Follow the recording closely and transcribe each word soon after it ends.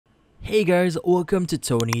Hey guys, welcome to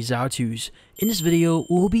Tony's How-Tos. In this video,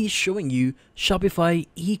 we'll be showing you Shopify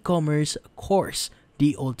Ecommerce Course,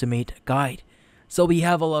 the ultimate guide. So we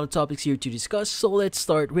have a lot of topics here to discuss, so let's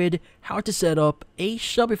start with how to set up a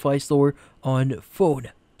Shopify store on phone.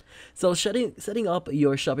 So setting up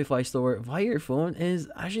your Shopify store via your phone is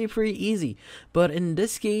actually pretty easy. But in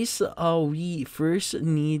this case, we first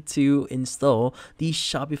need to install the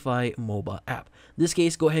Shopify mobile app. In this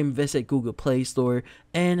case, go ahead and visit Google Play Store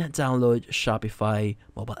and download Shopify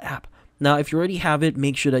mobile app. Now, if you already have it,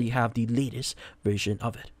 make sure that you have the latest version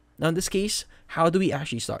of it. Now, in this case, how do we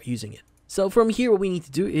actually start using it? So from here, what we need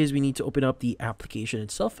to do is we need to open up the application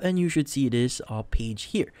itself, and you should see this page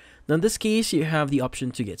here. Now in this case, you have the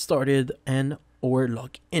option to get started and or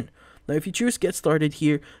log in. Now if you choose get started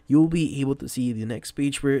here, you'll be able to see the next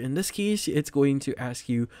page where in this case, it's going to ask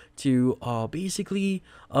you to basically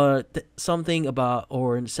something about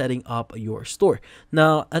or setting up your store.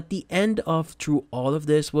 Now at the end of through all of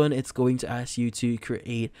this one, it's going to ask you to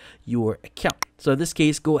create your account. So in this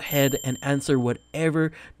case, go ahead and answer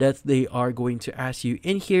whatever that they are going to ask you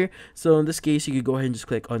in here. So in this case, you could go ahead and just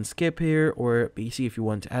click on skip here, or basically if you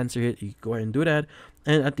want to answer it, you can go ahead and do that.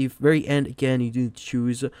 And at the very end, again, you do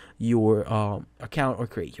choose your account or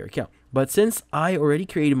create your account. But since I already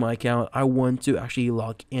created my account, I want to actually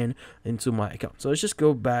log in into my account. So let's just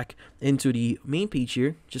go back into the main page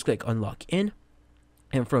here. Just click on log in.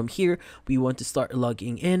 And from here, we want to start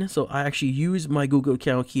logging in. So I actually use my Google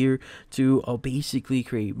account here to basically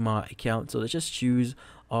create my account. So let's just choose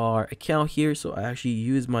our account here. So I actually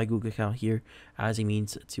use my Google account here as a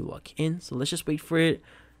means to log in. So let's just wait for it.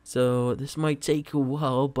 So this might take a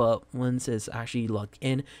while, but once it's actually logged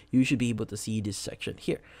in, you should be able to see this section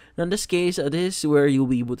here. Now in this case, this is where you'll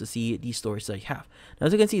be able to see the stores that you have. Now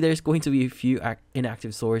as you can see, there's going to be a few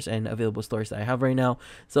inactive stores and available stores that I have right now.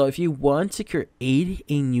 So if you want to create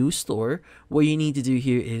a new store, what you need to do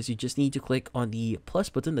here is you just need to click on the plus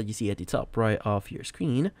button that you see at the top right of your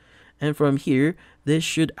screen. And from here, this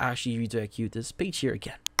should actually redirect you to this page here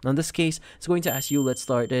again. Now in this case, it's going to ask you, let's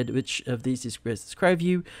start it, which of these describe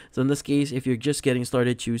you. So in this case, if you're just getting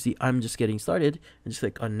started, choose the I'm just getting started and just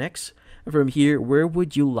click on next. And from here, where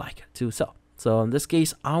would you like to sell? So in this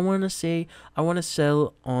case, I want to say I want to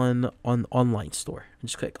sell on online store and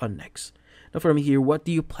just click on next. Now from here, what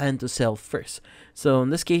do you plan to sell first? So in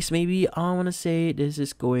this case, maybe I want to say this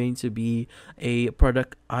is going to be a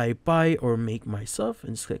product I buy or make myself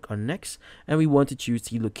and just click on next. And we want to choose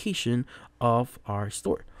the location of our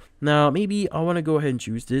store. Now maybe I want to go ahead and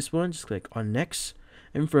choose this one, just click on next.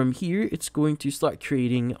 And from here, it's going to start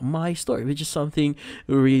creating my store, which is something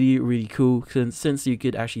really cool since you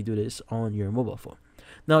could actually do this on your mobile phone.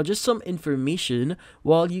 Now, just some information,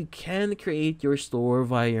 while you can create your store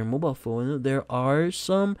via your mobile phone, there are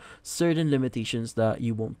some certain limitations that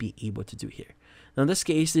you won't be able to do here. Now, in this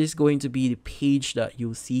case, this is going to be the page that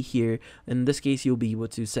you'll see here. In this case, you'll be able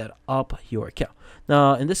to set up your account.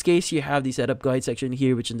 Now, in this case, you have the setup guide section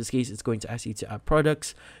here, which in this case, it's going to ask you to add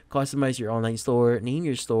products, customize your online store, name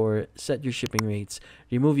your store, set your shipping rates,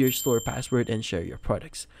 remove your store password, and share your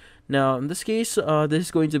products. Now, in this case, this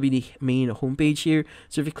is going to be the main homepage here.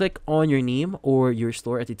 So if you click on your name or your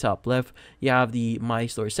store at the top left, you have the My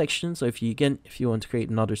Store section. So if you want to create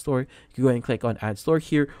another store, you can go ahead and click on Add Store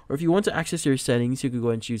here. Or if you want to access your settings, you can go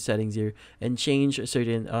ahead and choose Settings here and change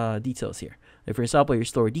certain details here. Like for example, your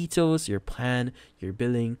store details, your plan, your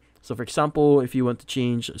billing. So for example, if you want to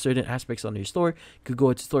change certain aspects on your store, you could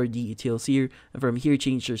go to store details here. And from here,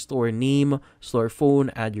 change your store name, store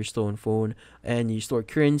phone, add your store phone, and your store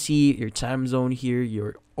currency, your time zone here,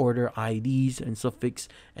 your order IDs and suffix,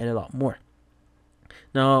 and a lot more.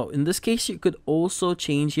 Now, in this case, you could also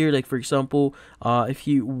change here, like for example, if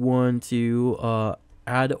you want to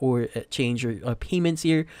add or change your payments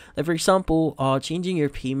here. Like for example, changing your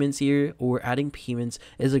payments here or adding payments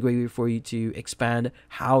is a great way for you to expand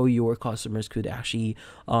how your customers could actually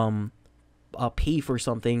pay for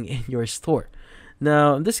something in your store.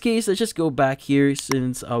 Now, in this case, let's just go back here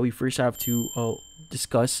since we first have to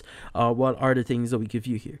discuss what are the things that we could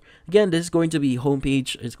view here. Again, this is going to be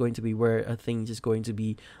homepage. It's going to be where things is going to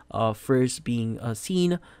be first being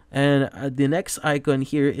seen. And the next icon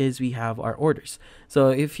here is we have our orders. So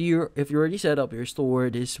if you already set up your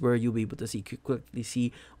store, this is where you'll be able to quickly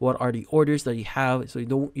see what are the orders that you have.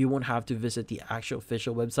 So you won't have to visit the actual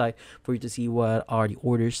official website for you to see what are the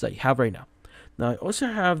orders that you have right now. Now I also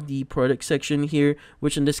have the product section here,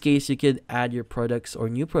 which in this case you could add your products or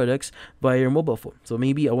new products via your mobile phone. So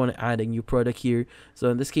maybe I want to add a new product here. So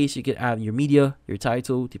in this case, you could add your media, your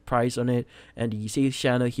title, the price on it, and the sales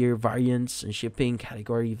channel here, variants and shipping,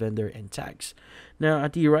 category, vendor, and tags. Now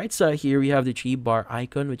at the right side here, we have the 3-bar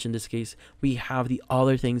icon, which in this case, we have the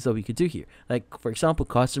other things that we could do here. Like for example,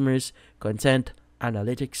 customers, content,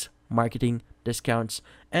 analytics, marketing, discounts,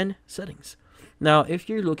 and settings. Now, if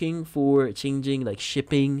you're looking for changing like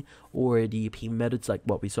shipping or the payment methods like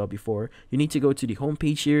what we saw before, you need to go to the home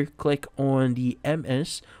page here, click on the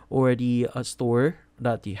MS or the store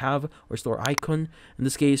that you have or store icon. In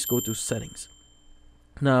this case, go to settings.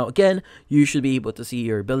 Now, again, you should be able to see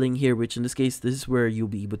your billing here, which in this case, this is where you'll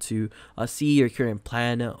be able to see your current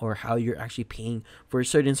plan or how you're actually paying for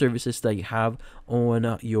certain services that you have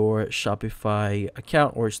on your Shopify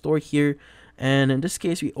account or store here. And in this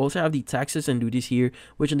case, we also have the taxes and duties here,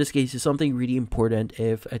 which in this case is something really important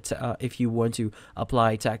if you want to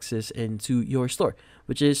apply taxes into your store,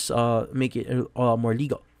 which is make it a lot more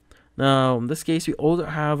legal. Now, in this case, we also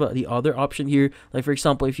have the other option here. Like, for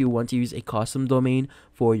example, if you want to use a custom domain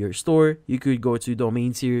for your store, you could go to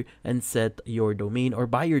domains here and set your domain or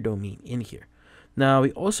buy your domain in here. Now,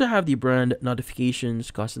 we also have the brand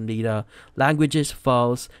notifications, custom data, languages,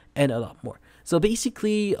 files, and a lot more. So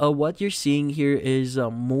basically, what you're seeing here is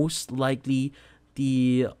most likely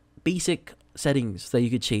the basic settings that you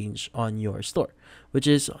could change on your store, which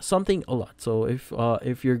is something a lot. So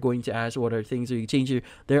if you're going to ask what are things that you change here,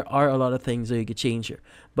 there are a lot of things that you could change here.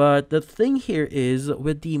 But the thing here is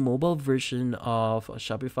with the mobile version of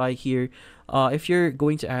Shopify here, if you're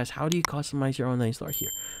going to ask how do you customize your online store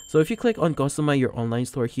here, so if you click on customize your online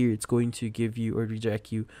store here, it's going to give you or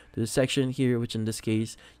redirect you to the section here, which in this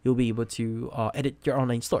case you'll be able to edit your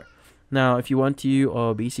online store. Now, if you want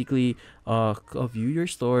to basically view your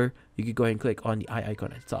store, you could go ahead and click on the eye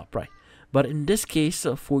icon at the top right. But in this case,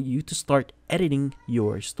 for you to start editing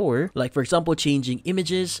your store, like for example, changing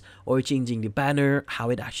images or changing the banner, how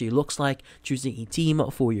it actually looks like, choosing a theme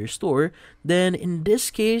for your store, then in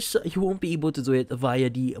this case, you won't be able to do it via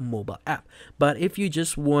the mobile app. But if you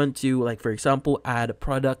just want to, like for example, add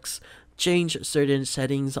products, change certain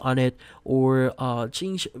settings on it, or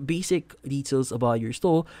change basic details about your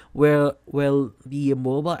store, well, the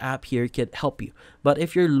mobile app here can help you. But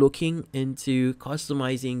if you're looking into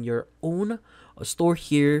customizing your own store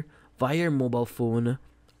here via your mobile phone,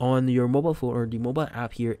 on your mobile phone or the mobile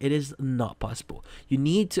app here, it is not possible. You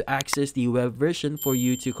need to access the web version for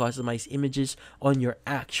you to customize images on your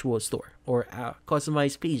actual store, or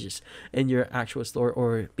customize pages in your actual store,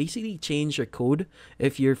 or basically change your code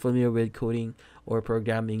if you're familiar with coding or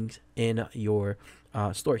programming in your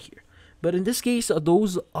store here. But in this case,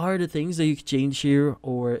 those are the things that you can change here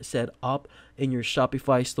or set up in your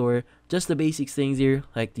Shopify store. Just the basic things here,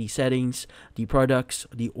 like the settings, the products,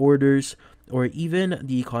 the orders, or even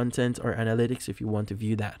the content or analytics if you want to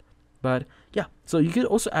view that. But yeah, so you could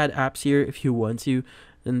also add apps here if you want to.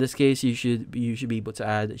 In this case, you should be able to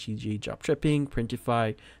add CG dropshipping,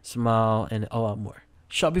 Printify, Smile, and a lot more.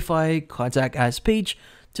 Shopify contact us page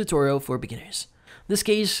tutorial for beginners. In this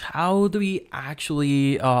case, how do we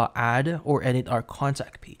actually add or edit our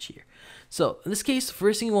contact page here? So in this case,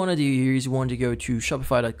 first thing you want to do here is you want to go to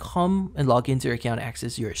shopify.com and log into your account and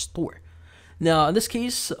access your store. Now, in this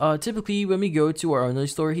case, typically when we go to our online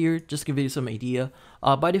store here, just to give you some idea,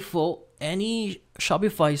 by default, any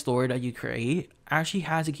Shopify store that you create actually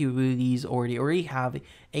has the capabilities, or they already have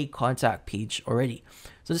a contact page already.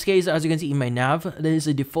 So in this case, as you can see in my nav, this is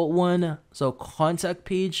the default one. So contact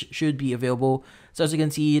page should be available. So as you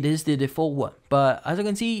can see, this is the default one. But as you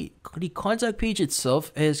can see, the contact page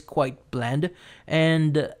itself is quite bland.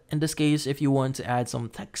 And in this case, if you want to add some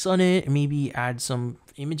text on it, maybe add some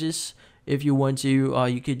images, if you want to,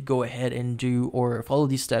 you could go ahead and do or follow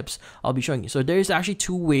these steps I'll be showing you. So there's actually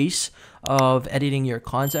two ways of editing your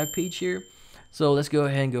contact page here. So let's go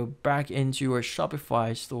ahead and go back into our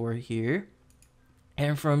Shopify store here.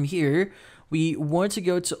 And from here, we want to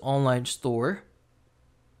go to online store.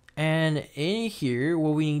 And in here,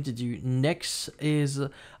 what we need to do next is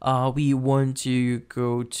we want to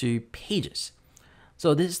go to pages.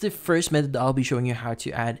 So this is the first method I'll be showing you how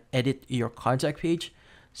to edit your contact page.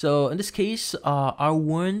 So in this case, I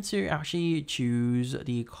want to actually choose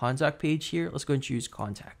the contact page here. Let's go and choose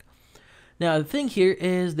contact. Now the thing here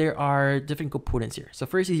is there are different components here. So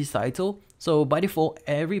first is the title. So by default,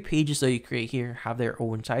 every pages that you create here have their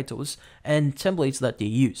own titles and templates that they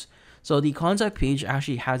use. So the contact page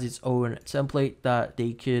actually has its own template that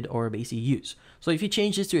they could or basically use. So if you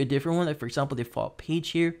change this to a different one, like for example, default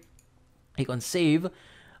page here, click on save.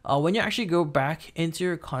 When you actually go back into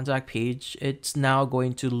your contact page, it's now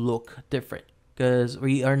going to look different because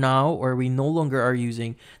we no longer are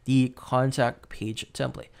using the contact page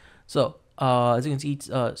template. So as you can see,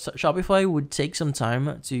 Shopify would take some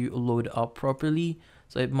time to load up properly.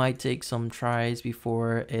 So it might take some tries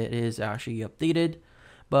before it is actually updated.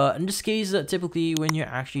 But in this case, typically when you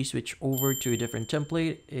actually switch over to a different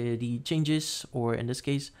template, the changes, or in this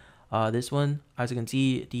case, this one, as you can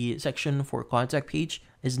see, the section for contact page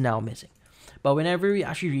is now missing. But whenever we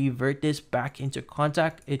actually revert this back into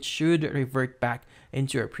contact, it should revert back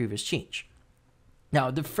into our previous change.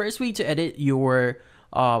 Now, the first way to edit your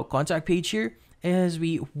contact page here is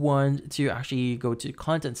we want to actually go to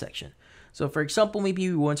content section. So for example, maybe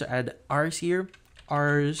we want to add hours here.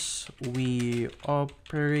 Hours we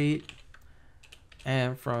operate.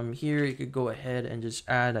 And from here, you could go ahead and just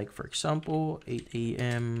add, like, for example, 8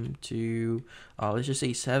 a.m. to, let's just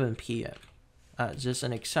say 7 p.m. Just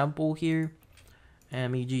an example here.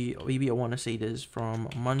 And maybe I want to say this from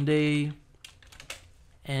Monday.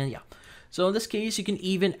 And yeah. So in this case, you can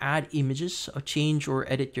even add images or change or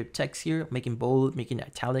edit your text here, making bold, making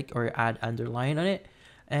italic, or add underline on it.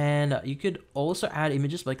 And you could also add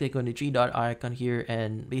images by clicking on the 3-dot icon here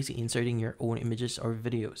and basically inserting your own images or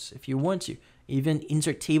videos if you want to. Even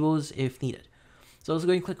insert tables if needed. So let's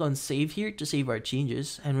go and click on save here to save our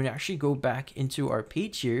changes. And when we actually go back into our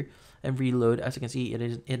page here and reload, as you can see,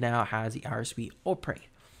 it now has the hours we operate.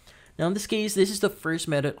 Now in this case, this is the first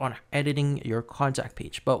method on editing your contact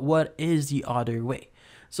page. But what is the other way?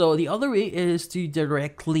 So the other way is to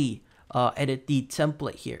directly edit the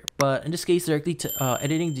template here. But in this case, directly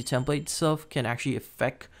editing the template itself can actually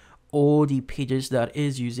affect all the pages that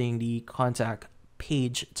is using the contact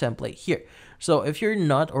page template here. So if you're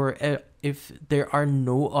not, or if there are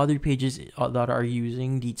no other pages that are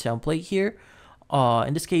using the template here,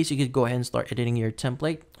 in this case, you could go ahead and start editing your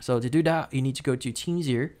template. So to do that, you need to go to Themes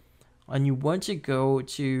here, and you want to go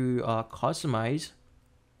to Customize.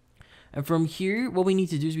 And from here, what we need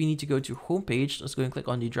to do is we need to go to Homepage. Let's go and click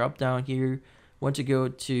on the drop down here. Want to go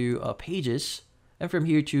to Pages, and from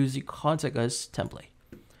here, choose the Contact Us template.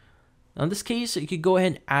 Now in this case, you could go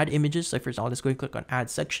ahead and add images. Like for example, let's go and click on Add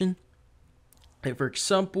Section. Like for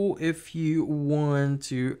example, if you want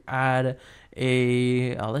to add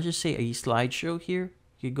a, let's just say a slideshow here,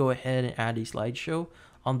 you could go ahead and add a slideshow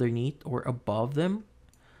underneath or above them.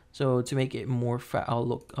 So to make it more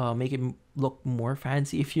make it look more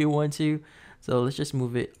fancy if you want to. So let's just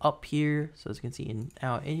move it up here. So as you can see in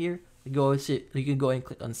here, you can go and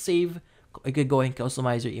click on save. You could go and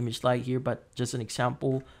customize your image slide here, but just an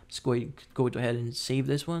example, just go ahead and save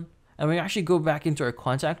this one. And we actually go back into our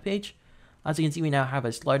contact page. As you can see, we now have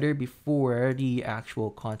a slider before the actual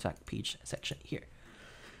contact page section here.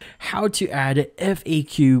 How to add an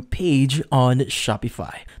FAQ page on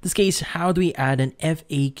Shopify. In this case, how do we add an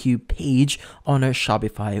FAQ page on our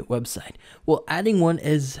Shopify website? Well, adding one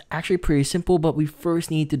is actually pretty simple, but we first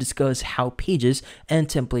need to discuss how pages and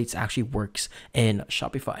templates actually works in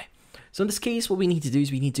Shopify. So in this case, what we need to do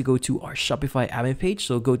is we need to go to our Shopify admin page.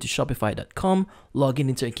 So go to shopify.com, log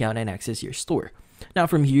into account, and access your store. Now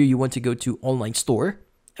from here, you want to go to online store,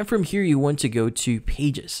 and from here, you want to go to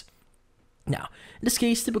pages. Now, in this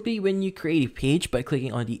case, typically when you create a page by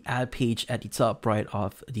clicking on the add page at the top right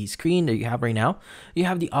of the screen that you have right now, you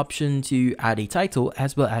have the option to add a title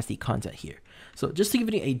as well as the content here. So just to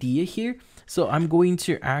give you an idea here, so I'm going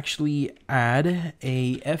to actually add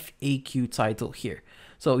a FAQ title here.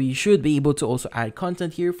 So you should be able to also add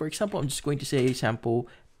content here. For example, I'm just going to say sample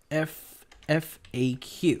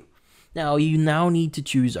FAQ. Now you now need to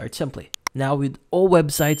choose our template. Now with all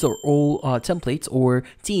websites or all templates or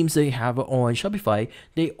themes that you have on Shopify,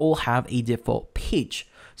 they all have a default page.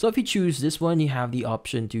 So if you choose this one, you have the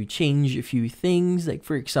option to change a few things. Like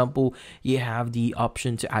for example, you have the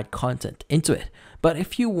option to add content into it. But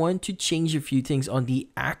if you want to change a few things on the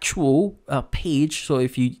actual page, so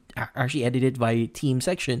if you actually edit it by theme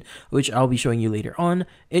section, which I'll be showing you later on,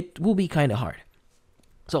 it will be kind of hard.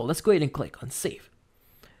 So let's go ahead and click on save.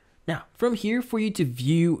 Now, from here, for you to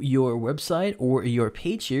view your website or your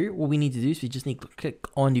page here, what we need to do is we just need to click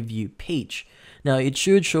on the view page. Now, it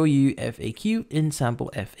should show you FAQ in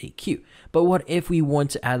sample FAQ. But what if we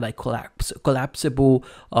want to add like collapsible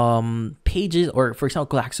pages, or for example,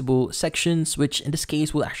 collapsible sections, which in this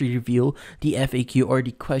case will actually reveal the FAQ or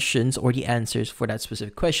the questions or the answers for that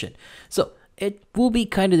specific question. So it will be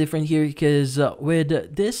kind of different here because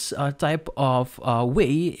with this type of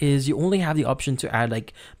way is you only have the option to add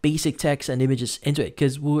like basic text and images into it,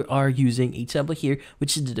 because we are using a template here,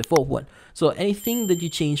 which is the default one. So anything that you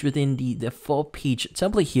change within the default page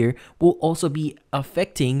template here will also be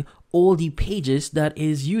affecting all the pages that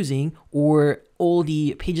is using, or all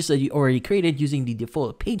the pages that you already created using the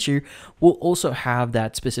default page here will also have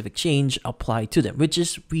that specific change applied to them, which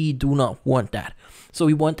is we do not want that. So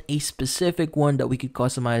we want a specific one that we could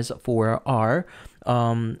customize for our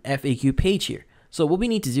FAQ page here. So what we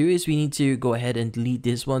need to do is we need to go ahead and delete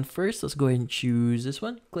this one first. Let's go ahead and choose this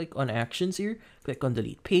one. Click on actions here, click on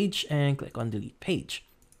delete page, and click on delete page.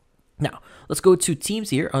 Now, let's go to themes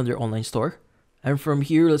here under online store. And from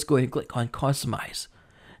here, let's go ahead and click on customize.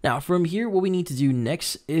 Now, from here, what we need to do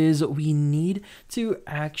next is we need to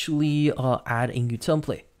actually add a new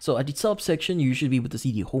template. So at the top section, you should be able to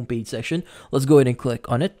see the homepage section. Let's go ahead and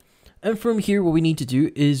click on it. And from here, what we need to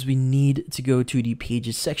do is we need to go to the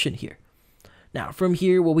pages section here. Now, from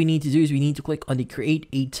here, what we need to do is we need to click on the create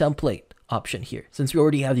a template option here. Since we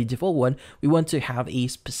already have the default one, we want to have a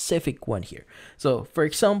specific one here. So for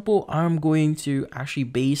example, I'm going to actually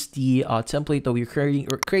base the template that we're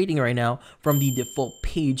creating right now from the default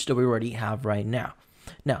page that we already have right now.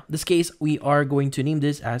 Now, in this case, we are going to name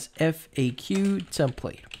this as FAQ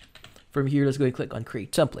template. From here, let's go and click on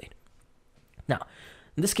create template. Now,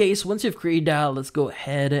 in this case, once you've created that, let's go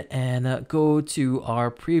ahead and go to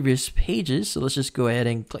our previous pages. So let's just go ahead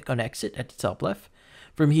and click on exit at the top left.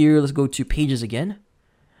 From here, let's go to pages again.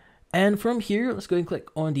 And from here, let's go and click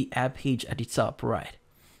on the add page at the top right.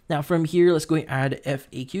 Now from here, let's go and add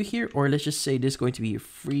FAQ here, or let's just say this is going to be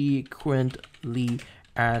frequently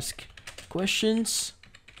asked questions.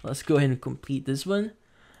 Let's go ahead and complete this one.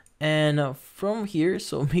 And from here,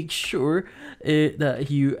 so make sure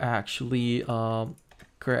that you actually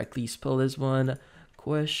correctly spell this one,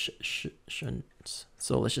 questions.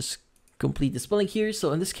 So let's just complete the spelling here.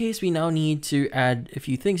 So in this case, we now need to add a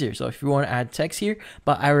few things here. So if you want to add text here,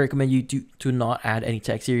 but I recommend you to not add any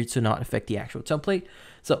text here to not affect the actual template.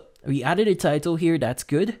 So we added a title here. That's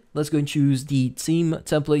good. Let's go and choose the theme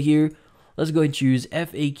template here. Let's go and choose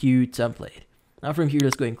FAQ template. Now from here,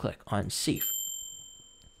 let's go and click on save.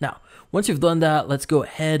 Now, once you've done that, let's go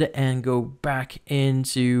ahead and go back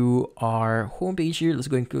into our homepage here. Let's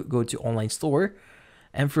go and go to online store.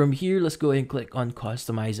 And from here, let's go ahead and click on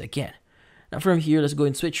customize again. Now from here, let's go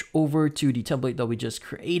and switch over to the template that we just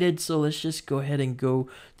created. So let's just go ahead and go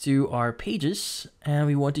to our pages and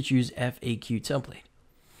we want to choose FAQ template.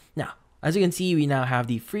 Now, as you can see, we now have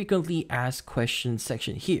the frequently asked questions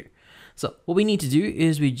section here. So what we need to do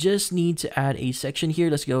is we just need to add a section here.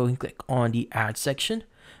 Let's go and click on the add section.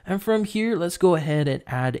 And from here, let's go ahead and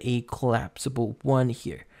add a collapsible one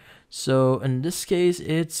here. So in this case,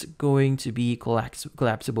 it's going to be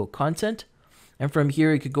collapsible content. And from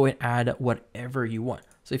here, you could go and add whatever you want.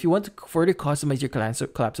 So if you want to further customize your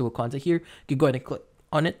collapsible content here, you can go ahead and click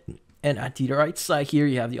on it. And at the right side here,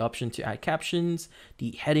 you have the option to add captions,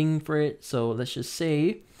 the heading for it. So let's just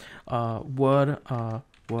say, what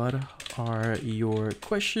are your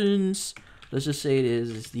questions? Let's just say it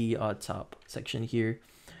is the top section here.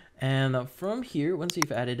 And from here, once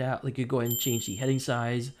you've added that, like you go ahead and change the heading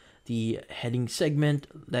size, the heading segment,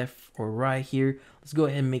 left or right here. Let's go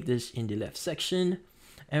ahead and make this in the left section.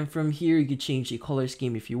 And from here, you can change the color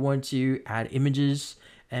scheme if you want to, add images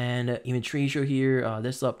and image ratio here,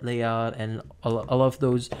 desktop layout, and all of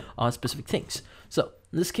those specific things. So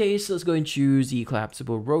in this case, let's go and choose the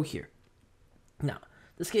collapsible row here. Now,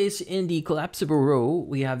 in this case, in the collapsible row,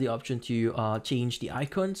 we have the option to change the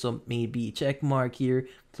icon. So maybe check mark here,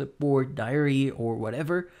 clipboard, diary, or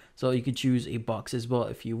whatever. So you could choose a box as well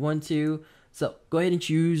if you want to. So go ahead and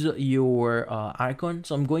choose your icon.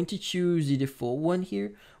 So I'm going to choose the default one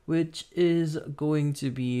here, which is going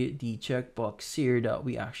to be the checkbox here that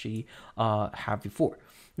we actually have before.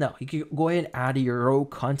 Now you can go ahead and add your row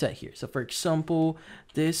content here. So for example,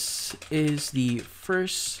 this is the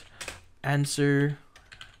first answer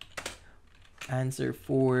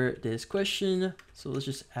for this question. So let's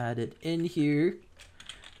just add it in here.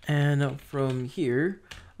 And from here,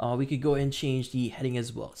 we could go and change the heading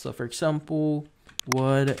as well. So for example,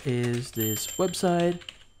 what is this website?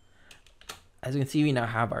 As you can see, we now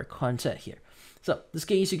have our content here. So in this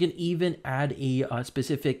case, you can even add a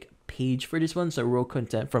specific page for this one. So row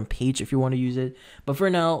content from page if you want to use it. But for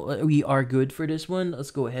now, we are good for this one.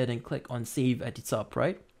 Let's go ahead and click on save at the top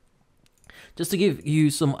right. Just to give you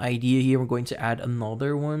some idea here, we're going to add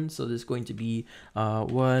another one. So this is going to be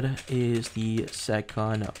what is the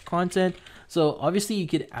second content. So obviously you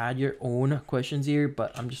could add your own questions here,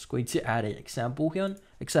 but I'm just going to add an example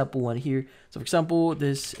one here. So for example,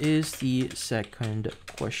 this is the second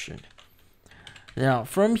question. Now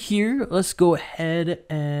from here, let's go ahead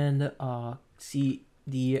and see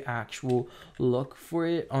the actual look for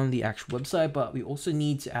it on the actual website, but we also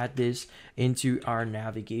need to add this into our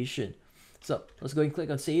navigation. So let's go and click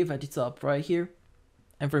on save at the top right here.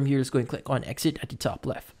 And from here, let's go and click on exit at the top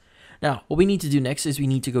left. Now, what we need to do next is we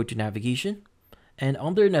need to go to navigation. And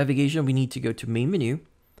under navigation, we need to go to main menu.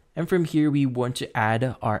 And from here, we want to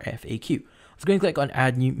add our FAQ. Let's go and click on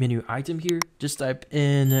add new menu item here. Just type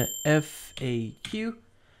in FAQ.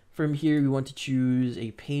 From here, we want to choose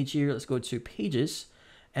a page here. Let's go to pages.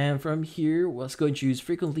 And from here, let's go and choose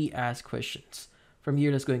frequently asked questions. From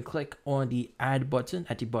here, let's go and click on the add button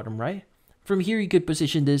at the bottom right. From here, you could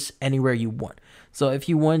position this anywhere you want. So if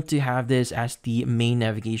you want to have this as the main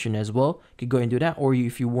navigation as well, you could go and do that. Or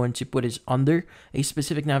if you want to put this under a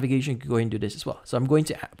specific navigation, you could go and do this as well. So I'm going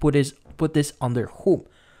to put this under home.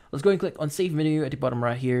 Let's go and click on save menu at the bottom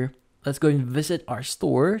right here. Let's go and visit our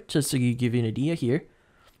store just to give you an idea here.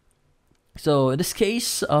 So in this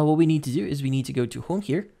case, what we need to do is we need to go to home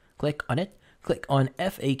here, click on it, click on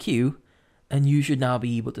FAQ, and you should now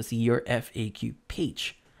be able to see your FAQ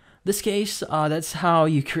page. This case, that's how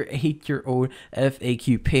you create your own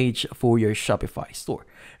FAQ page for your Shopify store.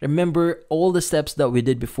 Remember, all the steps that we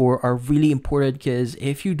did before are really important, because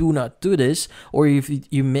if you do not do this, or if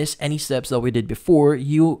you miss any steps that we did before,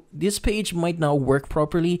 this page might not work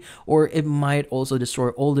properly, or it might also destroy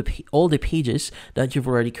all the pages that you've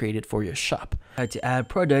already created for your shop. How to add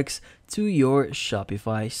products to your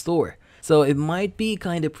Shopify store. So it might be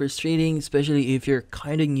kind of frustrating, especially if you're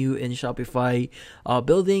kind of new in Shopify.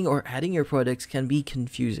 Building or adding your products can be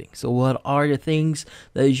confusing. So what are the things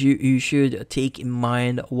that you should take in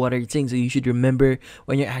mind? What are the things that you should remember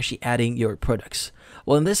when you're actually adding your products?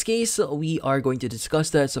 Well, in this case, we are going to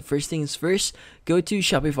discuss that. So first things first, go to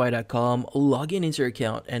shopify.com, log in into your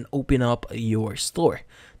account, and open up your store.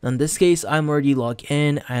 Now, in this case, I'm already logged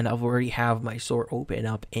in and I've already have my store open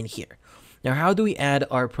up in here. Now, how do we add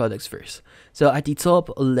our products first? So at the top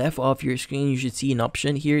left of your screen, you should see an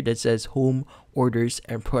option here that says Home, Orders,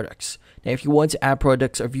 and Products. Now, if you want to add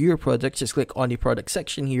products or view your products, just click on the product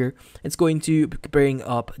section here. It's going to bring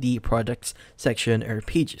up the products section or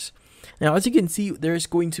pages. Now, as you can see, there's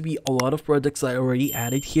going to be a lot of products that are already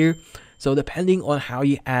added here. So depending on how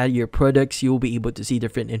you add your products, you'll be able to see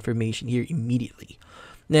different information here immediately.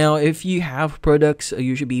 Now, if you have products,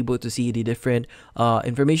 you should be able to see the different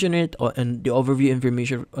information in it and the overview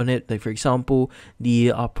information on it. Like, for example,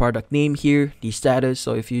 the product name here, the status.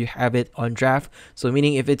 So if you have it on draft, so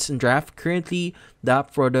meaning if it's in draft currently,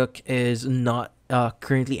 that product is not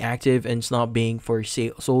currently active and it's not being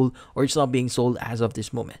sold, or it's not being sold as of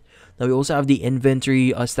this moment. Now, we also have the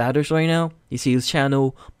inventory status right now, the sales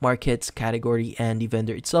channel, markets, category, and the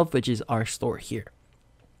vendor itself, which is our store here.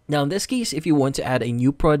 Now, in this case, if you want to add a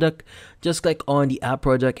new product, just click on the add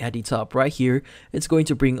product at the top right here. It's going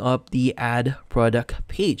to bring up the add product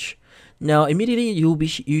page. Now, immediately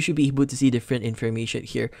you should be able to see different information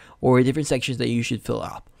here, or different sections that you should fill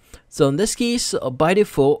out. So in this case, by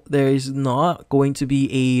default, there is not going to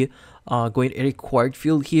be a required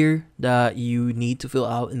field here that you need to fill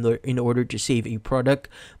out in order to save a product.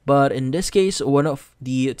 But in this case, one of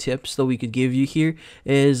the tips that we could give you here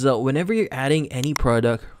is whenever you're adding any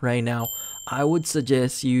product right now, I would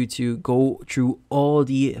suggest you to go through all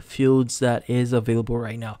the fields that is available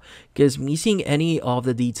right now, because missing any of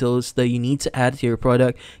the details that you need to add to your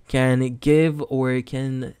product can give or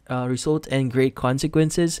can result in great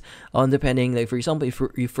consequences on depending. Like, for example, if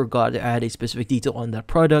you forgot to add a specific detail on that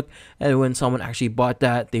product, and when someone actually bought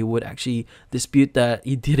that, they would actually dispute that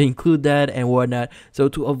you didn't include that and whatnot. So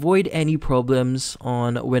to avoid any problems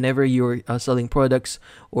on whenever you're selling products,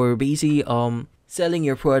 or basically selling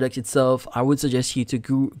your product itself, I would suggest you to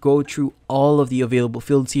go through all of the available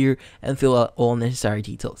fields here and fill out all necessary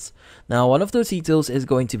details. Now, one of those details is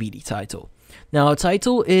going to be the title. Now,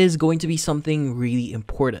 title is going to be something really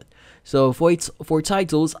important. So for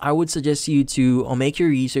titles, I would suggest you to make your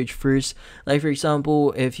research first. Like, for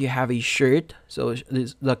example, if you have a shirt, so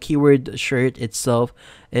the keyword shirt itself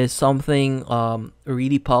is something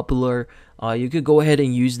really popular, you could go ahead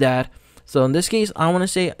and use that. So in this case, I want to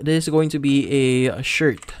say this is going to be a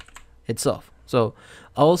shirt itself. So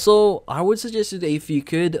also, I would suggest that if you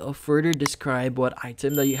could further describe what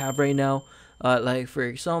item that you have right now, like, for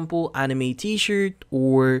example, anime t-shirt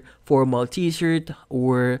or formal t-shirt,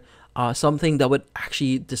 or something that would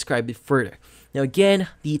actually describe it further. Now, again,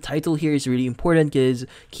 the title here is really important, because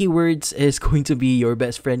keywords is going to be your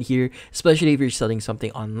best friend here, especially if you're selling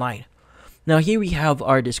something online. Now, here we have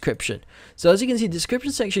our description. So as you can see,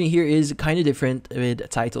 description section here is kind of different with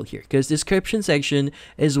title here, because description section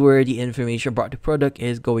is where the information about the product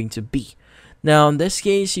is going to be. Now, in this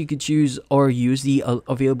case, you could choose or use the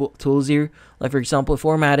available tools here. Like for example,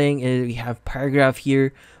 formatting, we have paragraph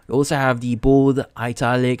here. We also have the bold,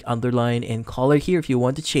 italic, underline, and color here if you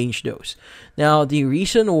want to change those. Now, the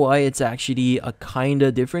reason why it's actually a kind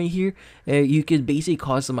of different here, you could basically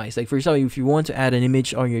customize. Like for example, if you want to add an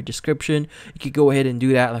image on your description, you could go ahead and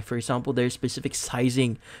do that. Like for example, there's specific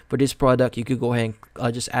sizing for this product. You could go ahead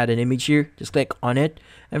and just add an image here. Just click on it,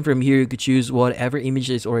 and from here you could choose whatever image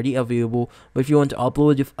is already available. But if you want to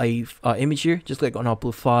upload a image here, just click on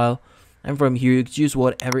upload file, and from here you can choose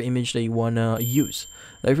whatever image that you want to use.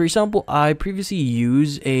 Like for example, I previously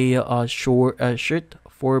used a shirt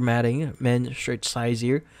formatting, men's shirt size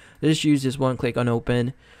here. Just use this one, click on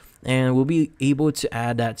open, and we'll be able to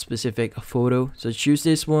add that specific photo. So choose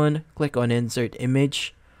this one, click on insert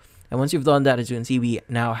image, and once you've done that, as you can see, we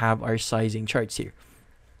now have our sizing charts here.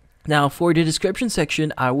 Now, for the description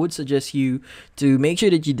section, I would suggest you to make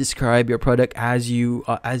sure that you describe your product as you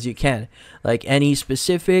can, like any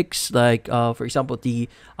specifics, like for example, the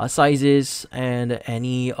sizes and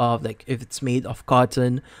any of like if it's made of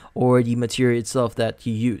cotton or the material itself that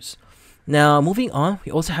you use. Now, moving on,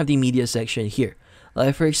 we also have the media section here.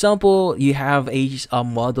 Like for example, you have a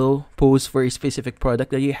model post for a specific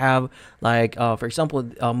product that you have. Like for example,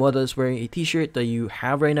 model is wearing a t-shirt that you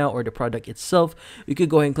have right now, or the product itself. You could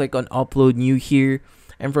go ahead and click on upload new here,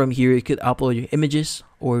 and from here you could upload your images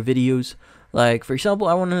or videos. Like for example,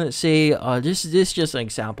 I want to say this is just an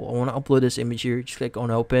example. I want to upload this image here. Just click on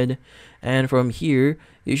open, and from here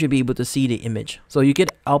you should be able to see the image. So you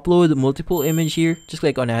could upload multiple image here. Just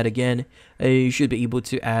click on add again, and you should be able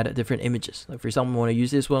to add different images. Like for example, I want to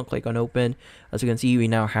use this one, click on open. As you can see, we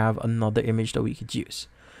now have another image that we could use.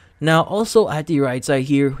 Now also at the right side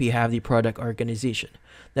here, we have the product organization.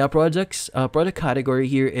 Now product category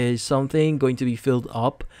here is something going to be filled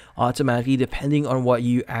up automatically depending on what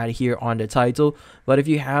you add here on the title. But if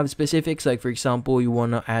you have specifics, like for example, you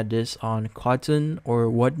want to add this on cotton or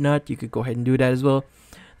whatnot, you could go ahead and do that as well.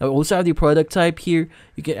 Now we also have the product type here.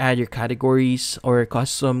 You can add your categories or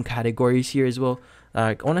custom categories here as well.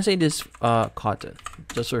 I want to say this cotton,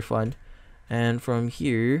 just for fun. And from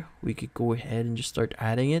here, we could go ahead and just start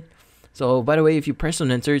adding it. So by the way, if you press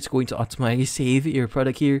on enter, it's going to automatically save your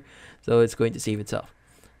product here. So it's going to save itself.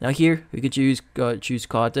 Now here, we could choose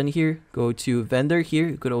cotton here. Go to vendor here.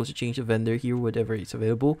 You could also change the vendor here, whatever is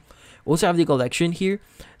available. Also have the collection here.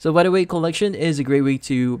 So by the way, collection is a great way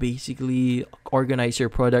to basically organize your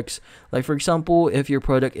products. Like for example, if your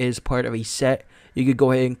product is part of a set, you could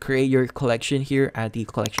go ahead and create your collection here at the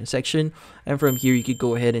collection section, and from here you could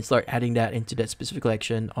go ahead and start adding that into that specific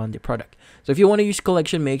collection on the product. So if you want to use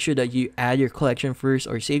collection, make sure that you add your collection first,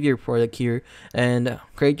 or save your product here and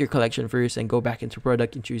create your collection first, and go back into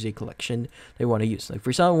product and choose a collection that you want to use. Like for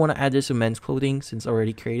example, I want to add this to men's clothing since I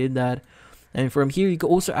already created that. And from here, you can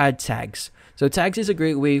also add tags. So tags is a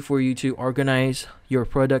great way for you to organize your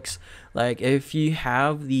products. Like if you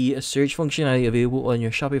have the search functionality available on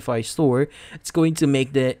your Shopify store, it's going to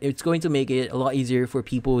make it a lot easier for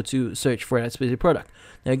people to search for that specific product.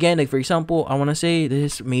 Now again, like for example, I want to say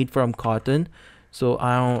this is made from cotton. So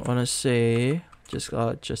I want to say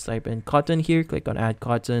just type in cotton here, click on add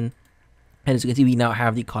cotton. And as you can see, we now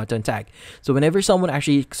have the cotton tag. So whenever someone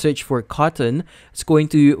actually search for cotton, it's going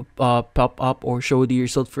to pop up or show the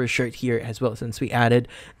result for a shirt here as well, since we added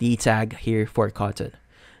the tag here for cotton.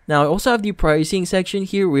 Now I also have the pricing section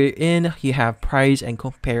here, wherein you have price and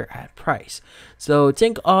compare at price. So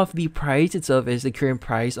think of the price itself as the current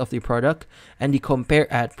price of the product, and the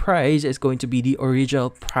compare at price is going to be the original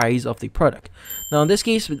price of the product. Now in this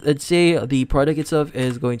case, let's say the product itself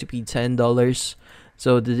is going to be $10.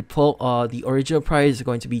 So the original price is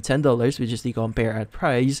going to be $10, which is the compare at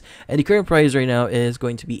price, and the current price right now is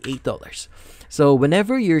going to be $8. So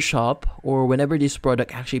whenever your shop or whenever this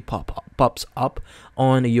product actually pops up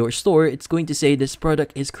on your store, it's going to say this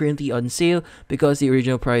product is currently on sale because the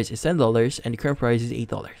original price is $10 and the current price is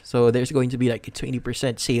 $8. So there's going to be like a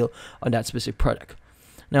 20% sale on that specific product.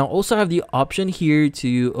 Now also have the option here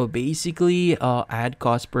to basically add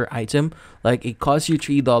cost per item. Like it costs you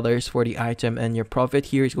 $3 for the item, and your profit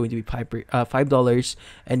here is going to be $5,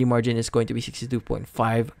 and the margin is going to be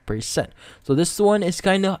 62.5%. So this one is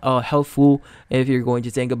kind of helpful if you're going to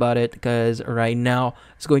think about it, because right now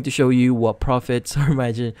it's going to show you what profits or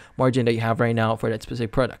margin that you have right now for that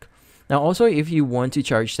specific product. Now also, if you want to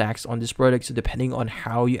charge tax on this product, so depending on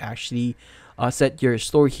how you actually set your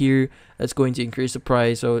store here, that's going to increase the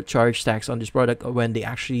price. So charge tax on this product when they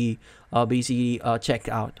actually basically check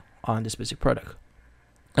out on the specific product.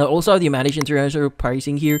 Also the manage international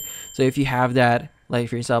pricing here. So if you have that, like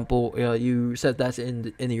for example, you set that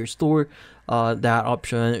in your store, that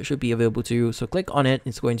option should be available to you. So click on it,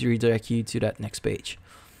 it's going to redirect you to that next page.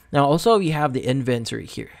 Now also we have the inventory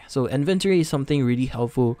here. So inventory is something really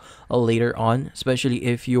helpful later on, especially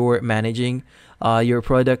if you're managing your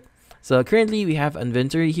product. So currently we have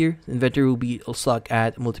inventory here. Inventory will be stocked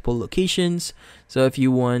at multiple locations. So if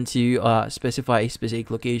you want to specify a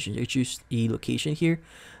specific location, you choose a location here.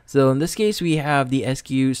 So in this case, we have the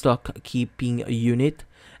SKU stock keeping unit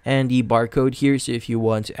and the barcode here. So if you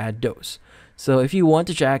want to add those. So if you want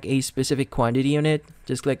to track a specific quantity on it,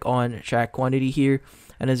 just click on track quantity here.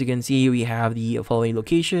 And as you can see, we have the following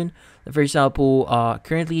location. For example,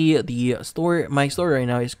 currently my store right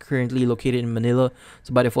now is currently located in Manila.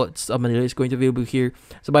 So by default, Manila is going to be available here.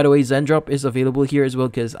 So by the way, Zendrop is available here as well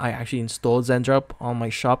because I actually installed Zendrop on my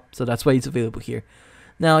shop. So that's why it's available here.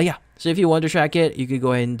 Now, yeah, so if you want to track it, you could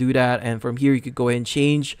go ahead and do that. And from here, you could go ahead and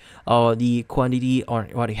change the quantity or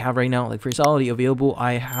what I have right now. Like for example, the available,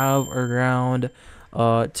 I have around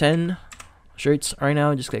 10 shirts right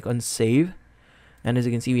now. Just click on save. And as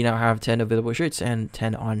you can see, we now have 10 available shirts and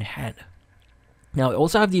 10 on hand. Now, we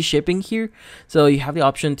also have the shipping here. So you have the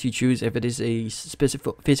option to choose if it is a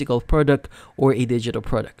specific physical product or a digital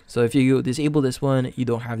product. So if you disable this one, you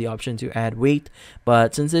don't have the option to add weight.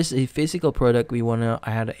 But since this is a physical product, we want to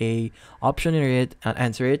add a option in it and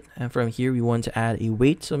answer it. And from here, we want to add a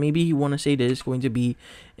weight. So maybe you want to say this is going to be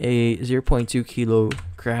a 0.2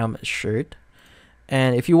 kilogram shirt.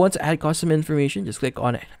 And if you want to add custom information, just click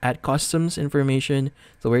on add customs information.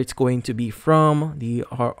 So where it's going to be from, the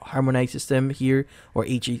harmonized system here, or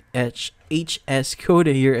HS code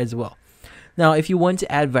here as well. Now, if you want to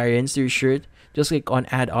add variants to your shirt, just click on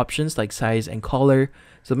add options like size and color.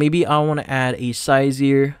 So maybe I want to add a size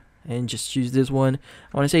here and just choose this one.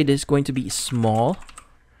 I want to say this is going to be small.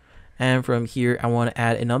 And from here, I want to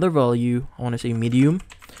add another value. I want to say medium.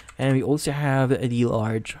 And we also have the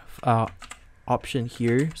large option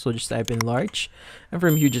here, so just type in large, and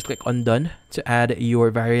from here just click on done to add your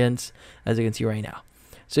variants, as you can see right now.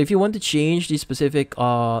 So if you want to change the specific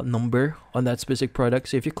number on that specific product,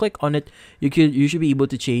 so if you click on it, you should be able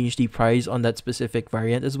to change the price on that specific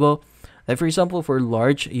variant as well. Like for example, for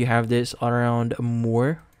large, you have this around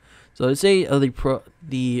more. So let's say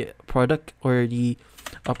the product or the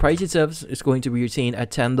price itself is going to be retained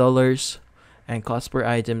at $10. And cost per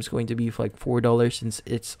item is going to be like $4 since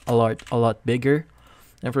it's a lot bigger.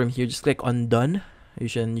 And from here, just click on done. You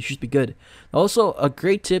should be good. Also, a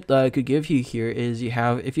great tip that I could give you here is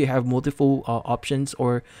if you have multiple options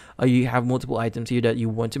or you have multiple items here that you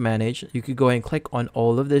want to manage, you could go and click on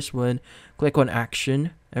all of this one, click on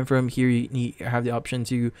action, and from here you have the option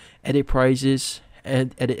to edit prices,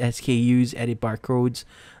 edit SKUs, edit barcodes.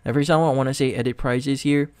 And for example, I want to say edit prices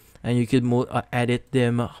here, and you could edit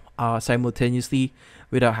them simultaneously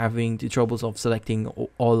without having the troubles of selecting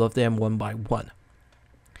all of them one by one.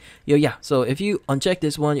 Yeah, so if you uncheck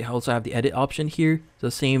this one, you also have the edit option here. So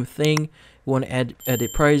same thing, you want to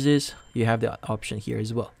edit prices, you have the option here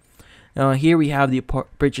as well. Now here we have the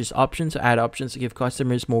purchase option, so add options to give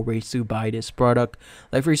customers more ways to buy this product.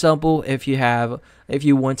 Like for example, if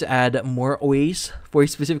you want to add more ways for a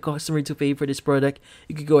specific customer to pay for this product,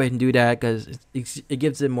 you could go ahead and do that because it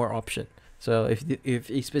gives them more option. So if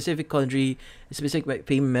a specific country, a specific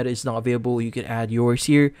payment method is not available, you can add yours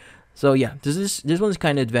here. So yeah, this one's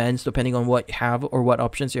kind of advanced depending on what you have or what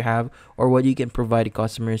options you have or what you can provide to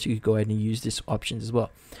customers. You can go ahead and use these options as well.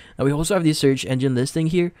 Now we also have the search engine listing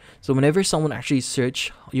here. So whenever someone actually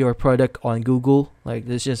search your product on Google, like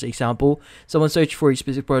this is just an example, someone search for a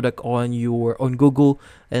specific product on Google,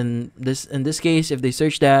 and in this case, if they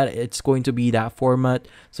search that, it's going to be that format.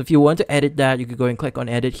 So if you want to edit that, you could go and click on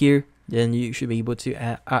edit here. Then you should be able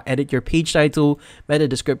to edit your page title, meta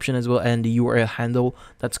description as well, and the URL handle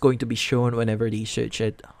that's going to be shown whenever they search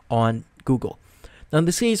it on Google. Now in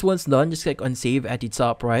this case, once done, just click on save at the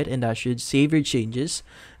top right, and that should save your changes.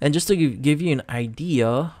 And just to give you an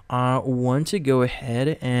idea, I want to go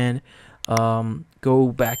ahead and go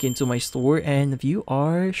back into my store and view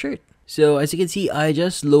our shirt. So as you can see, I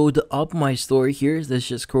just load up my store here. Let's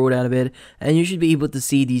just scroll down a bit, and you should be able to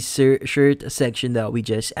see the shirt section that we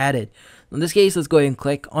just added. In this case, let's go ahead and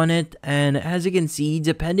click on it, and as you can see,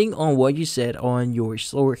 depending on what you set on your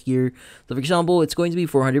store here, so for example, it's going to be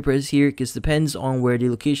 400 pesos here because depends on where the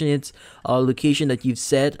location is, location that you've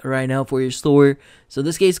set right now for your store. So in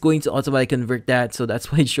this case, it's going to automatically convert that, so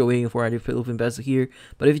that's why it's showing 400 Philippine peso here.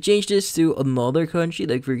 But if you change this to another country,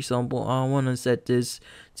 like for example, I want to set this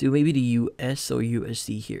to maybe the US or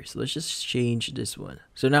USD here. So let's just change this one.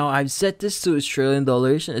 So now I've set this to Australian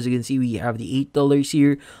dollars, and as you can see, we have the $8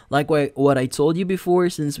 here. Like what I told you before,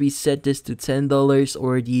 since we set this to $10,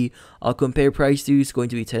 or the compare price to is going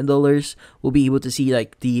to be $10, we'll be able to see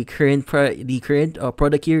like the current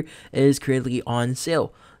product here is currently on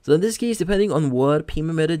sale. So in this case, depending on what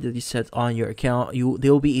payment method that you set on your account,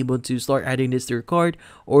 they'll be able to start adding this to your cart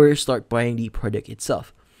or start buying the product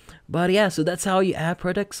itself. But yeah, so that's how you add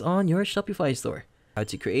products on your Shopify store. How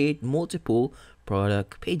to create multiple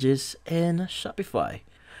product pages in Shopify.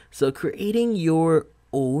 So creating your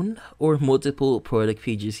own or multiple product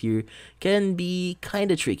pages here can be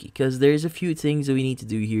kind of tricky because there's a few things that we need to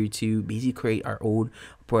do here to basically create our own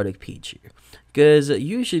product page here. Because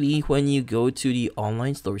usually when you go to the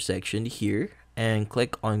online store section here and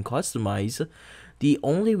click on customize, the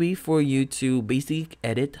only way for you to basically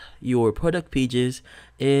edit your product pages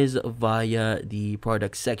is via the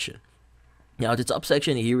product section. Now, the top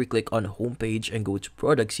section here, we click on homepage and go to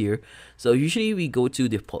products here. So usually we go to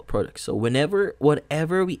default products. So whatever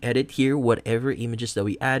we edit here, whatever images that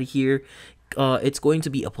we add here, it's going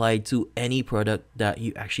to be applied to any product that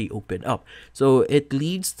you actually open up. So it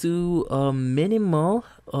leads to minimal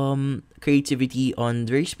creativity on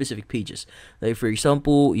very specific pages. Like for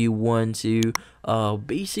example, you want to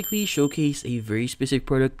basically showcase a very specific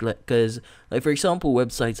product, because like for example,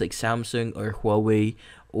 websites like Samsung or Huawei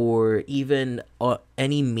or even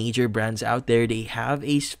any major brands out there, they have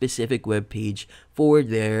a specific web page for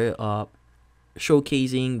their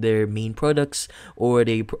showcasing their main products or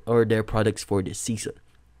their products for this season.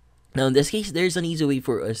 Now in this case, there's an easy way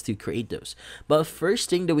for us to create those. But first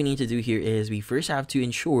thing that we need to do here is we first have to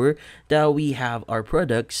ensure that we have our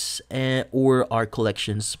products or our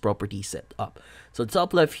collections property set up. So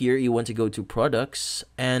top left here, you want to go to products,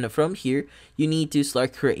 and from here, you need to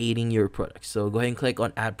start creating your products. So go ahead and click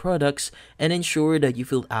on add products and ensure that you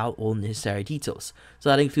fill out all necessary details. So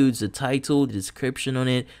that includes the title, the description on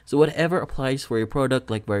it. So whatever applies for your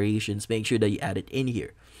product, like variations, make sure that you add it in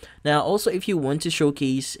here. Now also, if you want to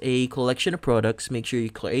showcase a collection of products, make sure you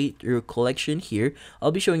create your collection here.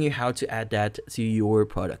 I'll be showing you how to add that to your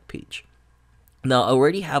product page. Now, I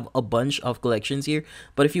already have a bunch of collections here,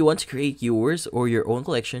 but if you want to create yours or your own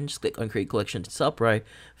collection, just click on create collection to top right,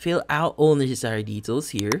 fill out all necessary details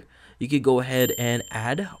here. You could go ahead and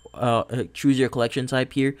add, choose your collection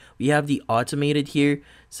type here. We have the automated here.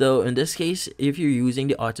 So in this case, if you're using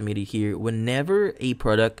the automated here, whenever a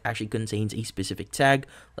product actually contains a specific tag,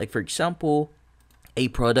 like for example, a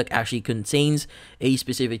product actually contains a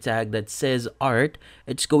specific tag that says art,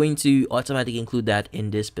 it's going to automatically include that in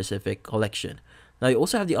this specific collection. Now you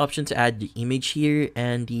also have the option to add the image here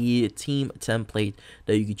and the theme template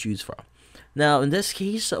that you could choose from. Now in this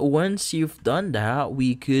case, once you've done that,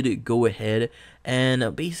 we could go ahead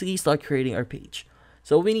and basically start creating our page.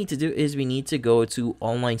 So what we need to do is we need to go to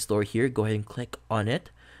online store here, go ahead and click on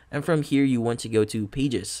it, and from here you want to go to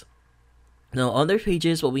pages. Now under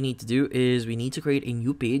pages, what we need to do is we need to create a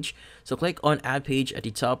new page. So click on add page at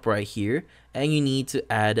the top right here, and you need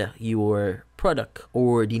to add your product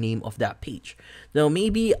or the name of that page. Now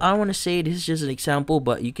maybe I want to say this is just an example,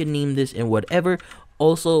 but you can name this in whatever.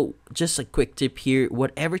 Also, just a quick tip here,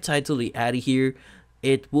 whatever title you add here,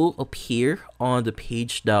 it will appear on the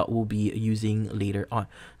page that we'll be using later on.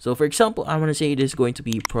 So for example, I want to say it is going to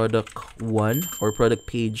be product 1 or product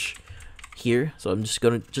page here. So I'm just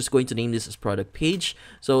going to name this as product page.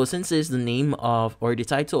 So since it's the name of or the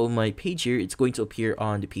title of my page here, it's going to appear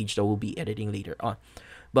on the page that we'll be editing later on.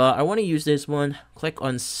 But I want to use this one. Click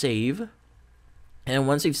on save. And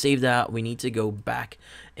once we've saved that, we need to go back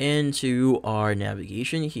into our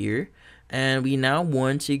navigation here. And we now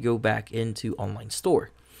want to go back into online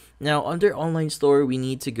store. Now under online store, we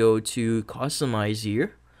need to go to customize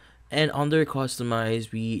here. And under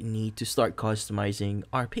customize, we need to start customizing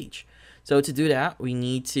our page. So to do that, we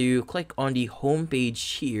need to click on the home page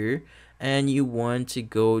here, and you want to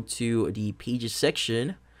go to the pages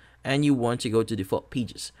section, and you want to go to default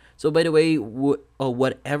pages. So by the way,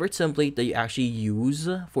 whatever template that you actually use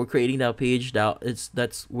for creating that page,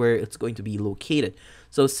 that's where it's going to be located.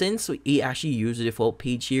 So since we actually use the default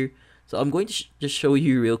page here, so I'm going to just show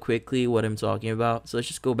you real quickly what I'm talking about. So let's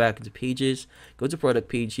just go back into pages, go to product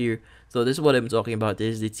page here. So this is what I'm talking about.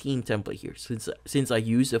 This is the theme template here. Since I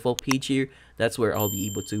use the default page here, that's where I'll be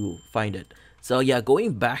able to find it. So yeah,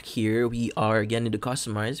 going back here, we are again in the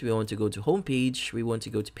customize. We want to go to home page, we want to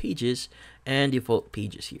go to pages and default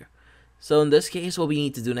pages here. So in this case, what we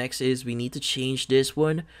need to do next is we need to change this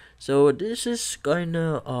one. So this is kind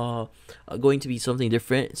of going to be something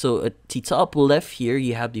different. So at the top left here,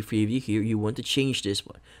 you have the preview here. You want to change this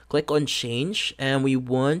one. Click on change, and we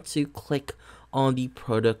want to click on the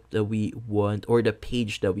product that we want or the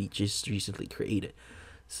page that we just recently created.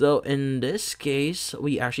 So in this case,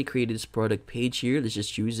 we actually created this product page here. Let's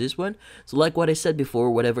just choose this one. So like what I said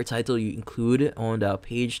before, whatever title you include on that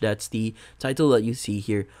page, that's the title that you see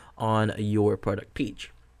here on your product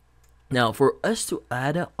page. Now, for us to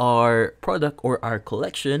add our product or our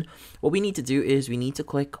collection, what we need to do is we need to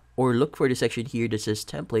click or look for the section here that says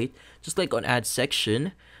template. Just click on add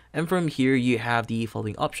section. And from here, you have the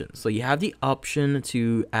following options. So you have the option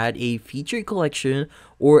to add a featured collection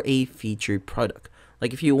or a featured product.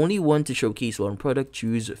 Like if you only want to showcase one product,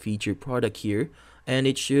 choose featured product here, and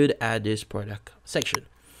it should add this product section.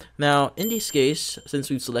 Now, in this case, since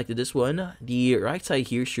we've selected this one, the right side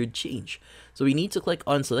here should change. So we need to click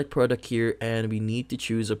on select product here, and we need to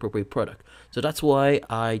choose appropriate product. So that's why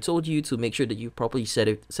I told you to make sure that you properly set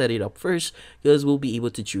it up first, because we'll be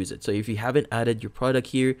able to choose it. So if you haven't added your product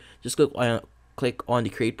here, just click on the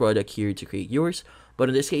create product here to create yours. But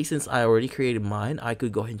in this case, since I already created mine, I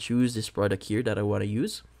could go ahead and choose this product here that I want to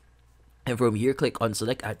use. And from here, click on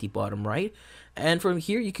select at the bottom right. And from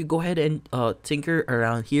here, you could go ahead and tinker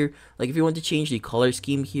around here. Like if you want to change the color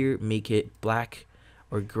scheme here, make it black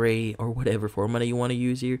or gray or whatever format you want to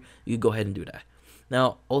use here, you go ahead and do that.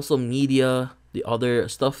 Now, also media, the other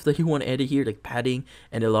stuff that you want to edit here, like padding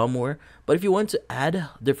and a lot more. But if you want to add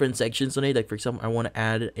different sections on it, like for example, I want to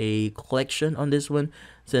add a collection on this one,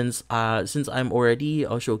 since I'm already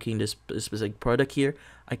showcasing this specific product here,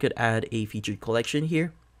 I could add a featured collection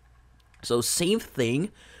here. So same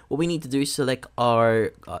thing, what we need to do is select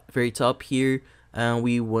our very top here, and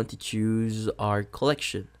we want to choose our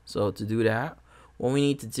collection. So to do that, what we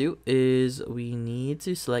need to do is we need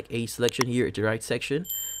to select a selection here at the right section,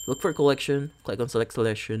 look for collection, click on select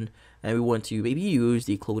selection, and we want to maybe use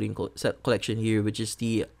the clothing collection here, which is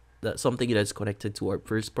the something that's connected to our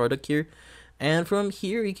first product here. And from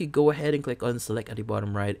here, you could go ahead and click on select at the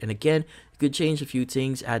bottom right. And again, you could change a few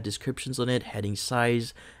things, add descriptions on it, heading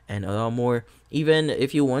size, and a lot more. Even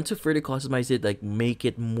if you want to further customize it, like make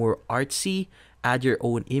it more artsy, add your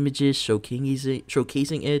own images,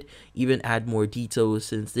 showcasing it, even add more details,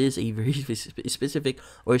 since this is a very specific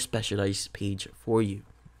or specialized page for you.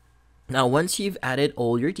 Now, once you've added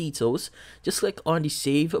all your details, just click on the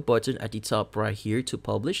save button at the top right here to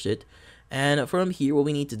publish it. And from here, what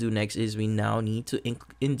we need to do next is we now need to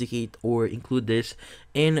indicate or include this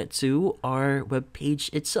into our web page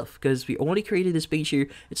itself, because we only created this page here.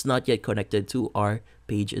 It's not yet connected to our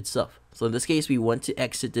page itself. So in this case, we want to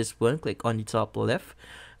exit this one, click on the top left.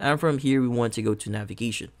 And from here, we want to go to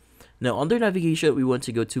navigation. Now under navigation, we want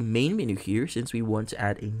to go to main menu here, since we want to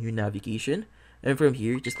add a new navigation. And from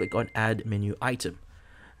here, just click on add menu item.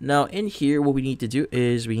 Now in here, what we need to do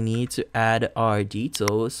is we need to add our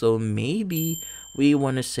details. So maybe we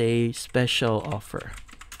want to say special offer.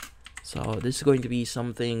 So this is going to be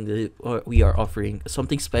something that we are offering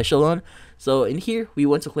something special on. So in here, we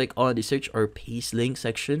want to click on the search or paste link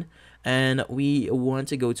section, and we want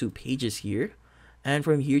to go to pages here. And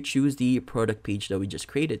from here, choose the product page that we just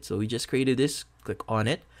created. So we just created this, click on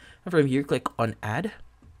it. And from here, click on add.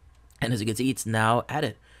 And as you can see, it's now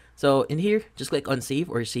added. So in here, just click on save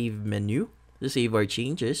or save menu to save our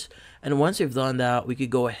changes. And once we've done that, we could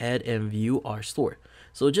go ahead and view our store.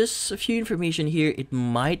 So just a few information here. It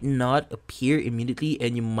might not appear immediately,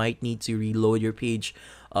 and you might need to reload your page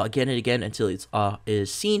again and again until it's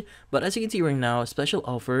is seen. But as you can see right now, special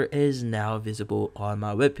offer is now visible on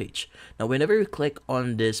my webpage. Now, whenever we click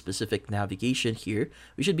on this specific navigation here,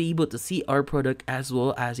 we should be able to see our product as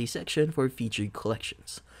well as a section for featured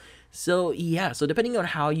collections. So yeah, so depending on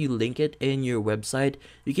how you link it in your website,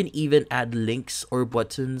 you can even add links or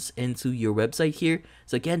buttons into your website here.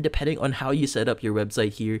 So again, depending on how you set up your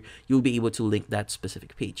website here, you'll be able to link that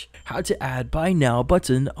specific page. How to add buy now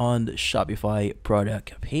button on the Shopify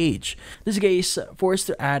product page. In this case, for us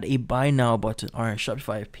to add a buy now button on our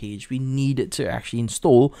Shopify page, we need to actually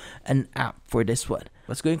install an app for this one.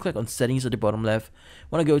 Let's go and click on settings at the bottom left.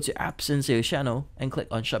 Want to go to apps and sales channel and click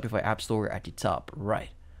on Shopify App Store at the top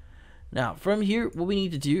right. Now, from here, what we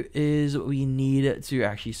need to do is we need to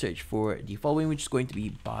actually search for the following, which is going to be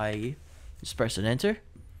buy. Just press and enter.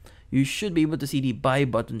 You should be able to see the buy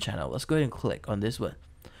button channel. Let's go ahead and click on this one.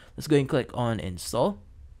 Let's go ahead and click on install.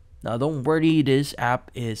 Now, don't worry, this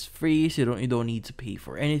app is free, so you don't need to pay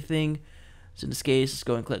for anything. So in this case, let's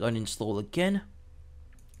go and click on install again.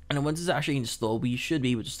 And once it's actually installed, we should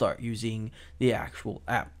be able to start using the actual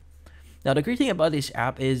app. Now, the great thing about this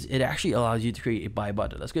app is it actually allows you to create a buy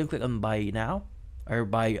button. Let's go and click on buy now, or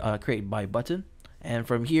create buy button. And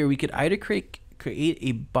from here, we could either create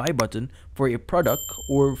a buy button for a product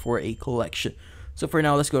or for a collection. So for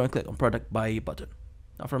now, let's go and click on product buy button.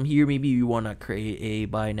 Now from here, maybe you want to create a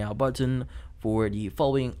buy now button for the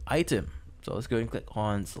following item. So let's go and click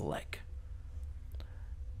on select.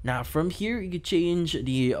 Now from here, you can change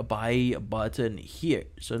the buy button here.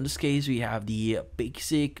 So in this case, we have the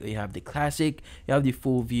basic, we have the classic, you have the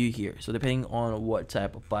full view here. So depending on what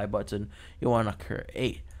type of buy button you want to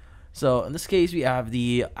create. So in this case, we have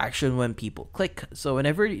the action when people click. So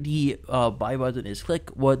whenever the buy button is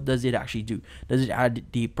clicked, what does it actually do? Does it add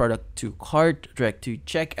the product to cart, direct to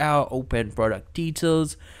checkout, open product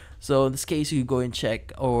details? So in this case, you go and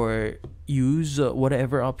check or use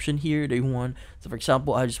whatever option here that you want. So for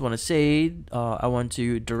example, I just want to say I want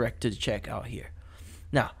to direct to checkout here.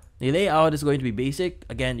 Now the layout is going to be basic.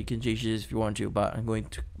 Again, you can change this if you want to, but I'm going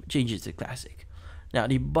to change it to classic. Now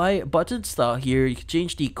the buy button style here, you can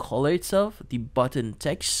change the color itself, the button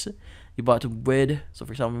text, the button width. So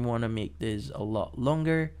for example, we want to make this a lot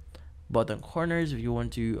longer. Button corners, if you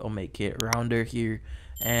want to, I'll make it rounder here.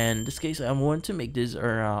 And in this case, I want to make this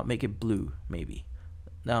or make it blue maybe.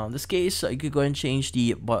 Now in this case, you could go and change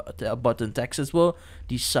the button text as well,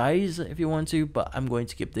 the size if you want to, but I'm going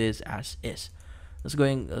to keep this as is. Let's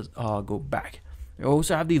go back. You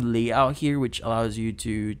also have the layout here, which allows you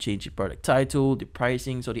to change the product title, the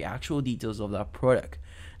pricing, so the actual details of that product.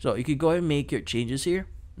 So you could go and make your changes here.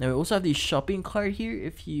 Now we also have the shopping cart here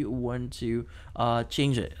if you want to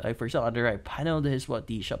change it. Like for example, on the right panel, this is what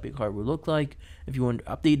the shopping cart will look like. If you want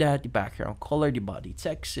to update that, the background color, the body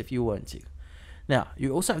text if you want to. Now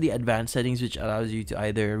you also have the advanced settings, which allows you to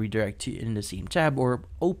either redirect to in the same tab or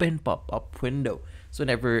open pop-up window. So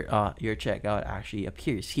whenever your checkout actually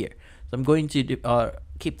appears here. So I'm going to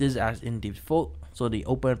keep this as in default, so the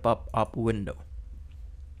open pop-up window.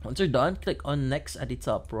 Once you're done, click on next at the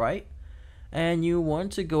top right, and you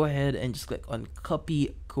want to go ahead and just click on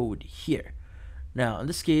copy code here. Now in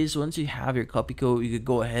this case, once you have your copy code, you could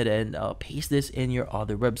go ahead and paste this in your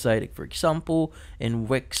other website, like for example in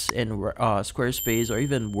Wix and Squarespace, or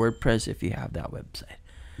even WordPress if you have that website.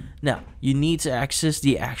 Now you need to access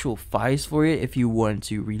the actual files for it if you want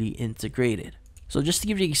to really integrate it. So just to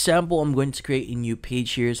give you an example, I'm going to create a new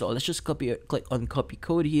page here. So let's just click on copy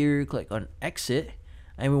code here, click on exit,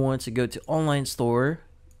 and we want to go to online store,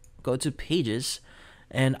 go to pages,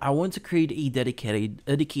 and I want to create a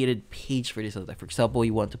dedicated page for this. Like for example,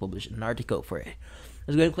 you want to publish an article for it.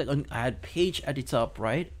 Let's go and click on add page at the top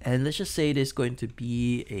right, and let's just say it is going to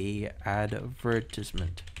be a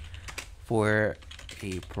advertisement for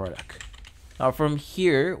a product. Now from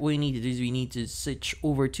here, what we need to do is we need to switch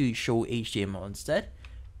over to show HTML instead.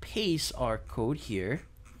 Paste our code here,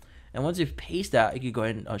 and once you paste that, you can go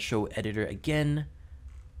ahead and show editor again,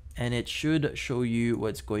 and it should show you what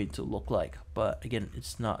it's going to look like. But again,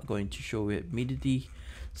 it's not going to show it immediately.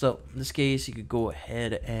 So in this case, you could go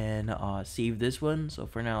ahead and save this one. So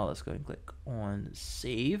for now, let's go and click on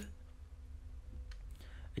save.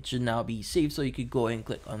 It should now be saved, so you could go and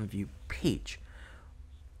click on view page.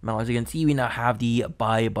 Now as you can see, we now have the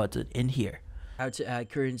buy button in here. How to add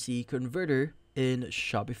currency converter in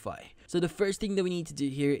Shopify. So the first thing that we need to do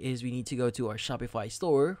here is we need to go to our Shopify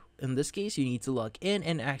store. In this case, you need to log in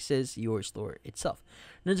and access your store itself.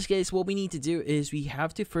 In this case, what we need to do is we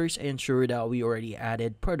have to first ensure that we already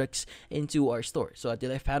added products into our store. So at the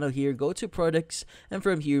left panel here, go to products, and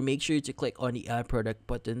from here, make sure to click on the add product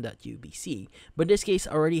button that you'll be seeing. But in this case,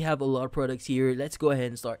 I already have a lot of products here. Let's go ahead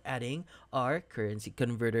and start adding our currency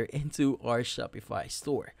converter into our Shopify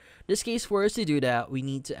store. In this case, for us to do that, we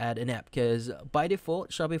need to add an app because by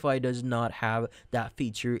default, Shopify does not have that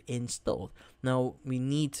feature installed. Now we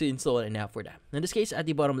need to install an app for that. In this case, at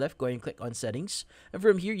the bottom left, go ahead and click on settings, and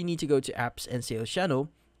from here you need to go to apps and sales channel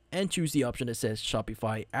and choose the option that says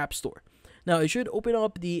Shopify App Store. Now it should open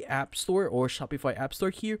up the App Store or Shopify App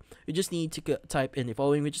Store here. You just need to type in the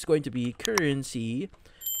following, which is going to be currency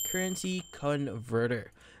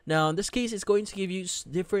converter. Now in this case, it's going to give you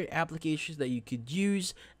different applications that you could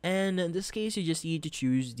use, and in this case you just need to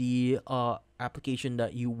choose the application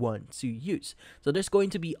that you want to use. So there's going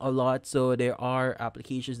to be a lot. So there are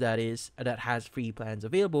applications that has free plans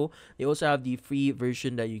available. They also have the free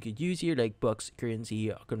version that you could use here, like Bucks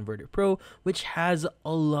Currency Converter Pro, which has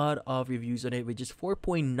a lot of reviews on it, which is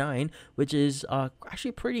 4.9, which is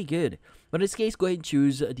actually pretty good. But in this case, go ahead and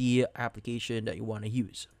choose the application that you want to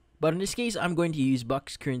use. But in this case, I'm going to use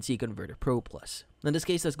Bucks Currency Converter Pro Plus. In this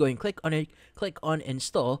case, let's go and click on it, click on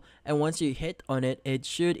install, and once you hit on it, it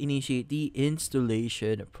should initiate the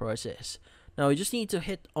installation process. Now you just need to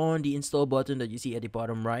hit on the install button that you see at the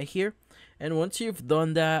bottom right here, and once you've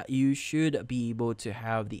done that, you should be able to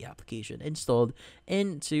have the application installed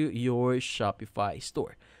into your Shopify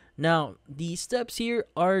store. Now, the steps here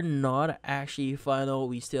are not actually final.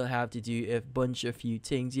 We still have to do a few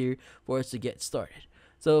things here for us to get started.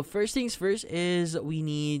 So first things first is we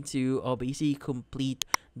need to basically complete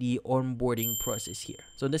the onboarding process here.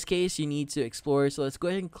 So in this case, you need to explore. So let's go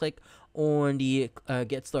ahead and click on the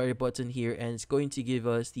get started button here, and it's going to give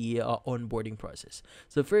us the onboarding process.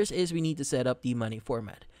 So first is we need to set up the money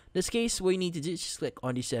format. In this case, what you need to do is just click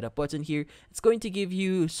on the setup button here. It's going to give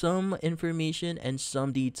you some information and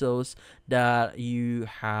some details that you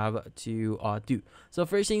have to do. So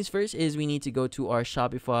first things first is we need to go to our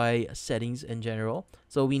Shopify settings in general.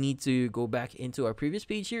 So we need to go back into our previous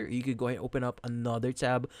page here. You could go ahead and open up another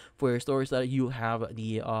tab for your stores that you'll have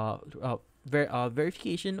the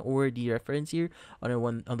verification or the reference here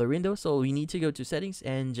on the window. So we need to go to settings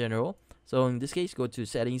and general. So in this case, go to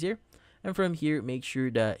settings here, and from here make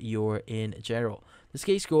sure that you're in general. In this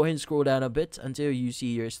case, go ahead and scroll down a bit until you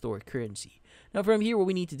see your store currency. Now from here, what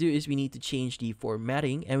we need to do is we need to change the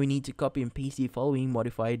formatting, and we need to copy and paste the following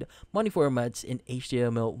modified money formats in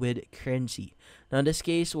HTML with currency. Now in this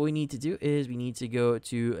case, what we need to do is we need to go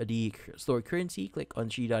to the store currency, click on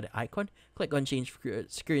three-dot icon, click on change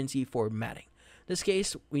currency formatting. In this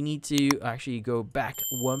case, we need to actually go back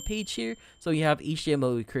one page here. So you have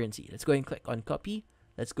HTML with currency. Let's go ahead and click on copy.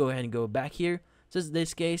 Let's go ahead and go back here. So in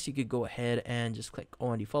this case, you could go ahead and just click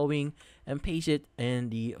on the following and paste it in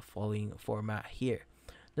the following format here.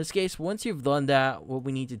 In this case, once you've done that, what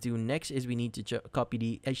we need to do next is we need to copy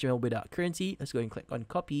the HTML without currency. Let's go ahead and click on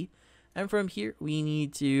copy. And from here, we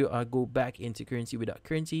need to go back into currency without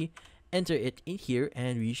currency, enter it in here,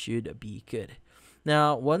 and we should be good.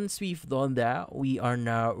 Now, once we've done that, we are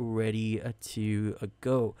now ready to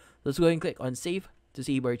go. Let's go ahead and click on save to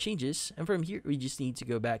save our changes, and from here we just need to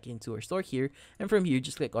go back into our store here, and from here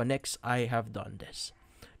just click on next. I have done this.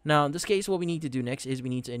 Now in this case, what we need to do next is we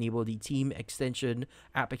need to enable the team extension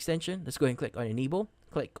app extension. Let's go ahead and click on enable,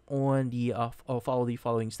 click on the follow the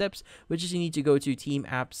following steps, which is you need to go to team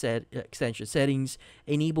app extension settings,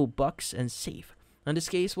 enable bucks, and save. In this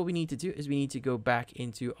case, what we need to do is we need to go back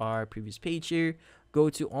into our previous page here,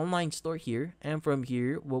 go to online store here, and from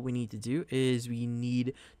here what we need to do is we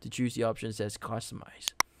need to choose the option that says customize.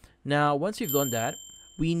 Now once we've done that,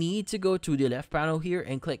 we need to go to the left panel here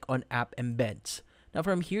and click on app embeds. Now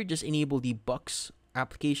from here, just enable the bucks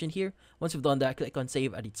application here. Once we've done that, click on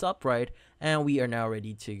save at the top right, and we are now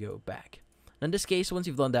ready to go back. In this case, once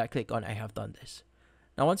you've done that, click on I have done this.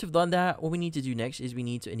 Now once we've done that, what we need to do next is we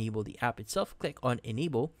need to enable the app itself. Click on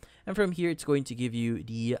enable, and from here it's going to give you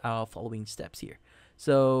the following steps here.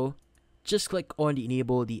 So just click on the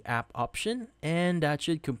enable the app option, and that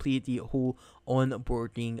should complete the whole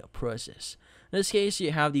onboarding process. In this case,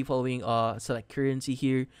 you have the following select currency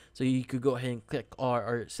here, so you could go ahead and click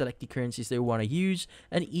or select the currencies that you want to use,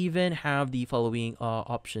 and even have the following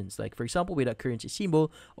options, like for example with a currency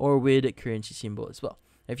symbol or with a currency symbol as well.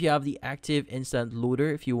 If you have the active instant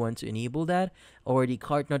loader, if you want to enable that, or the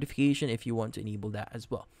cart notification if you want to enable that as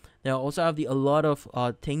well. Now also have a lot of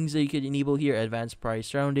things that you could enable here: advanced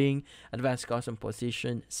price rounding, advanced custom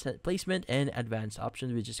position set placement, and advanced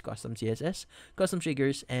options, which is custom CSS, custom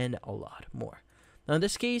triggers, and a lot more. Now in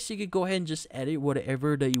this case, you could go ahead and just edit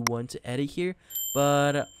whatever that you want to edit here,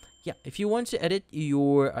 but yeah, if you want to edit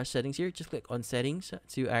your settings here, just click on settings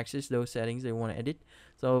to access those settings that you want to edit.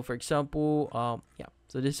 So for example, yeah,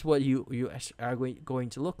 so this is what you are going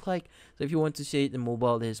to look like. So if you want to say it in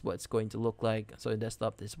mobile, this is what's going to look like. So in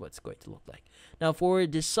desktop, this is what's going to look like. Now for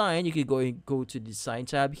design, you could go to design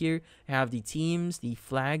tab here, have the themes, the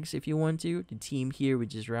flags if you want to, the theme here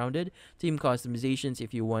which is rounded, theme customizations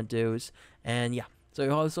if you want those, and yeah. So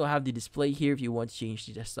you also have the display here if you want to change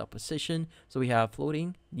the desktop position. So we have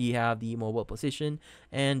floating, you have the mobile position,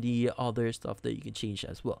 and the other stuff that you can change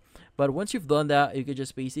as well. But once you've done that, you can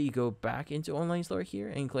just basically go back into online store here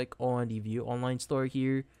and click on the view online store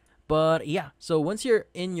here. But yeah, so once you're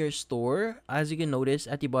in your store, as you can notice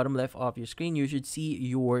at the bottom left of your screen, you should see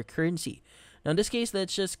your currency. Now in this case,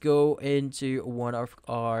 let's just go into one of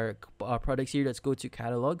our products here. Let's go to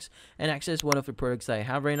catalogs and access one of the products that I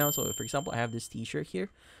have right now. So for example, I have this t-shirt here.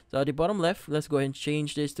 So at the bottom left, let's go ahead and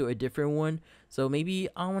change this to a different one. So maybe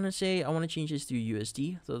I want to change this to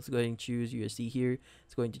USD. So let's go ahead and choose USD here.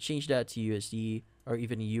 It's going to change that to USD or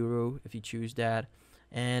even euro if you choose that.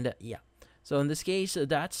 And yeah. So in this case,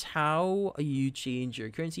 that's how you change your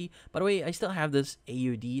currency. By the way, I still have this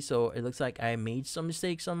AUD, so it looks like I made some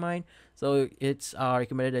mistakes on mine. So it's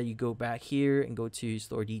recommended that you go back here and go to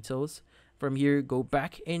store details. From here, go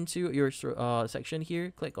back into your section here,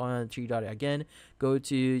 click on three dot again, go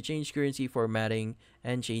to change currency formatting,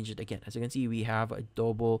 and change it again. As you can see, we have a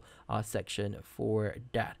double section for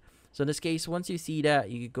that. So in this case, once you see that,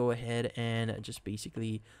 you can go ahead and just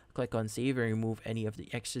basically click on save and remove any of the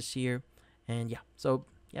excess here. And yeah, so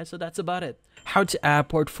Yeah, so that's about it. How to add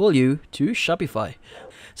portfolio to Shopify.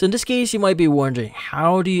 So in this case, you might be wondering,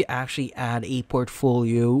 how do you actually add a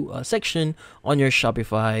portfolio section on your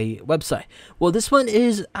Shopify website? Well, this one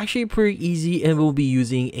is actually pretty easy, and we'll be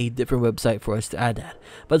using a different website for us to add that.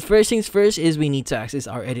 But first things first is we need to access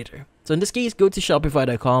our editor. So in this case, go to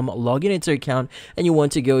shopify.com, log in into your account, and you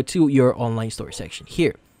want to go to your online store section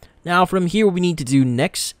here. Now from here, what we need to do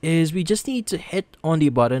next is we just need to hit on the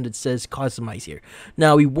button that says customize here.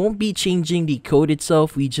 Now we won't be changing the code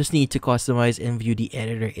itself, we just need to customize and view the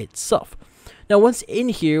editor itself. Now once in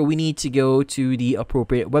here, we need to go to the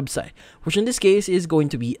appropriate website, which in this case is going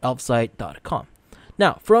to be elfsite.com.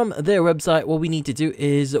 Now, from their website, what we need to do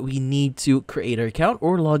is we need to create our account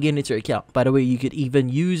or log in into your account. By the way, you could even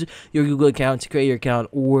use your Google account to create your account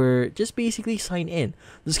or just basically sign in. In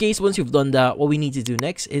this case, once you've done that, what we need to do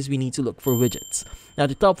next is we need to look for widgets. Now, at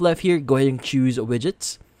the top left here, go ahead and choose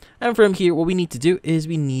widgets. And from here, what we need to do is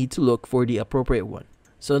we need to look for the appropriate one.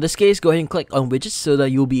 So in this case, go ahead and click on widgets so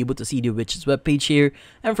that you'll be able to see the widgets webpage here.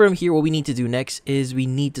 And from here, what we need to do next is we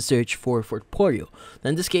need to search for portfolio. Now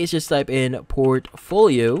in this case, just type in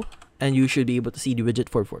portfolio and you should be able to see the widget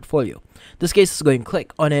for portfolio. In this case, let's go ahead and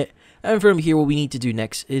click on it. And from here, what we need to do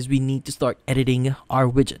next is we need to start editing our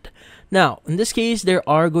widget. Now, in this case, there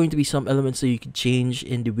are going to be some elements that you can change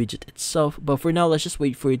in the widget itself. But for now, let's just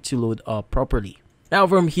wait for it to load up properly. Now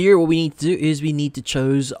from here, what we need to do is we need to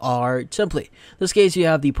choose our template. In this case, you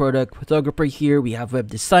have the product photographer here. We have web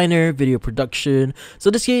designer, video production. So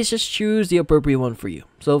in this case, just choose the appropriate one for you.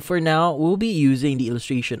 So for now, we'll be using the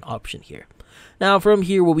illustration option here. Now from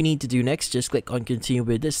here, what we need to do next, just click on continue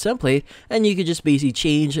with this template, and you can just basically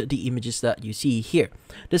change the images that you see here.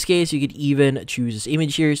 In this case, you could even choose this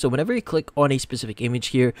image here. So whenever you click on a specific image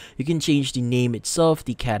here, you can change the name itself,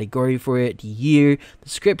 the category for it, the year,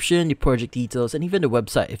 description, the project details, and even the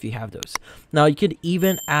website if you have those. Now you could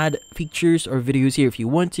even add pictures or videos here if you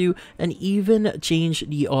want to, and even change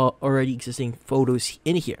the already existing photos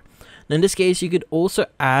in here. Now in this case, you could also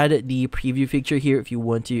add the preview picture here if you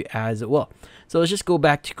want to as well. So let's just go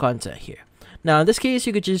back to content here. Now in this case,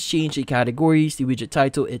 you could just change the categories, the widget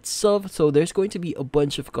title itself. So there's going to be a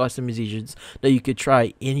bunch of customizations that you could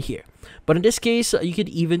try in here. But in this case, you could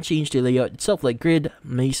even change the layout itself, like grid,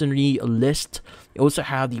 masonry, list. You also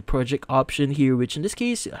have the project option here, which in this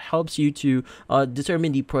case helps you to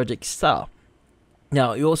determine the project style.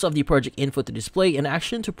 Now, you also have the project info to display and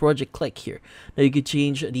action to project click here. Now, you could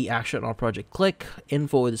change the action on project click,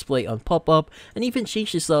 info display on pop-up, and even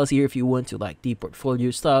change the styles here if you want to, like the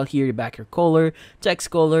portfolio style here, the background color, text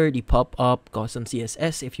color, the pop-up, custom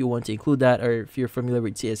CSS if you want to include that, or if you're familiar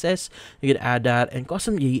with CSS, you can add that, and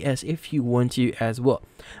custom JS if you want to as well.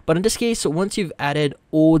 But in this case, once you've added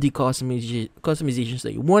all the customizations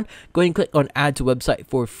that you want, go ahead and click on add to website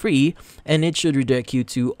for free, and it should redirect you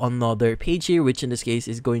to another page here, which in this case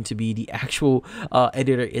is going to be the actual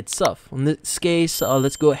editor itself. In this case,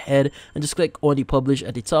 let's go ahead and just click on the publish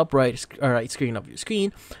at the top right screen of your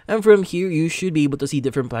screen, and from here you should be able to see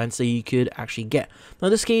different plans that you could actually get. Now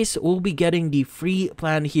in this case, we'll be getting the free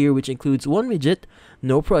plan here, which includes one widget,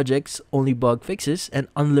 no projects, only bug fixes, and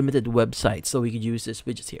unlimited websites. So we could use this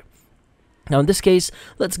widget here. Now in this case,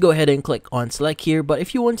 let's go ahead and click on select here. But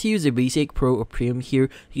if you want to use a basic, pro, or premium here,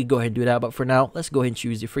 you can go ahead and do that. But for now, let's go ahead and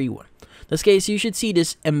choose the free one. In this case, you should see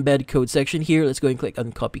this embed code section here. Let's go ahead and click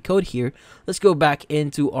on copy code here. Let's go back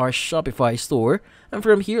into our Shopify store. And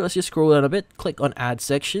from here, let's just scroll down a bit, click on add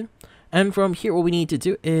section. And from here, what we need to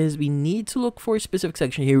do is we need to look for a specific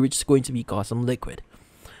section here, which is going to be custom liquid.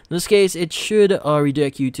 In this case, it should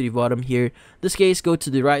redirect you to the bottom here. In this case, go to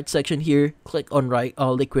the right section here, click on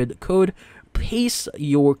liquid code, paste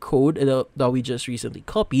your code that we just recently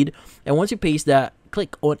copied, and once you paste that,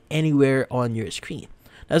 click on anywhere on your screen.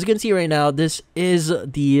 As you can see right now, this is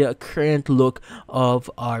the current look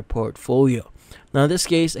of our portfolio. Now in this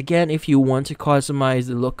case, again, if you want to customize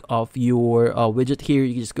the look of your widget here,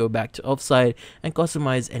 you can just go back to offsite and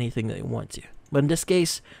customize anything that you want to. But in this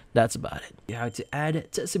case, that's about it. You have to add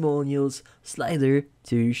testimonials slider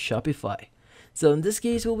to Shopify. So in this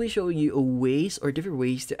case, we'll be showing you different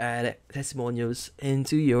ways to add testimonials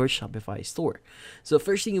into your Shopify store. So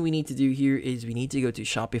first thing we need to do here is we need to go to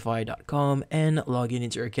shopify.com and log in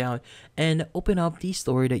into your account and open up the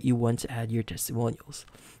store that you want to add your testimonials.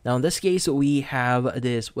 Now in this case, we have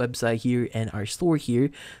this website here and our store here.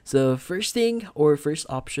 So first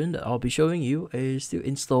option that I'll be showing you is to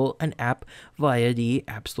install an app via the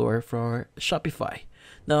App Store for Shopify.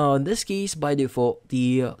 Now, in this case, by default,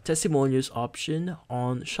 the testimonials option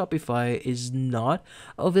on Shopify is not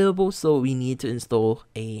available, so we need to install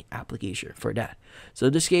a application for that. So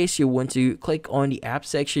in this case, you want to click on the app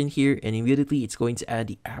section here, and immediately it's going to add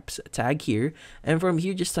the apps tag here. And from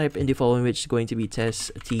here, just type in the following, which is going to be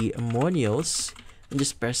testimonials, and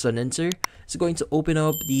just press on enter. It's going to open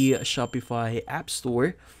up the Shopify App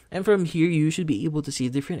Store. And from here, you should be able to see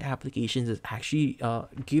different applications that actually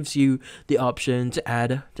gives you the option to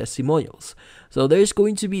add testimonials. So there's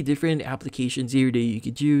going to be different applications here that you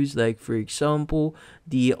could use, like for example,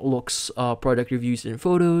 the looks product reviews and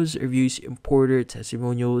photos, reviews, importer,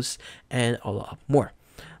 testimonials, and a lot more.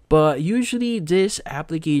 But usually these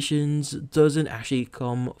applications doesn't actually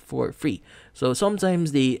come for free. So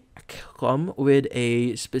sometimes they come with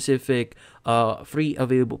a specific free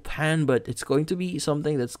available plan, but it's going to be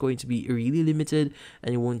something that's going to be really limited,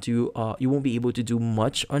 and you won't be able to do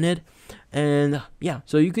much on it. And yeah,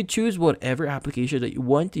 so you could choose whatever application that you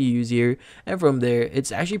want to use here, and from there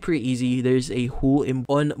it's actually pretty easy. There's a whole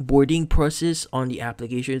onboarding process on the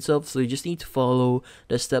application itself, so you just need to follow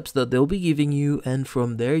the steps that they'll be giving you, and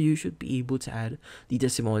from there you should be able to add the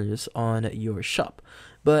testimonials on your shop.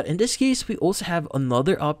 But in this case, we also have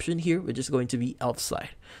another option here, which is going to be Elfsight.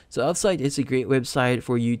 So Elfsight is a great website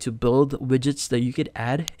for you to build widgets that you could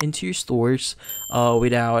add into your stores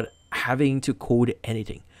without having to code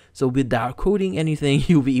anything. So without coding anything,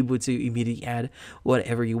 you'll be able to immediately add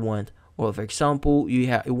whatever you want. Or for example,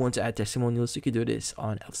 you want to add testimonials, you can do this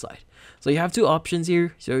on Elfsight. So you have two options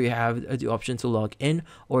here. So you have the option to log in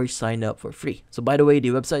or sign up for free. So by the way, the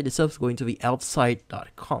website itself is going to be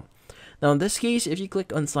elfsight.com. Now in this case, if you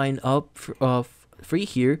click on sign up free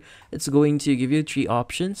here, it's going to give you three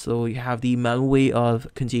options. So you have the manual way of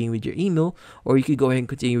continuing with your email, or you could go ahead and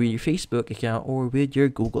continue with your Facebook account or with your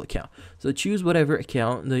Google account. So choose whatever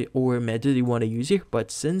account or method you want to use here.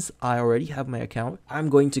 But since I already have my account,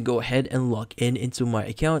 I'm going to go ahead and log in into my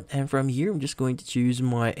account, and from here I'm just going to choose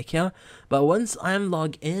my account. But once I'm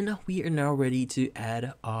logged in, we are now ready to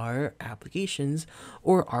add our applications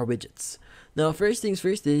or our widgets. Now, first things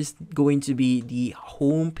first is going to be the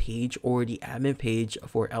home page or the admin page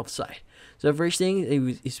for Elfsight. So first thing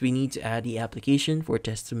is we need to add the application for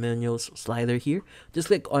testimonials slider here. Just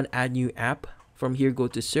click on add new app. From here, go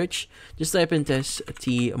to search. Just type in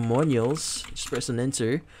testimonials. Just press on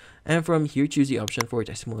enter. And from here, choose the option for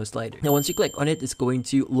testimonial slider. Now, once you click on it, it's going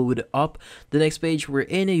to load up the next page we're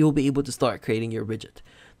in, and you'll be able to start creating your widget.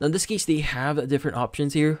 Now, in this case, they have different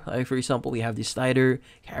options here. Like for example, we have the slider,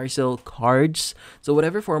 carousel, cards. So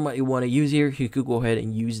whatever format you want to use here, you could go ahead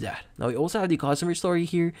and use that. Now, we also have the customer story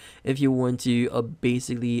here if you want to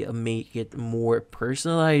basically make it more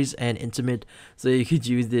personalized and intimate. So you could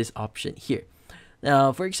use this option here.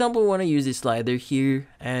 Now, for example, we want to use this slider here,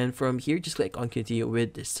 and from here, just click on continue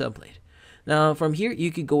with this template. Now, from here,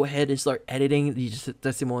 you could go ahead and start editing the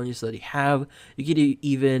testimonials that you have. You could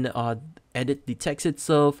even edit the text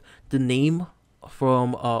itself, the name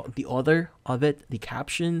from the author of it, the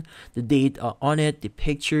caption, the date on it, the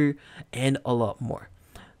picture, and a lot more.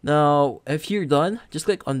 Now, if you're done, just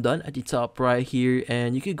click on done at the top right here,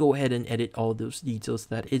 and you could go ahead and edit all those details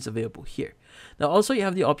that is available here. Now, also you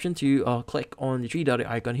have the option to click on the three-dotted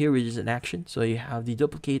icon here, which is an action. So you have the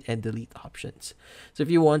duplicate and delete options. So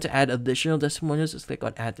if you want to add additional testimonials, just click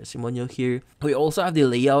on add testimonial here. We also have the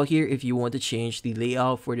layout here if you want to change the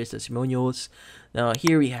layout for the testimonials. Now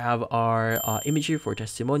here we have our image here for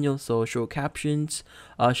testimonials. So show captions,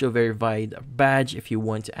 show verified badge if you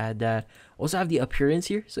want to add that. Also have the appearance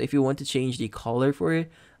here. So if you want to change the color for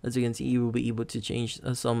it, as you can see, you will be able to change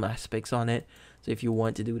some aspects on it. So if you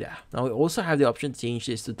want to do that. Now we also have the option to change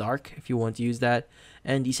this to dark if you want to use that.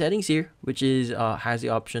 And the settings here, which is has the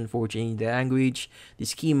option for changing the language, the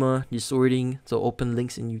schema, the sorting. So open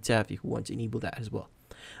links in new tab if you want to enable that as well.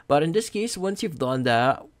 But in this case, once you've done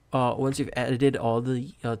that, once you've edited all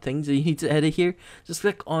the things that you need to edit here, just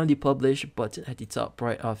click on the publish button at the top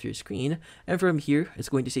right of your screen, and from here it's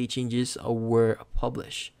going to say changes were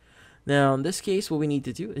published. Now in this case, what we need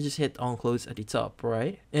to do is just hit on close at the top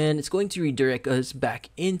right, and it's going to redirect us back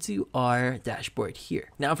into our dashboard here.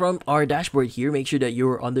 Now from our dashboard here, make sure that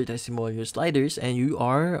you're under testimonial sliders and you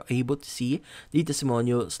are able to see the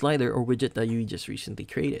testimonial slider or widget that you just recently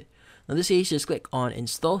created. Now this case, just click on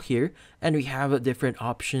install here, and we have different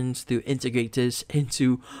options to integrate this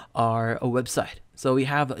into our website. So we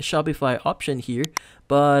have a Shopify option here,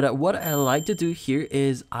 but what I like to do here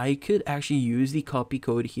is I could actually use the copy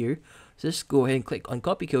code here. So just go ahead and click on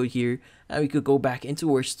copy code here, and we could go back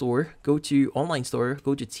into our store, go to online store,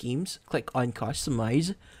 go to themes, click on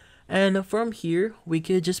customize, And from here, we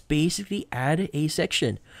could just basically add a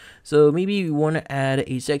section. So maybe we want to add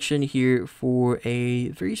a section here for a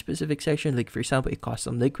very specific section, like for example, a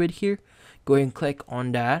custom liquid here. Go ahead and click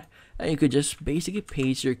on that, and you could just basically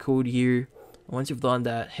paste your code here. Once you've done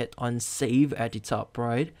that, hit on save at the top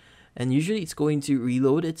right, and usually it's going to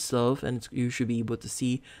reload itself, and you should be able to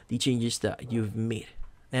see the changes that you've made.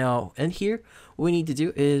 Now, and here, what we need to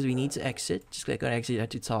do is we need to exit. Just click on exit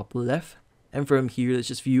at the top left. And from here, let's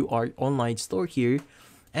just view our online store here.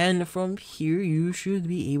 And from here, you should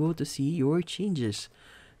be able to see your changes.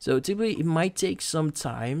 So typically, it might take some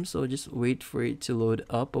time. So just wait for it to load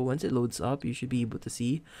up. But once it loads up, you should be able to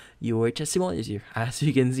see your testimonials here, as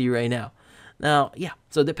you can see right now. Now, yeah.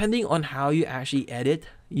 So depending on how you actually edit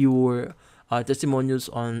your testimonials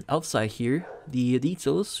on outside here, the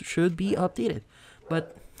details should be updated.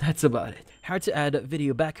 But that's about it. How to add a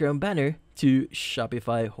video background banner to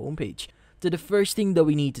Shopify homepage. So the first thing that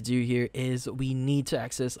we need to do here is we need to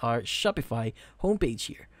access our Shopify homepage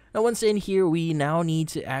here. Now once in here, we now need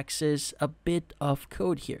to access a bit of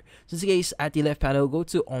code here. So in this case, at the left panel, go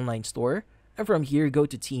to online store, and from here, go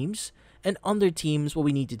to teams. And under teams, what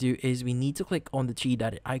we need to do is we need to click on the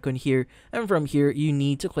three-dotted icon here, and from here, you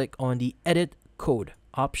need to click on the edit code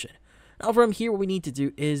option. Now from here, what we need to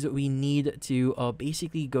do is we need to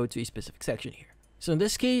basically go to a specific section here. So in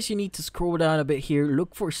this case, you need to scroll down a bit here,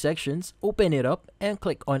 look for sections, open it up, and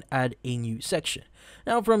click on add a new section.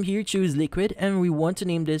 Now from here, choose liquid, and we want to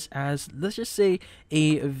name this as, let's just say,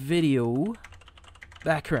 a video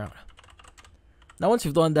background. Now once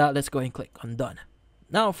you've done that, let's go ahead and click on done.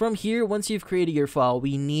 Now from here, once you've created your file,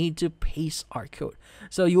 we need to paste our code.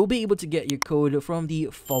 So you'll be able to get your code from the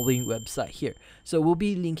following website here. So we'll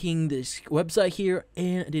be linking this website here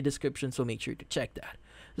in the description, so make sure to check that.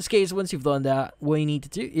 In this case, once you've done that, what you need to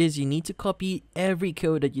do is you need to copy every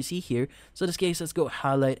code that you see here. So in this case, let's go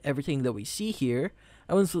highlight everything that we see here.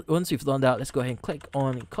 And once you've done that, let's go ahead and click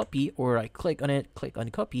on copy, or I click on it, click on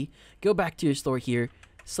copy, go back to your store here,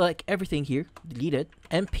 select everything here, delete it,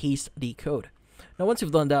 and paste the code. Now once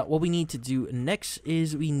you've done that, what we need to do next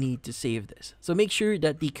is we need to save this. So make sure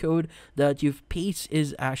that the code that you've pasted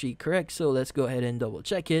is actually correct. So let's go ahead and double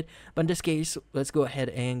check it. But in this case, let's go ahead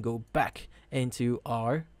and go back into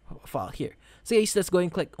our file here. So guys, let's go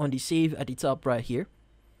and click on the save at the top right here.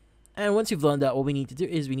 And once you've done that, what we need to do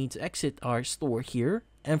is we need to exit our store here.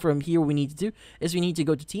 And from here, what we need to do is we need to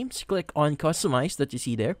go to teams, click on customize that you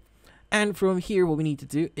see there. And from here, what we need to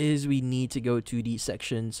do is we need to go to the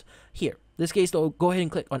sections here. In this case, though, go ahead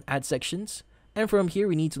and click on add sections. And from here,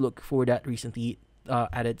 we need to look for that recently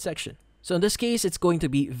added section. So in this case, it's going to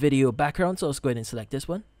be video background. So let's go ahead and select this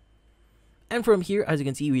one. And from here, as you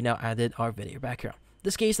can see, we now added our video background. In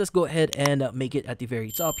this case, let's go ahead and make it at the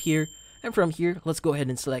very top here. And from here, let's go ahead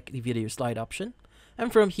and select the video slide option.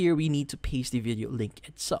 And from here, we need to paste the video link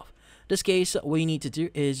itself. In this case, what you need to do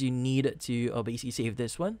is you need to basically save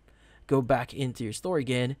this one. Go back into your store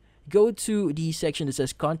again, go to the section that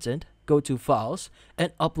says content, go to files,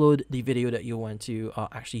 and upload the video that you want to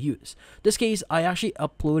actually use. In this case, I actually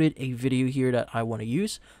uploaded a video here that I want to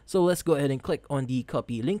use. So let's go ahead and click on the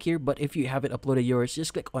copy link here. But if you haven't uploaded yours,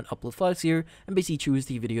 just click on upload files here and basically choose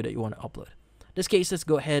the video that you want to upload. In this case, let's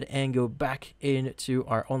go ahead and go back into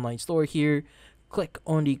our online store here. Click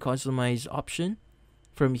on the customize option.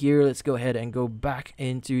 From here, let's go ahead and go back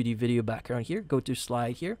into the video background here. Go to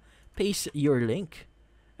slide here. Paste your link,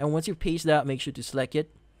 and once you paste that, make sure to select it.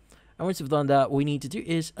 And once you've done that, what we need to do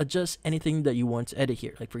is adjust anything that you want to edit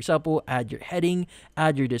here. Like for example, add your heading,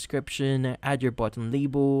 add your description, add your button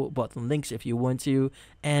label, button links if you want to,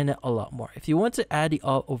 and a lot more. If you want to add the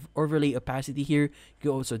overlay opacity here, you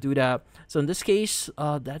can also do that. So in this case,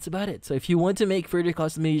 that's about it. So if you want to make further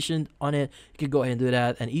customization on it, you can go ahead and do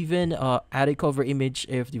that, and even add a cover image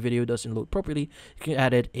if the video doesn't load properly. You can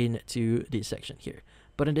add it into this section here.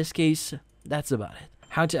 But in this case, that's about it.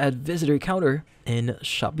 How to add visitor counter in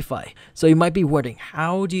Shopify. So you might be wondering,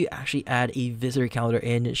 how do you actually add a visitor counter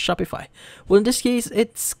in Shopify? Well, in this case,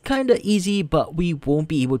 it's kind of easy, but we won't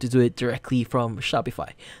be able to do it directly from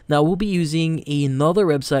Shopify. Now, we'll be using another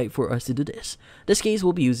website for us to do this. In this case,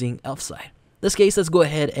 we'll be using Elfsight. In this case, let's go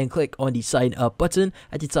ahead and click on the sign up button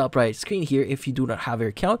at the top right screen here if you do not have your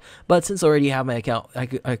account. But since I already have my account, I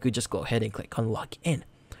could just go ahead and click on log in.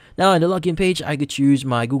 Now, in the login page, I could choose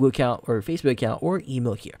my Google account or Facebook account or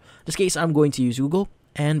email here. In this case, I'm going to use Google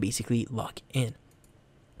and basically log in.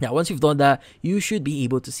 Now, once you've done that, you should be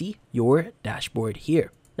able to see your dashboard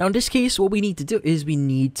here. Now, in this case, what we need to do is we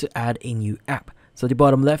need to add a new app. So the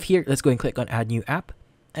bottom left here, let's go and click on add new app.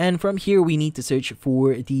 And from here, we need to search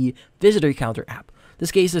for the visitor counter app. In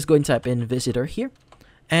this case, let's go and type in visitor here.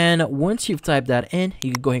 And once you've typed that in,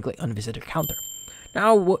 you can go ahead and click on visitor counter.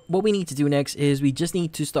 Now, what we need to do next is we just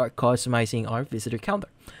need to start customizing our visitor counter.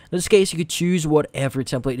 In this case, you could choose whatever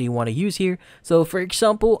template you want to use here. So for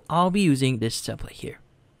example, I'll be using this template here.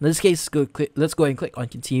 In this case, let's go ahead and click on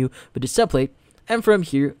continue with this template. And from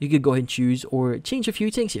here, you could go ahead and choose or change a few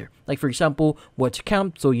things here. Like for example, what to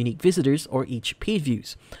count, so unique visitors or each page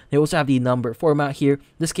views. They also have the number format here.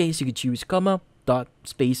 In this case, you could choose comma, dot,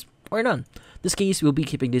 space, or none. In this case, we'll be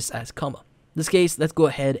keeping this as comma. In this case, let's go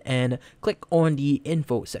ahead and click on the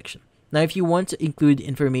info section. Now, if you want to include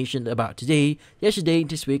information about today, yesterday,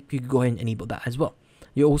 this week, you can go ahead and enable that as well.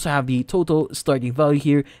 You also have the total starting value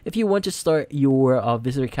here if you want to start your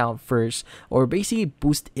visitor count first or basically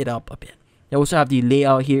boost it up a bit. You also have the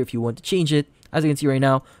layout here if you want to change it. As you can see right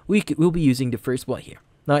now, we'll be using the first one here.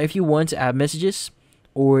 Now, if you want to add messages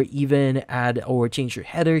or even add or change your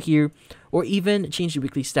header here or even change the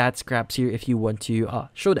weekly stats graphs here if you want to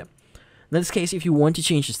show them. In this case, if you want to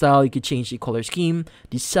change the style, you could change the color scheme,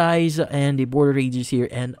 the size, and the border radius here,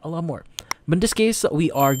 and a lot more. But in this case, we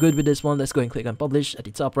are good with this one. Let's go and click on publish at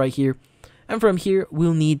the top right here. And from here,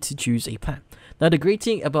 we'll need to choose a plan. Now, the great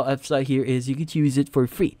thing about website here is you could use it for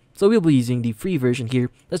free. So we'll be using the free version here.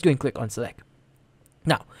 Let's go and click on select.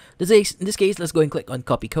 Now, in this case, let's go and click on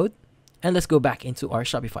copy code. And let's go back into our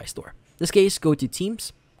Shopify store. In this case, go to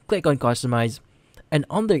themes, click on customize. And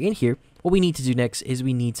under in here, what we need to do next is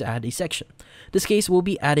we need to add a section. In this case, we'll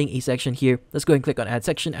be adding a section here. Let's go and click on add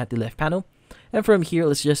section at the left panel. And from here,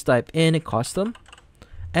 let's just type in custom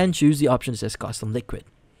and choose the option that says custom liquid.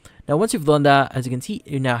 Now, once you've done that, as you can see,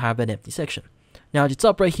 you now have an empty section. Now, at the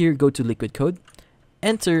top right here, go to liquid code,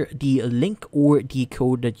 enter the link or the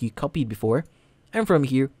code that you copied before. And from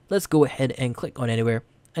here, let's go ahead and click on anywhere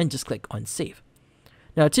and just click on save.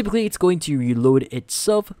 Now, typically, it's going to reload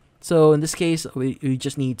itself. So in this case, we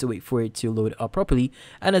just need to wait for it to load up properly.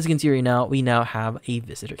 And as you can see right now, we now have a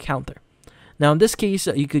visitor counter. Now in this case,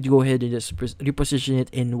 you could go ahead and just reposition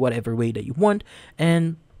it in whatever way that you want.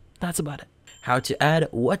 And that's about it. How to add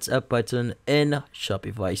WhatsApp button in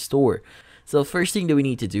Shopify store. So first thing that we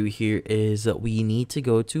need to do here is we need to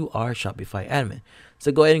go to our Shopify admin.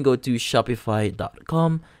 So go ahead and go to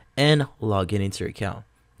shopify.com and log in into your account.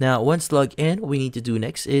 Now, once logged in, what we need to do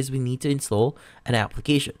next is we need to install an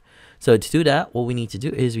application. So to do that, what we need to do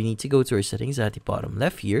is we need to go to our settings at the bottom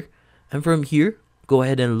left here. And from here, go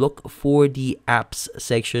ahead and look for the apps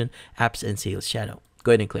section, apps and sales channel.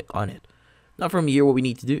 Go ahead and click on it. Now from here, what we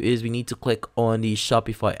need to do is we need to click on the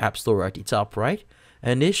Shopify App Store at the top right.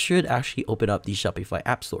 And this should actually open up the Shopify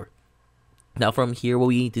App Store. Now from here, what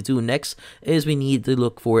we need to do next is we need to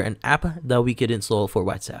look for an app that we could install for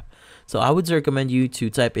WhatsApp. So I would recommend you to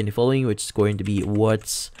type in the following, which is going to be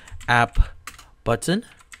WhatsApp button.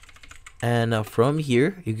 And from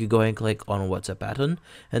here, you could go ahead and click on WhatsApp button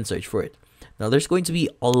and search for it. Now there's going to be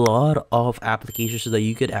a lot of applications that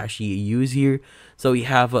you could actually use here. So we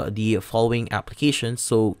have the following applications.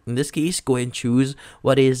 So in this case, go ahead and choose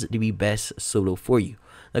what is the best solo for you.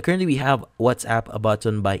 Now currently we have WhatsApp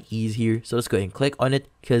button by Ease here. So let's go ahead and click on it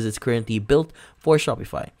because it's currently built for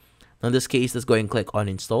Shopify. Now in this case, let's go ahead and click on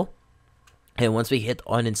install. And once we hit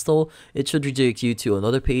on install, it should redirect you to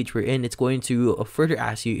another page wherein it's going to further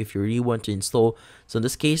ask you if you really want to install. So in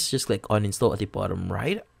this case, just click on install at the bottom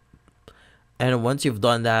right. And once you've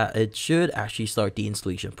done that, it should actually start the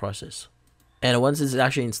installation process. And once it's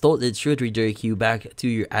actually installed, it should redirect you back to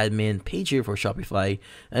your admin page here for Shopify.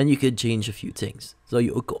 And you could change a few things. So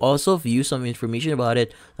you could also view some information about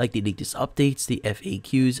it, like the latest updates, the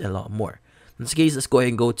FAQs, and a lot more. In this case, let's go ahead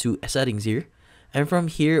and go to settings here. And from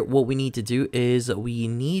here, what we need to do is we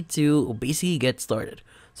need to basically get started.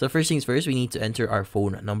 So first things first, we need to enter our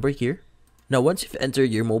phone number here. Now, once you've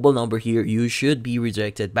entered your mobile number here, you should be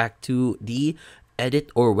redirected back to the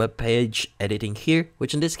edit or web page editing here,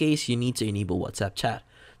 which in this case, you need to enable WhatsApp chat.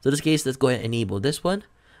 So in this case, let's go ahead and enable this one.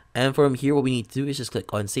 And from here, what we need to do is just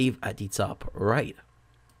click on save at the top right.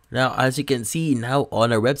 Now, as you can see now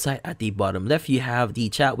on our website at the bottom left, you have the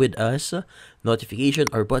chat with us notification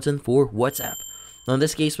or button for WhatsApp. Now in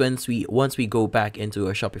this case, once we go back into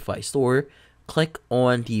our Shopify store, click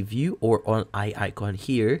on the view or on eye icon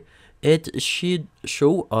here, it should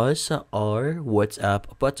show us our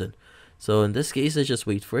WhatsApp button. So in this case, let's just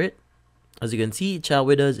wait for it. As you can see, chat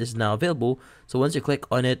with us is now available. So once you click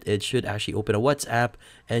on it, it should actually open a WhatsApp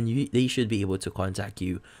and they should be able to contact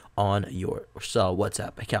you on your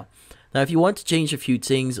WhatsApp account. Now, if you want to change a few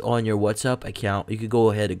things on your WhatsApp account, you could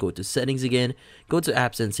go ahead and go to settings again, go to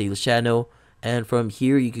apps and sales channel. And from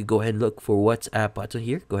here, you could go ahead and look for WhatsApp button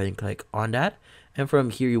here. Go ahead and click on that. And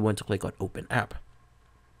from here, you want to click on open app.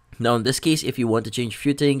 Now, in this case, if you want to change a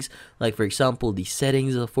few things, like for example, the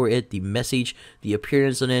settings for it, the message, the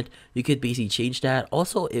appearance on it, you could basically change that.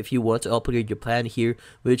 Also, if you want to upgrade your plan here,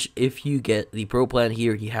 which if you get the pro plan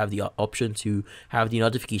here, you have the option to have the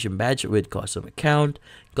notification badge with custom account,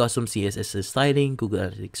 custom CSS styling, Google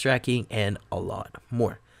Analytics tracking, and a lot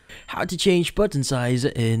more. How to change button size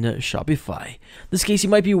in Shopify. In this case, you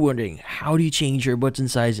might be wondering, how do you change your button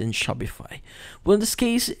size in Shopify? Well, in this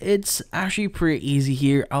case, it's actually pretty easy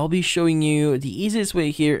here. I'll be showing you the easiest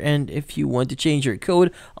way here, and if you want to change your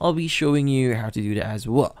code, I'll be showing you how to do that as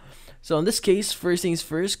well. So in this case, first things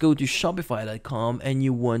first, go to shopify.com and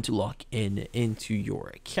you want to log in into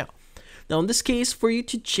your account. Now, in this case, for you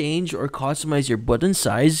to change or customize your button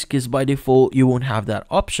size, because by default, you won't have that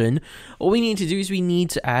option, all we need to do is we need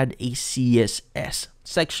to add a CSS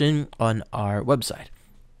section on our website.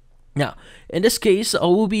 Now, in this case, I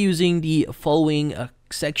will be using the following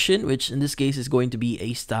section, which in this case is going to be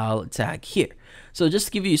a style tag here. So just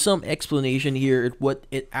to give you some explanation here, what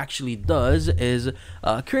it actually does is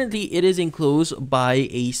currently it is enclosed by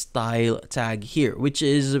a style tag here, which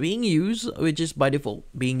is by default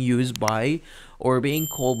being used by or being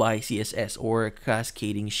called by CSS or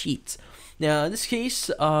cascading sheets. Now, in this case,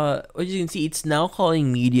 as you can see, it's now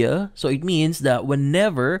calling media. So it means that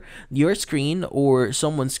whenever your screen or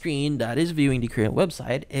someone's screen that is viewing the current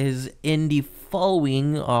website is in the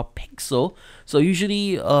following pixel. So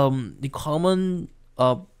usually the common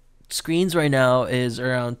screens right now is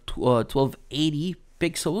around 1280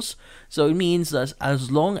 pixels. So it means that as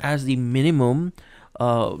long as the minimum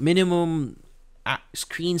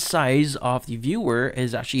screen size of the viewer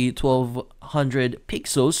is actually 1200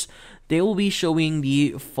 pixels, they will be showing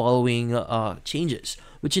the following changes,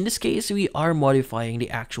 which in this case we are modifying the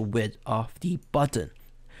actual width of the button.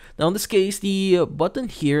 Now, in this case, the button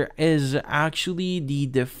here is actually the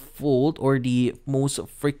default or the most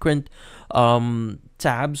frequent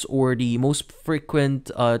tabs or the most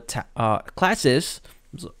frequent classes.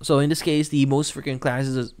 So in this case, the most frequent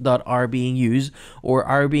classes that are being used or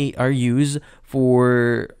are used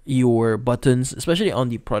for your buttons, especially on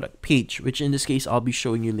the product page, which in this case I'll be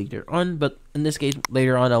showing you later on. But in this case,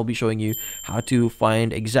 later on, I'll be showing you how to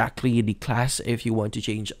find exactly the class if you want to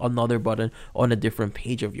change another button on a different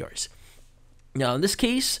page of yours. Now, in this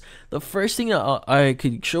case, the first thing that I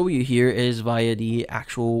could show you here is via the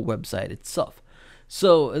actual website itself.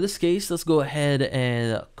 So in this case, let's go ahead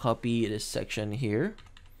and copy this section here.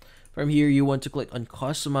 From here, you want to click on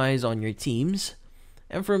customize on your themes.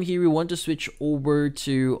 And from here, we want to switch over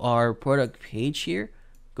to our product page here.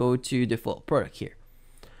 Go to default product here.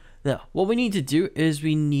 Now, what we need to do is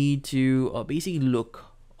we need to basically look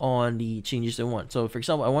on the changes I want. So for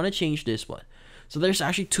example, I want to change this one. So there's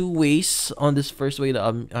actually two ways on this first way that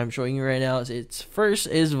I'm showing you right now. It's first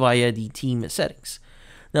is via the theme settings.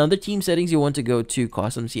 Now, under theme settings, you want to go to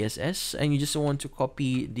custom CSS, and you just want to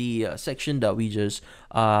copy the section that we just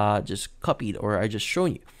copied or I just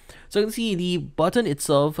shown you. So you can see the button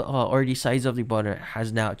itself or the size of the button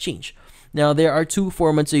has now changed. Now, there are two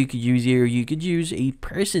formats that you could use here. You could use a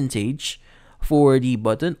percentage for the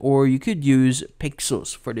button, or you could use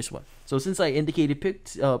pixels for this one. So since I indicated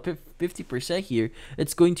 50% here,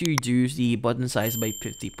 it's going to reduce the button size by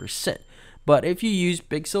 50%. But if you use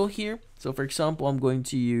pixel here, so for example, I'm going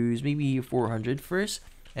to use maybe 400 first,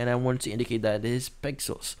 and I want to indicate that it is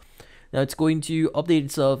pixels. Now it's going to update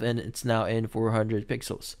itself, and it's now in 400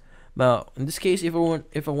 pixels. Now in this case, if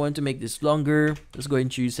I want to make this longer, let's go and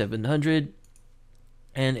choose 700,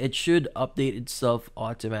 and it should update itself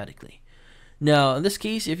automatically. Now in this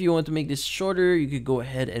case, if you want to make this shorter, you could go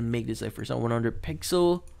ahead and make this like for example 100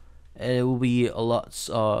 pixel, and it will be a lot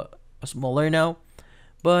smaller now.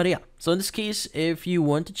 But yeah, so in this case, if you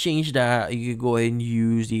want to change that, you can go ahead and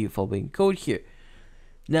use the following code here.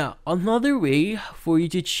 Now, another way for you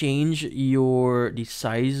to change the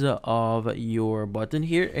size of your button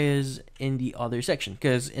here is in the other section,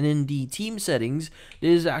 because in the theme settings,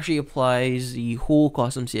 this actually applies the whole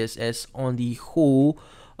custom CSS on the whole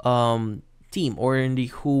theme or in the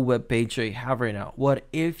whole web page that you have right now. What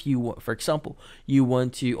if you want, for example, you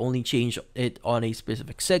want to only change it on a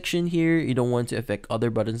specific section here, you don't want to affect other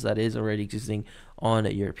buttons that is already existing on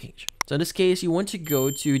your page. So in this case, you want to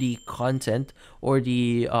go to the content or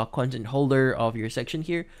the content holder of your section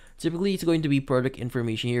here. Typically, it's going to be product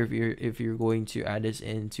information here if you're going to add this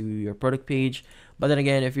into your product page. But then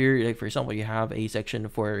again, if you're like for example, you have a section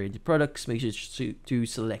for the products, make sure to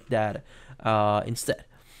select that instead.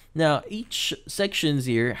 Now, each sections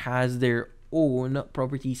here has their own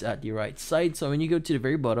properties at the right side. So when you go to the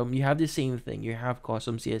very bottom, you have the same thing. You have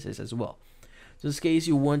custom CSS as well. So in this case,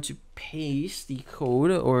 you want to paste the code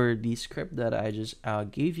or the script that I just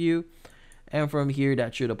gave you, and from here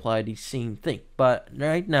that should apply the same thing. But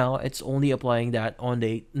right now it's only applying that on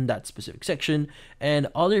in that specific section, and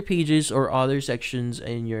other pages or other sections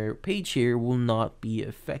in your page here will not be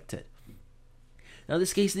affected. Now in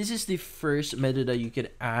this case, this is the first method that you can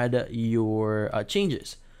add your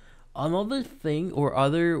changes. Another thing or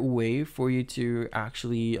other way for you to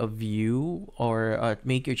actually view or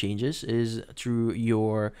make your changes is through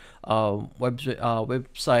your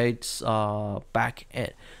website's back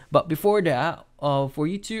end. But before that, for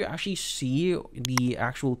you to actually see the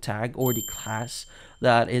actual tag or the class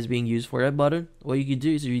that is being used for that button, what you can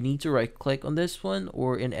do is you need to right click on this one,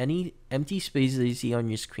 or in any empty space that you see on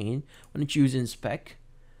your screen, when you choose inspect.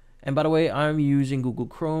 And by the way, I'm using Google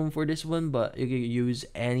Chrome for this one, but you can use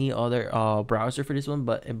any other browser for this one,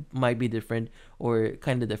 but it might be different or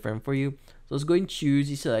kind of different for you. So let's go and choose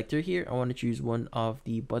the selector here. I want to choose one of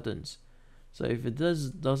the buttons. So if it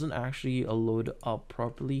doesn't actually load up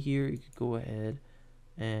properly here, you could go ahead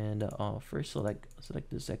and first select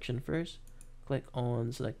the section first. Click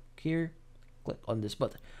on select here. Click on this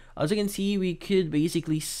button. As you can see, we could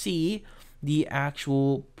basically see the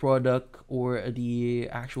actual product or the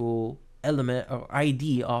actual element or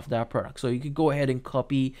ID of that product. So you could go ahead and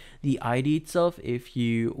copy the ID itself if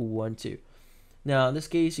you want to. Now in this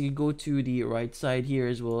case, you can go to the right side here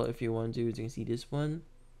as well if you want to. You can see this one,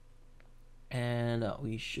 and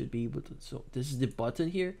we should be able to. So this is the button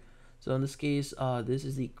here. So in this case, this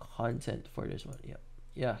is the content for this one.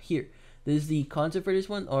 Yeah, here. This is the content for this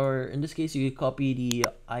one, or in this case, you can copy the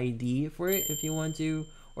ID for it if you want to,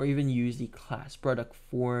 or even use the class product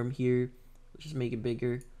form here. Let's just make it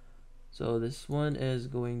bigger. So this one is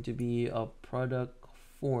going to be a product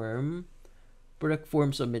form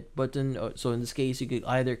submit button. So in this case, you could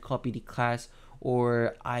either copy the class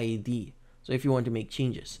or ID. So if you want to make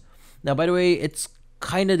changes. Now, by the way, it's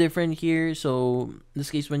kind of different here. So in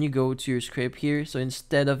this case, when you go to your script here, so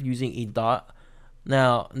instead of using a dot,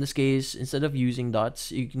 now in this case, instead of using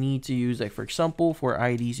dots, you need to use, like for example, for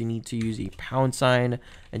IDs, you need to use a £sign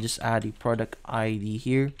and just add a product ID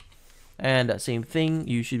here. And that same thing,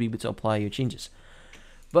 you should be able to apply your changes.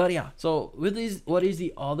 But yeah, so with this, what is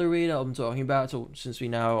the other way that I'm talking about? So since we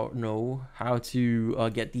now know how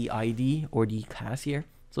to get the ID or the class here,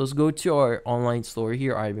 so let's go to our online store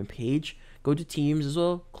here, our admin page. Go to Teams as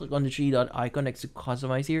well. Click on the three dot icon next to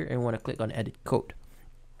Customize here, and we want to click on Edit Code.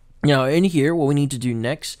 Now in here, what we need to do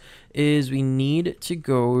next is we need to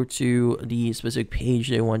go to the specific page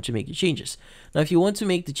that we want to make the changes. Now, if you want to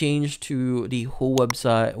make the change to the whole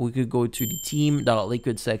website, we could go to the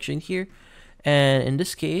theme.liquid section here. And in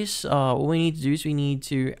this case, what we need to do is we need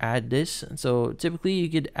to add this. So typically you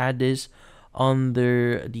could add this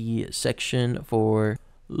under the section for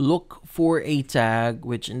look for a tag,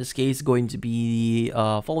 which in this case is going to be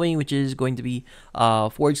the following, which is going to be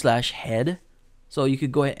 /head. So you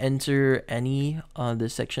could go and enter any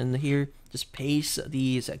this section here, just paste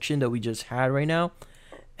the section that we just had right now,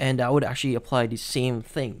 and that would actually apply the same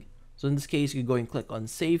thing. So in this case, you could go and click on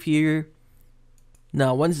save here.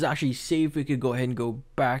 Now once it's actually saved, we could go ahead and go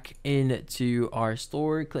back into our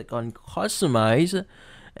store, click on customize,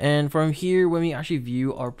 and from here, when we actually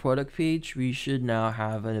view our product page, we should now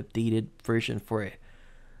have an updated version for it.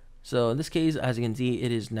 So in this case, as you can see,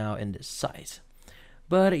 it is now in this size.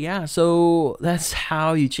 But yeah, so that's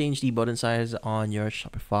how you change the button size on your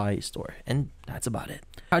Shopify store, and that's about it.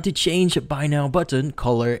 How to change buy now button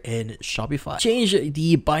color in Shopify. Change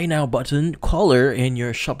the buy now button color in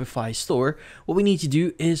your Shopify store. What we need to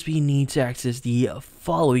do is we need to access the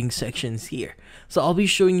following sections here. So I'll be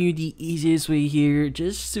showing you the easiest way here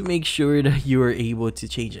just to make sure that you are able to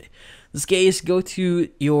change it. In this case, go to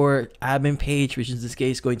your admin page, which in this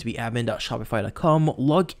case going to be admin.shopify.com,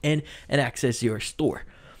 log in and access your store.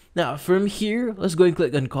 Now from here, let's go and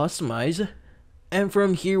click on customize. And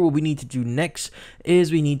from here, what we need to do next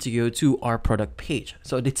is we need to go to our product page.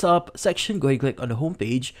 So at the top section, go ahead and click on the home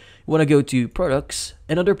page. You want to go to products,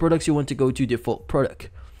 and under products, you want to go to default product.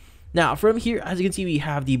 Now from here, as you can see, we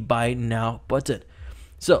have the buy now button.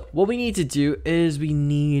 So what we need to do is we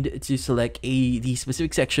need to select the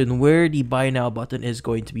specific section where the buy now button is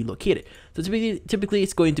going to be located. So typically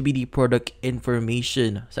it's going to be the product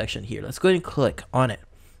information section here. Let's go ahead and click on it.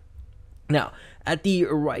 Now at the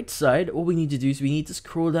right side, what we need to do is we need to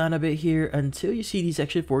scroll down a bit here until you see the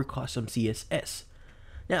section for custom CSS.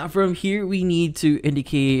 Now from here, we need to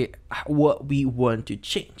indicate what we want to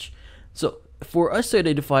change. So for us to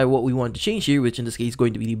identify what we want to change here, which in this case is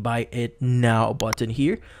going to be the buy it now button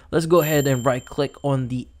here, let's go ahead and right click on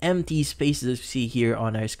the empty spaces that you see here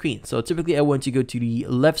on our screen. So typically I want to go to the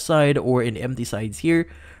left side or in the empty sides here,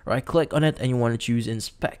 right click on it, and you want to choose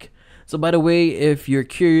inspect. So by the way, if you're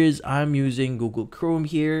curious, I'm using Google Chrome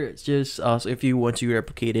here. It's just so if you want to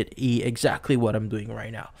replicate it exactly what I'm doing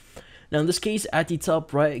right now. Now in this case, at the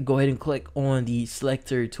top right, go ahead and click on the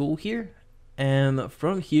selector tool here. And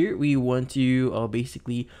from here, we want to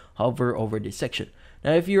basically hover over this section.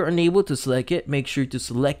 Now, if you're unable to select it, make sure to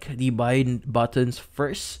select the buy buttons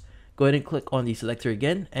first. Go ahead and click on the selector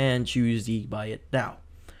again and choose the buy it now.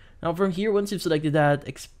 Now, from here, once you've selected that,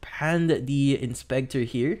 expand the inspector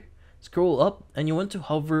here. Scroll up and you want to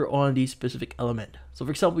hover on the specific element. So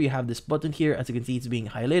for example, you have this button here. As you can see, it's being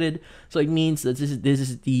highlighted. So it means that this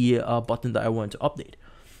is the button that I want to update.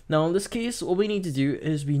 Now in this case, what we need to do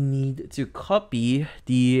is we need to copy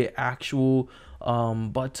the actual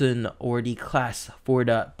button or the class for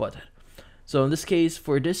that button. So in this case,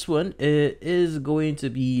 for this one, it is going to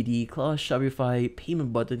be the class Shopify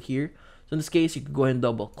payment button here. So in this case, you can go ahead and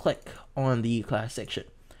double click on the class section.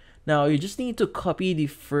 Now you just need to copy the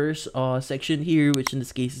first section here, which in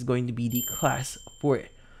this case is going to be the class for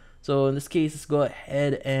it. So in this case, let's go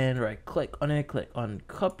ahead and right click on it, click on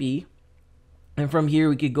copy. And from here,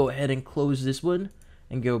 we could go ahead and close this one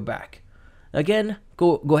and go back. Again,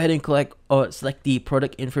 go ahead and select the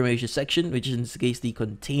product information section, which is in this case the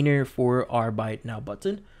container for our buy it now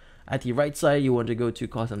button. At the right side, you want to go to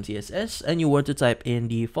custom CSS and you want to type in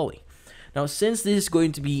the following. Now, since this is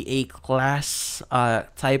going to be a class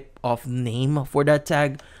type of name for that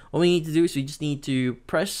tag, what we need to do is we just need to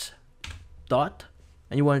press dot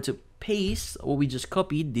and you want to paste what we just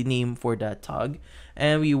copied, the name for that tag,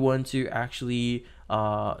 and we want to actually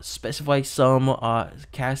specify some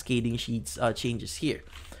cascading sheets changes here.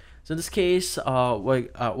 So in this case,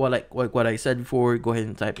 like what I said before, go ahead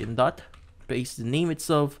and type in dot, paste the name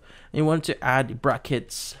itself, and you want to add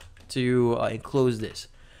brackets to enclose this.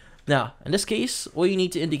 Now in this case, what you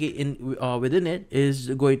need to indicate in within it is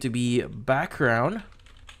going to be background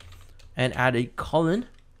and add a colon,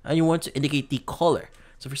 and you want to indicate the color.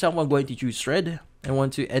 So for example, I'm going to choose red and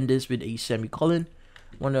want to end this with a semicolon.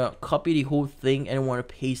 Want to copy the whole thing and want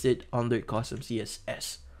to paste it under custom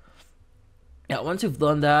CSS. Now, once you've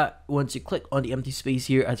done that, once you click on the empty space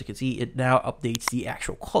here, as you can see, it now updates the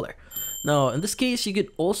actual color. Now, in this case, you could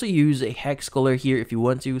also use a hex color here if you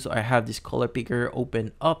want to. So I have this color picker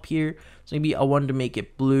open up here. So maybe I want to make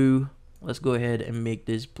it blue. Let's go ahead and make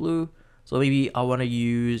this blue. So maybe I want to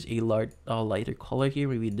use a lighter color here,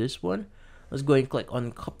 maybe this one. Let's go ahead and click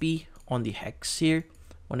on copy on the hex here.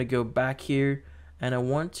 I want to go back here and I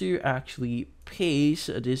want to actually paste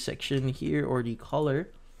this section here or the color.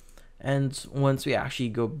 And once we actually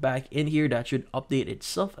go back in here, that should update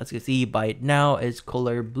itself. As you can see, buy it now is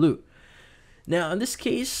color blue. Now in this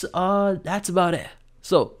case, that's about it.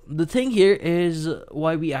 So the thing here is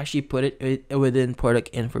why we actually put it within product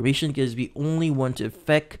information, because we only want to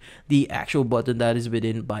affect the actual button that is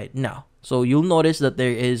within buy it now. So you'll notice that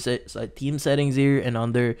there is a theme settings here and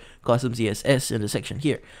under custom CSS in the section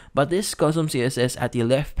here. But this custom CSS at the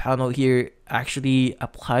left panel here actually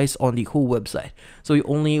applies on the whole website. So we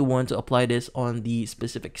only want to apply this on the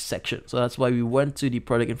specific section. So that's why we went to the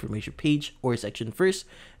product information page or section first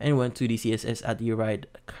and went to the CSS at the right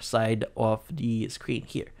side of the screen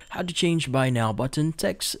here. How to change buy now button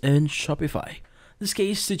text in Shopify. In this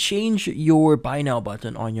case, to change your buy now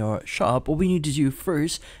button on your shop, what we need to do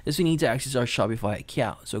first is we need to access our Shopify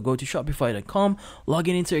account. So go to shopify.com, log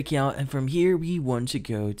in into our account, and from here we want to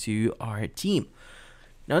go to our team.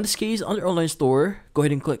 Now in this case, under online store, go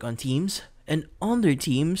ahead and click on teams, and under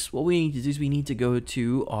teams, what we need to do is we need to go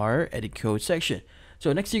to our edit code section.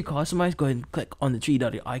 So next to your customize, go ahead and click on the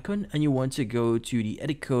three-dotted icon, and you want to go to the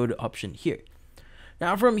edit code option here.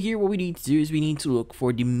 Now from here, what we need to do is we need to look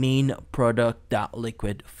for the main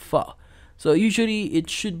product.liquid file. So usually it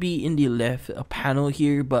should be in the left panel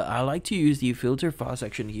here, but I like to use the filter file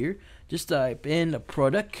section here. Just type in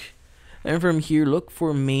product, and from here look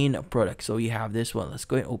for main product. So you have this one. Let's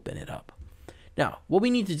go and open it up. Now what we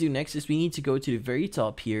need to do next is we need to go to the very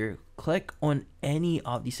top here, click on any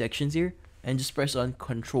of the sections here, and just press on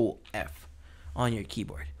Control F on your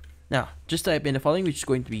keyboard. Now just type in the following, which is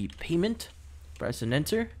going to be payment. Press and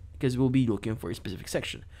enter, because we'll be looking for a specific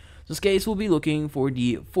section. So in this case, we'll be looking for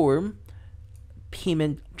the form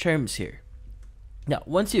payment terms here. Now,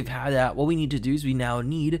 once you've had that, what we need to do is we now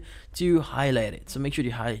need to highlight it. So make sure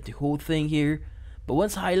you highlight the whole thing here. But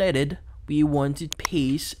once highlighted, we want to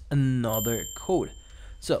paste another code.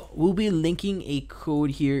 So we'll be linking a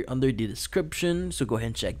code here under the description, so go ahead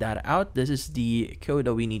and check that out. This is the code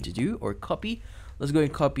that we need to do, or copy. Let's go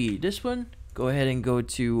and copy this one. Go ahead and go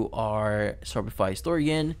to our Shopify store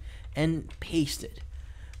again and paste it.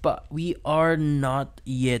 But we are not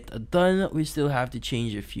yet done. We still have to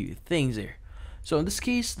change a few things here. So in this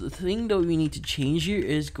case, the thing that we need to change here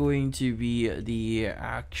is going to be the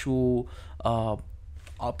actual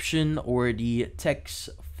option or the text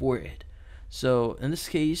for it. So in this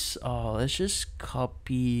case, let's just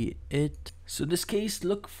copy it. So in this case,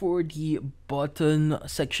 look for the button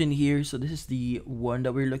section here. So this is the one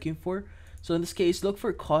that we're looking for. So in this case, look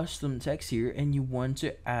for custom text here, and you want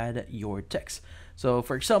to add your text. So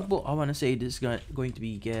for example, I want to say this is going to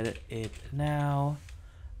be get it now.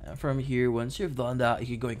 From here, once you've done that,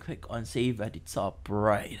 you can go and click on save at the top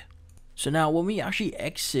right. So now when we actually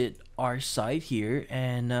exit our site here,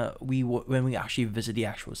 and when we actually visit the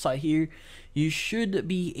actual site here, you should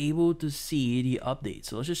be able to see the update.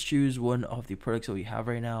 So let's just choose one of the products that we have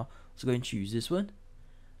right now. Let's go and choose this one.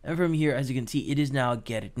 And from here, as you can see, it is now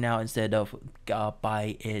get it now instead of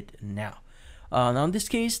buy it now. Now in this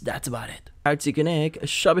case, that's about it. How to connect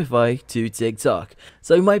Shopify to TikTok.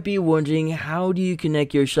 So you might be wondering, how do you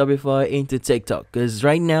connect your Shopify into TikTok? Because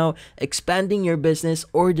right now, expanding your business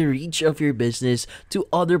or the reach of your business to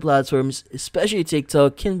other platforms, especially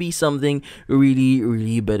TikTok, can be something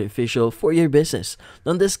really beneficial for your business.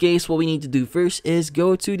 Now in this case, what we need to do first is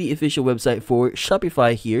go to the official website for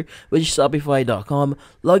Shopify here, which is shopify.com,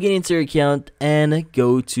 log in into your account, and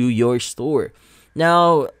go to your store.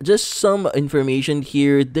 Now, just some information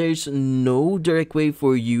here. There's no direct way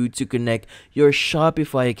for you to connect your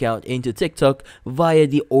Shopify account into TikTok via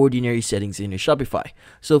the ordinary settings in your Shopify.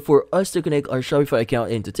 So for us to connect our Shopify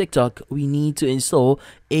account into TikTok, we need to install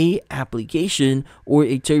a application or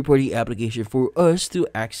a third-party application for us to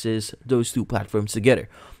access those two platforms together.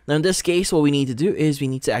 Now in this case, what we need to do is we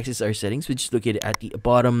need to access our settings, which is located at the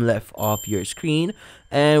bottom left of your screen.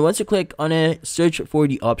 And once you click on it, search for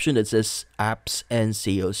the option that says apps and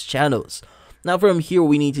sales channels. Now from here, what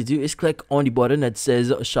we need to do is click on the button that says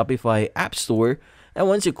Shopify App Store. And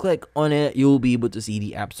once you click on it, you'll be able to see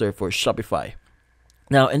the App Store for Shopify.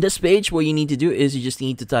 Now in this page, what you need to do is you just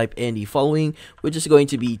need to type in the following, which is going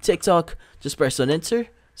to be TikTok. Just press on enter.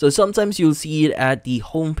 So sometimes you'll see it at the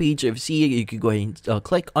home page. If you see it, you can go ahead and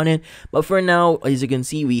click on it. But for now, as you can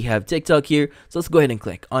see, we have TikTok here. So let's go ahead and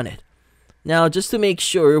click on it. Now, just to make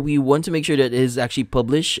sure, we want to make sure that it is actually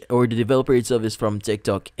published or the developer itself is from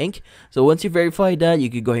TikTok Inc. So once you verify that, you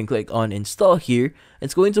can go ahead and click on install here.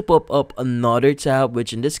 It's going to pop up another tab,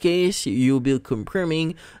 which in this case, you'll be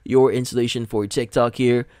confirming your installation for TikTok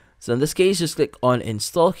here. So in this case, just click on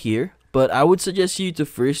install here. But I would suggest you to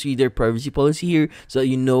first read their privacy policy here, so that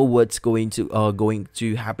you know what's going to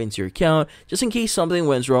happen to your account. Just in case something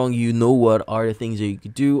went wrong, you know what are the things that you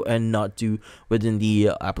could do and not do within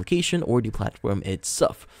the application or the platform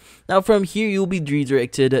itself. Now from here, you'll be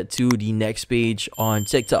redirected to the next page on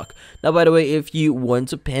TikTok. Now by the way, if you want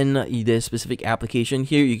to pin this specific application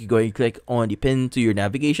here, you can go and click on the pin to your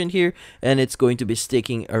navigation here, and it's going to be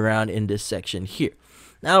sticking around in this section here.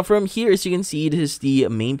 Now from here, as you can see, this is the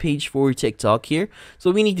main page for TikTok here.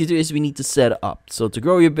 So what we need to do is we need to set up. So to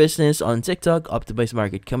grow your business on TikTok, optimize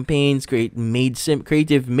market campaigns,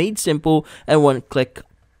 creative made simple, and one-click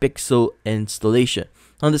pixel installation.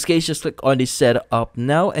 In this case, just click on the set up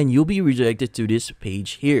now, and you'll be redirected to this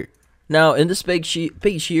page here. Now in this page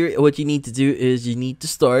here, what you need to do is you need to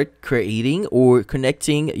start creating or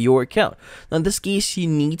connecting your account. Now in this case, you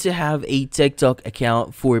need to have a TikTok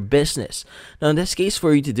account for business. Now in this case,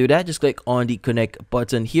 for you to do that, just click on the connect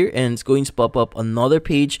button here, and it's going to pop up another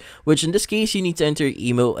page, which in this case, you need to enter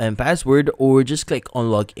email and password, or just click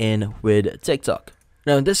on log in with TikTok.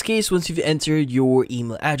 Now in this case, once you've entered your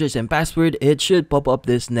email address and password, it should pop up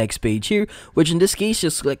this next page here, which in this case,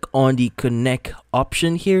 just click on the connect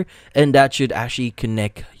option here, and that should actually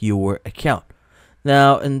connect your account.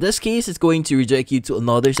 Now in this case, it's going to redirect you to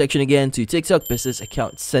another section again, to TikTok Business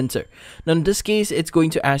Account Center. Now in this case, it's going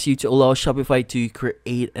to ask you to allow Shopify to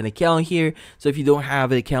create an account here. So if you don't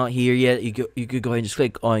have an account here yet, you could go ahead and just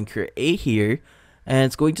click on create here. And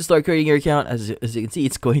it's going to start creating your account. As you can see,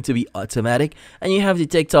 it's going to be automatic. And you have the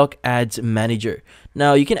TikTok Ads Manager.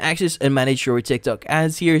 Now, you can access and manage your TikTok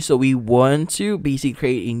ads here. So we want to basically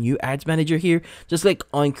create a new ads manager here. Just click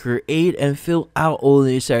on create and fill out all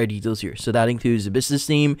the necessary details here. So that includes the business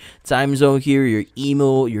name, time zone here, your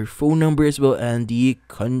email, your phone number as well, and the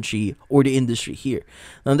country or the industry here.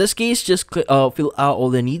 Now, in this case, just fill out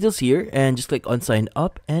all the details here and just click on sign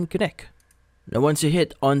up and connect. Now once you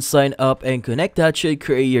hit on sign up and connect, that should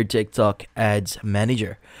create your TikTok ads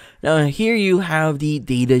manager. Now here you have the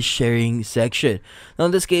data sharing section. Now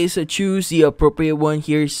in this case, choose the appropriate one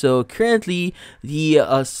here. So currently the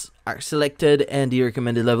selected and the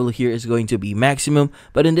recommended level here is going to be maximum,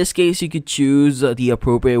 but in this case you could choose the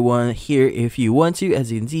appropriate one here if you want to.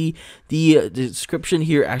 As you can see, the description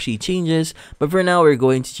here actually changes, but for now we're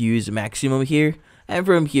going to use maximum here, and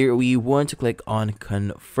from here we want to click on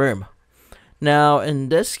confirm. Now in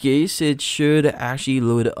this case, it should actually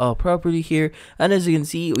load up properly here, and as you can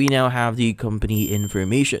see, we now have the company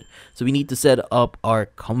information. So we need to set up our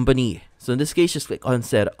company. So in this case, just click on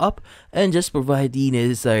set up and just provide the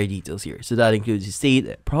necessary details here. So that includes the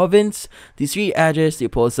state, province, the street address, the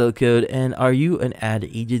postal code, and are you an ad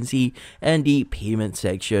agency, and the payment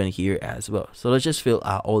section here as well. So let's just fill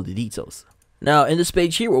out all the details. Now in this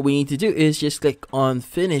page here, what we need to do is just click on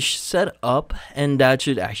finish setup, and that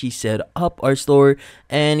should actually set up our store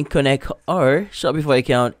and connect our Shopify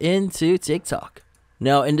account into TikTok.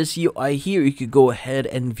 Now in this UI here, you could go ahead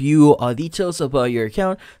and view details about your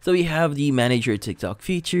account. So we have the manage your TikTok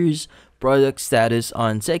features, product status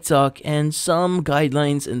on TikTok, and some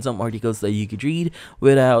guidelines and some articles that you could read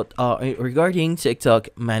without regarding TikTok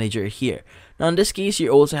manager here. Now in this case, you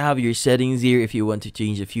also have your settings here if you want to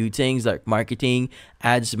change a few things like marketing,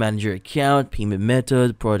 ads manager account, payment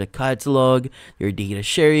method, product catalog, your data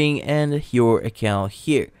sharing, and your account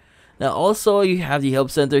here. Now also you have the help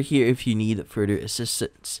center here if you need further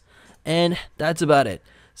assistance. And that's about it.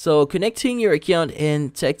 So connecting your account in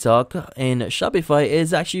TikTok and Shopify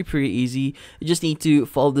is actually pretty easy. You just need to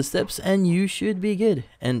follow the steps and you should be good.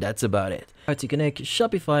 And that's about it. How to connect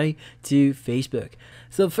Shopify to Facebook.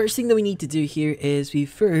 So first thing that we need to do here is we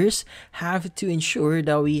first have to ensure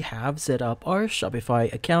that we have set up our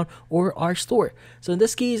Shopify account or our store. So in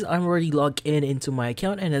this case, I'm already logged in into my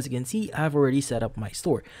account, and as you can see, I've already set up my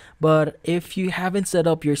store. But if you haven't set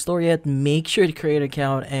up your store yet, make sure to create an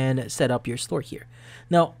account and set up your store here.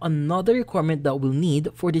 Now, another requirement that we'll need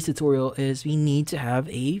for this tutorial is we need to have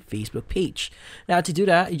a Facebook page. Now, to do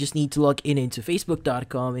that, you just need to log in into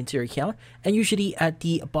facebook.com into your account, and usually at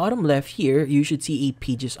the bottom left here, you should see a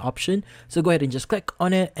pages option. So go ahead and just click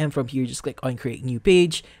on it, and from here, just click on create new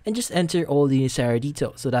page and just enter all the necessary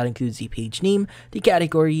details. So that includes the page name, the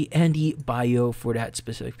category, and the bio for that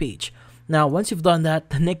specific page. Now, once you've done that,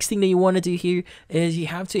 the next thing that you want to do here is you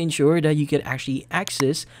have to ensure that you can actually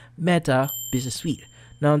access Meta Business Suite.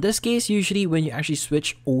 Now in this case, usually when you actually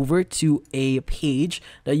switch over to a page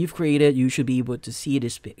that you've created, you should be able to see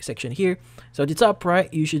this section here. So at the top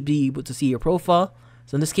right, you should be able to see your profile.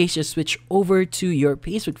 So in this case, just switch over to your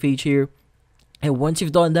Facebook page here. And once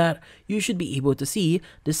you've done that, you should be able to see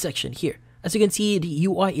this section here. As you can see, the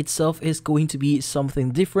UI itself is going to be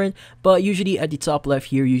something different, but usually at the top left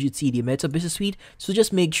here, you should see the Meta Business Suite. So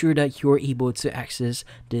just make sure that you're able to access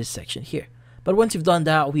this section here. But once you've done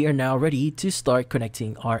that, we are now ready to start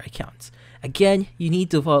connecting our accounts. Again, you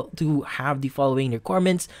need to have the following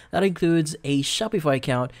requirements. That includes a Shopify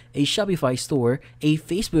account, a Shopify store, a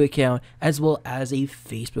Facebook account, as well as a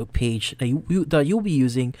Facebook page that you'll be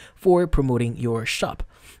using for promoting your shop.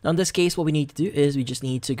 Now in this case, what we need to do is we just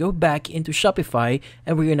need to go back into Shopify,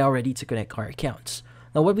 and we are now ready to connect our accounts.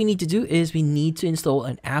 Now what we need to do is we need to install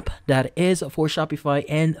an app that is for Shopify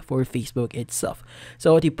and for Facebook itself.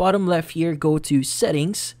 So at the bottom left here, go to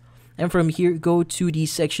settings, and from here go to the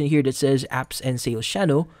section here that says apps and sales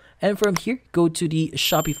channel, and from here go to the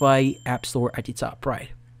Shopify app store at the top right.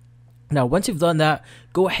 Now once you've done that,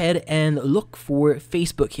 go ahead and look for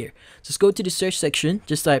Facebook here. Just go to the search section,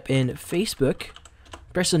 just type in Facebook,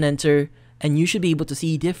 press on enter, and you should be able to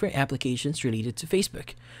see different applications related to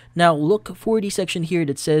Facebook. Now look for the section here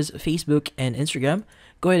that says Facebook and Instagram.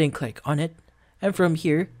 Go ahead and click on it, and from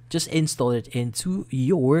here just install it into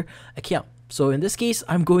your account. So in this case,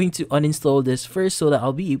 I'm going to uninstall this first so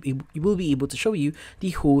that we will be able to show you the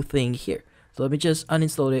whole thing here. So let me just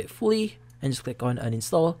uninstall it fully and just click on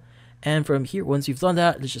uninstall. And from here, once you've done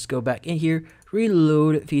that, let's just go back in here,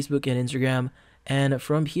 reload Facebook and Instagram, and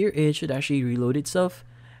from here it should actually reload itself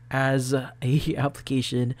as a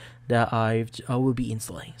application that I will be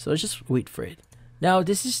installing. So let's just wait for it. Now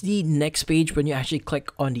this is the next page. When you actually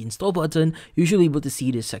click on the install button, you should be able to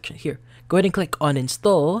see this section here. Go ahead and click on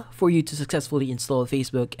install for you to successfully install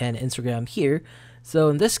Facebook and Instagram here. So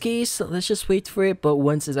in this case, let's just wait for it, but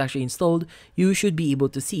once it's actually installed, you should be able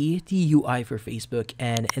to see the UI for Facebook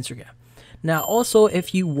and Instagram. Now also,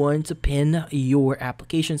 if you want to pin your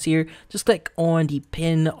applications here, just click on the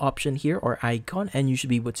pin option here or icon, and you should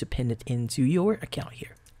be able to pin it into your account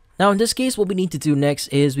here. Now in this case, what we need to do next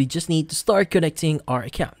is we just need to start connecting our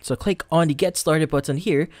account. So click on the get started button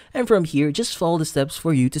here, and from here, just follow the steps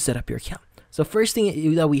for you to set up your account. So first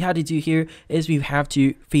thing that we had to do here is we have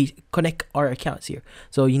to connect our accounts here.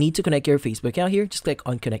 So you need to connect your Facebook account here. Just click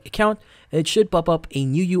on connect account. It should pop up a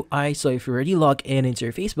new UI. So if you already log in into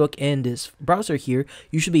your Facebook in this browser here,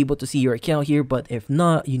 you should be able to see your account here. But if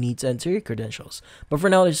not, you need to enter your credentials. But for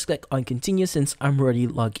now, let's just click on continue since I'm already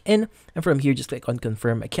logged in. And from here, just click on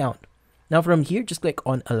confirm account. Now from here, just click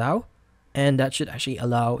on allow. And that should actually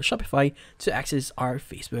allow Shopify to access our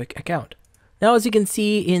Facebook account. Now, as you can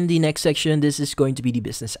see in the next section, this is going to be the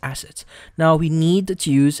business assets. Now, we need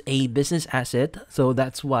to use a business asset. So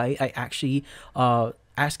that's why I actually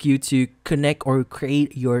ask you to connect or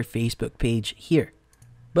create your Facebook page here.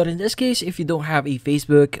 But in this case, if you don't have a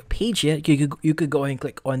Facebook page yet, you could go ahead and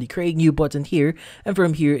click on the create new button here. And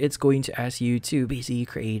from here, it's going to ask you to basically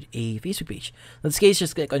create a Facebook page. In this case,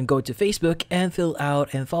 just click on go to Facebook and fill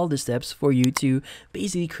out and follow the steps for you to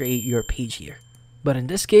basically create your page here. But in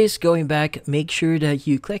this case, going back, make sure that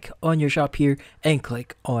you click on your shop here and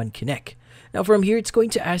click on connect. Now from here, it's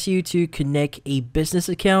going to ask you to connect a business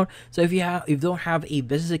account. So if you don't have a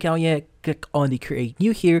business account yet, click on the create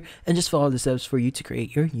new here and just follow the steps for you to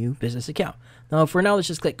create your new business account. Now for now, let's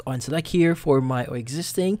just click on select here for my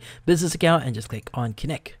existing business account and just click on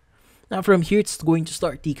connect. Now from here, it's going to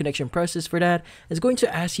start the connection process for that. It's going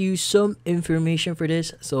to ask you some information for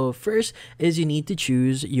this. So first is you need to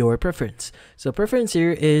choose your preference. So preference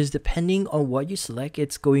here is depending on what you select,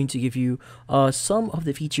 it's going to give you some of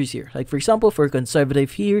the features here. Like for example, for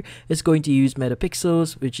conservative here, it's going to use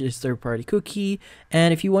megapixels, which is third-party cookie.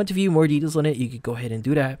 And if you want to view more details on it, you could go ahead and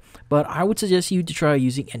do that. But I would suggest you to try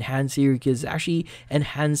using enhance here because it actually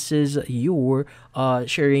enhances your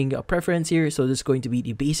sharing preference here. So this is going to be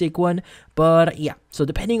the basic one. But yeah, so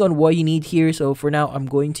depending on what you need here, so for now I'm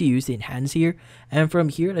going to use the enhance here, and from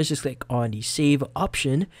here let's just click on the save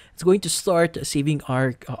option. It's going to start saving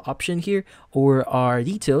our option here or our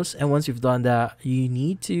details, and once you've done that, you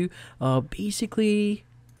need to basically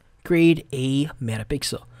create a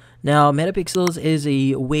metapixel. Now, metapixels is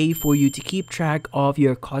a way for you to keep track of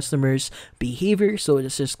your customers' behavior. So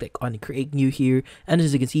let's just click on create new here. And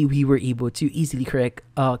as you can see, we were able to easily create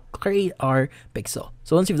our pixel.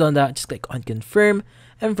 So once you've done that, just click on confirm.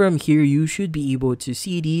 And from here, you should be able to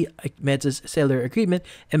see the Meta's seller agreement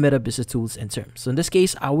and Meta business tools and terms. So in this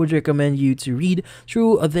case, I would recommend you to read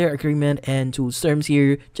through their agreement and tools terms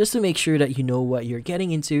here just to make sure that you know what you're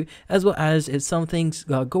getting into, as well as if some things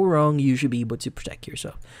go wrong, you should be able to protect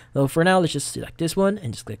yourself. So for now, let's just select this one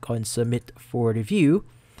and just click on submit for review.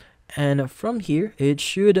 And from here, it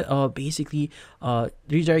should basically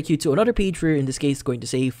redirect you to another page where in this case, it's going to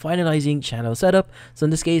say finalizing channel setup. So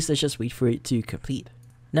in this case, let's just wait for it to complete.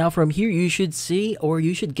 Now from here, you should see or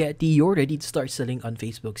you should get the you're ready to start selling on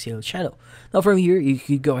Facebook sales channel. Now from here, you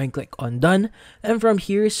could go ahead and click on done. And from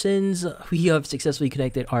here, since we have successfully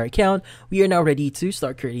connected our account, we are now ready to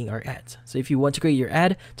start creating our ads. So if you want to create your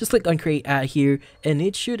ad, just click on create ad here and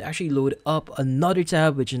it should actually load up another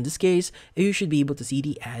tab, which in this case, you should be able to see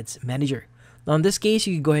the ads manager. Now in this case,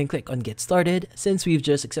 you can go ahead and click on get started since we've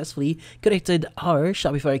just successfully connected our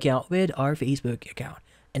Shopify account with our Facebook account.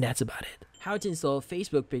 And that's about it. How to install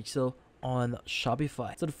Facebook Pixel on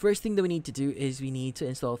Shopify. So the first thing that we need to do is we need to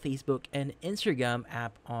install Facebook and Instagram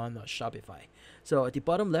app on Shopify. So at the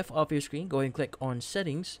bottom left of your screen, go ahead and click on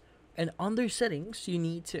settings, and under settings, you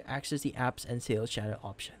need to access the apps and sales channel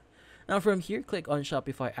option. Now from here, click on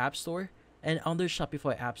Shopify App Store, and under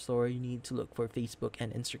Shopify App Store, you need to look for Facebook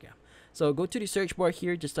and Instagram. So go to the search bar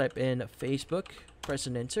here, just type in Facebook, press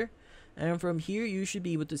and enter. And from here, you should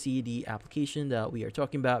be able to see the application that we are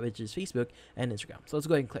talking about, which is Facebook and Instagram. So let's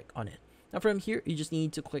go ahead and click on it. Now from here, you just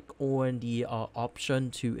need to click on the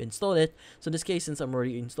option to install it. So in this case, since I'm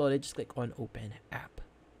already installed it, just click on open app.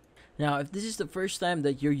 Now, if this is the first time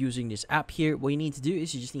that you're using this app here, what you need to do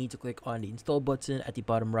is you just need to click on the install button at the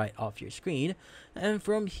bottom right of your screen. And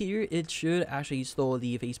from here, it should actually install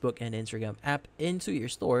the Facebook and Instagram app into your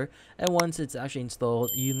store. And once it's actually installed,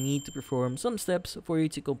 you need to perform some steps for you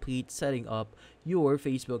to complete setting up your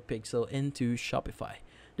Facebook pixel into Shopify.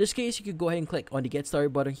 In this case, you could go ahead and click on the get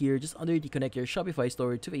started button here just under the connect your Shopify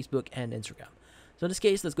store to Facebook and Instagram. So in this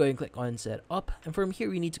case, let's go ahead and click on set up. And from here,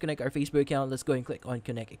 we need to connect our Facebook account. Let's go ahead and click on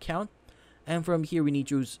connect account. And from here, we need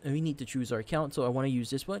to choose our account. So I want to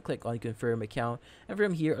use this one. Click on confirm account. And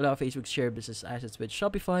from here, allow Facebook to share business assets with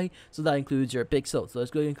Shopify. So that includes your pixel. So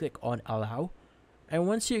let's go ahead and click on allow. And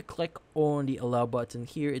once you click on the allow button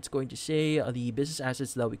here, it's going to say the business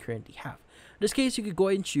assets that we currently have. this case, you could go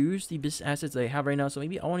ahead and choose the business assets that I have right now. So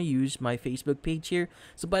maybe I want to use my Facebook page here.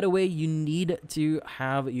 So by the way, you need to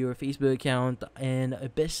have your Facebook account in a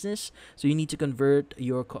business. So you need to convert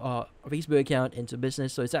your Facebook account into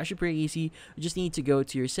business. So it's actually pretty easy. You just need to go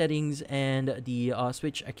to your settings and the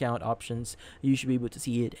switch account options. You should be able to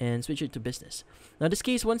see it and switch it to business. Now in this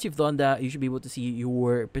case, once you've done that, you should be able to see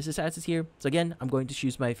your business assets here. So again, I'm going to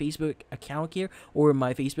choose my Facebook account here or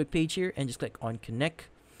my Facebook page here and just click on connect.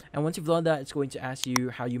 And once you've done that, it's going to ask you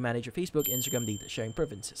how you manage your Facebook, Instagram data sharing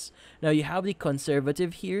preferences. Now you have the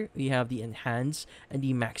conservative here, you have the enhanced, and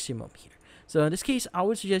the maximum here. So in this case, I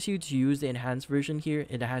would suggest you to use the enhanced version here.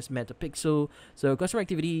 It has metapixel. So customer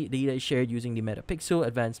activity data is shared using the metapixel,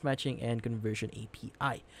 advanced matching, and conversion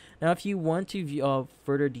API. Now, if you want to view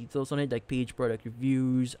further details on it, like page product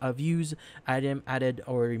reviews, views, item added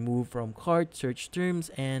or removed from cart, search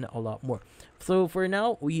terms, and a lot more. So for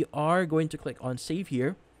now, we are going to click on save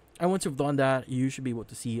here. And once you've done that, you should be able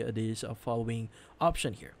to see this following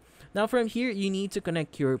option here. Now from here, you need to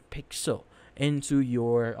connect your pixel into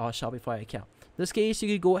your Shopify account. In this case,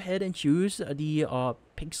 you could go ahead and choose the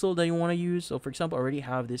pixel that you want to use. So for example, I already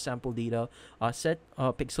have this sample data set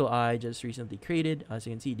pixel I just recently created. As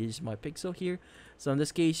you can see, this is my pixel here. So in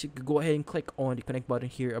this case, you could go ahead and click on the connect button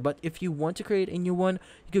here. But if you want to create a new one,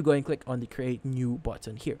 you could go and click on the create new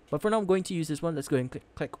button here. But for now, I'm going to use this one. Let's go and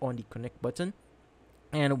click on the connect button.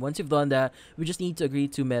 And once you've done that, we just need to agree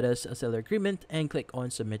to Meta's seller agreement and click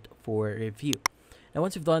on submit for review. Now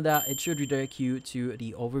once you've done that, it should redirect you to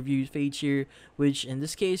the overview page here, which in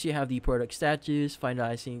this case, you have the product status,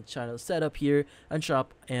 finalizing channel setup here, on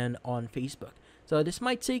shop and on Facebook. So this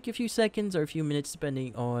might take a few seconds or a few minutes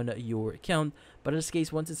depending on your account, but in this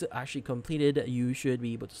case, once it's actually completed, you should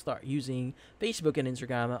be able to start using Facebook and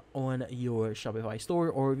Instagram on your Shopify store,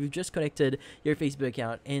 or if you've just connected your Facebook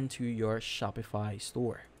account into your Shopify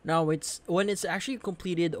store. Now, when it's actually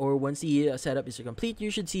completed, or once the setup is complete, you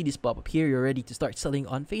should see this pop up here. You're ready to start selling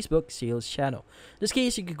on Facebook sales channel. In this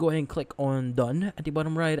case, you could go ahead and click on done at the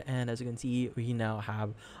bottom right, and as you can see, we now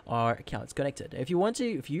have our accounts connected. If you want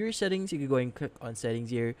to view your settings, you could go ahead and click on settings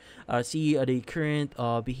here. See the current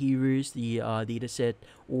behaviors, the data set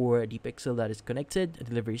or the pixel that is connected,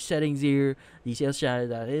 delivery settings here, the sales channel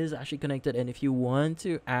that is actually connected, and if you want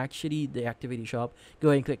to actually deactivate the shop, go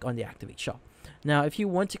ahead and click on deactivate shop. Now, if you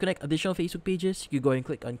want to connect additional Facebook pages, you can go and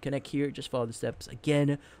click on connect here. Just follow the steps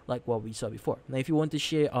again, like what we saw before. Now, if you want to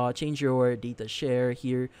share, change your data share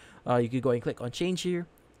here, you can go and click on change here.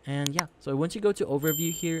 And yeah, so once you go to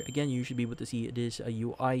overview here, again, you should be able to see this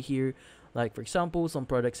UI here. Like for example, some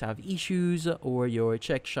products have issues, or your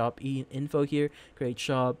check shop info here, create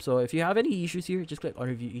shop. So if you have any issues here, just click on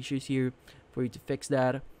review issues here for you to fix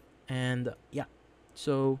that. And yeah,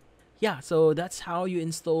 so that's how you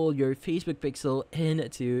install your Facebook pixel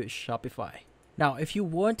into Shopify. Now, if you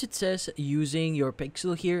want to test using your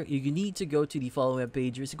pixel here, you need to go to the following web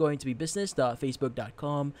page, which is going to be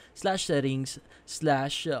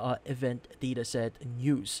business.facebook.com/settings/event dataset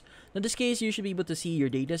news. Now, in this case, you should be able to see your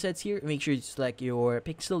datasets here. Make sure you select your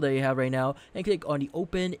pixel that you have right now and click on the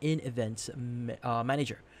Open in Events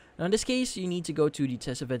Manager. Now in this case, you need to go to the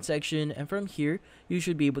test event section, and from here, you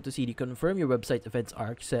should be able to see the confirm your website events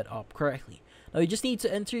are set up correctly. Now you just need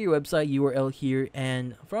to enter your website URL here,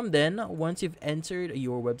 and from then, once you've entered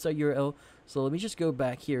your website URL, so let me just go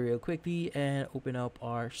back here real quickly and open up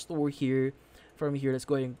our store here. From here, let's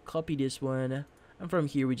go ahead and copy this one, and from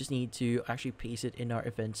here, we just need to actually paste it in our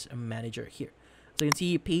events manager here. So you can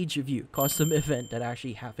see page view, custom event that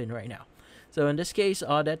actually happened right now. So in this case,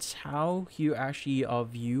 that's how you actually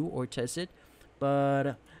view or test it.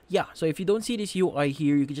 But yeah, so if you don't see this UI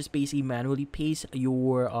here, you can just basically manually paste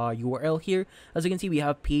your URL here. As you can see, we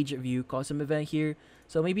have page view custom event here.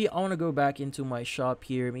 So maybe I want to go back into my shop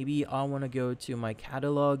here. Maybe I want to go to my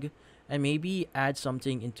catalog and maybe add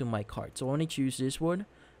something into my cart. So I want to choose this one,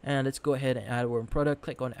 and let's go ahead and add one product.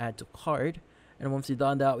 Click on add to cart, and once you've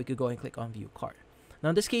done that, we could go and click on view cart. Now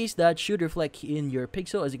in this case, that should reflect in your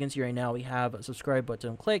pixel. As you can see right now, we have a subscribe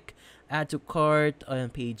button, click, add to cart,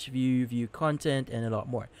 page view, view content, and a lot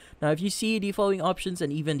more. Now if you see the following options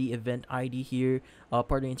and even the event ID here,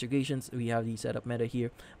 partner integrations, we have the setup meta here.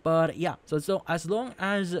 But yeah, so as long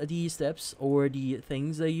as the steps or the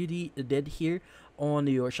things that you did here on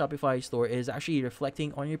your Shopify store is actually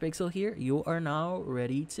reflecting on your pixel here, you are now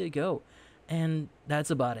ready to go. And that's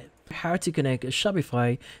about it. How to connect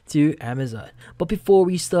Shopify to Amazon. But before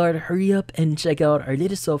we start, hurry up and check out our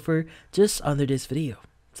latest software just under this video.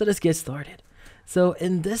 So let's get started. So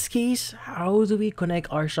in this case, how do we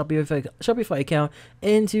connect our Shopify account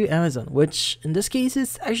into Amazon? Which in this case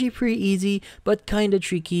is actually pretty easy, but kind of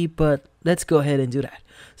tricky. But let's go ahead and do that.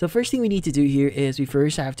 So first thing we need to do here is we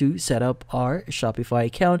first have to set up our Shopify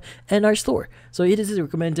account and our store. So it is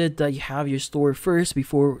recommended that you have your store first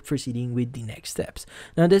before proceeding with the next steps.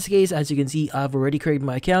 Now in this case, as you can see, I've already created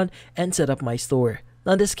my account and set up my store.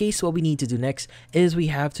 Now in this case, what we need to do next is we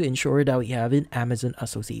have to ensure that we have an Amazon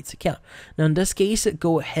Associates account. Now in this case,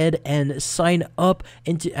 go ahead and sign up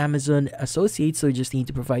into Amazon Associates. So you just need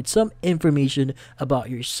to provide some information about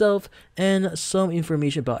yourself and some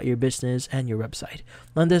information about your business and your website.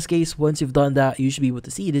 Now in this case, once you've done that, you should be able to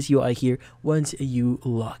see this UI here once you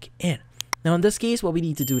log in. Now in this case, what we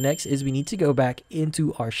need to do next is we need to go back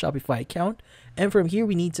into our Shopify account, and from here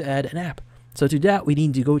we need to add an app. So to that, we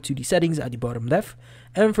need to go to the settings at the bottom left,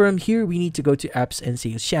 and from here we need to go to apps and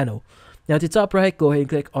sales channel. Now at the top right, go ahead and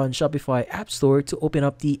click on Shopify App Store to open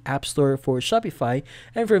up the App Store for Shopify,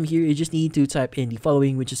 and from here you just need to type in the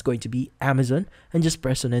following, which is going to be Amazon, and just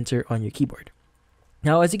press on enter on your keyboard.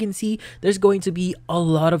 Now, as you can see, there's going to be a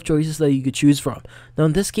lot of choices that you could choose from. Now,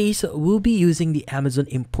 in this case, we'll be using the Amazon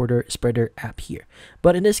Importer Spreader app here.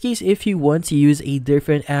 But in this case, if you want to use a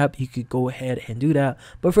different app, you could go ahead and do that.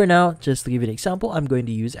 But for now, just to give you an example, I'm going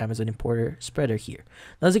to use Amazon Importer Spreader here.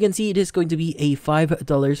 Now, as you can see, it is going to be a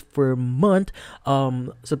 $5 per month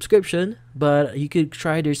subscription, but you could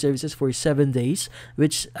try their services for 7 days,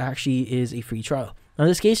 which actually is a free trial. Now in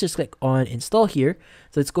this case, just click on install here.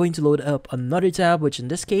 So it's going to load up another tab, which in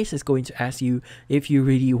this case is going to ask you if you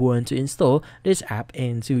really want to install this app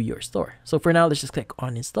into your store. So for now, let's just click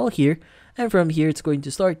on install here. And from here, it's going to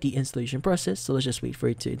start the installation process. So let's just wait for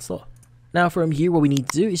it to install. Now from here, what we need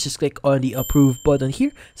to do is just click on the approve button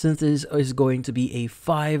here, since this is going to be a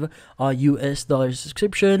 $5 US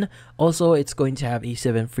subscription. Also, it's going to have a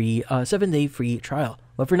 7-day free trial.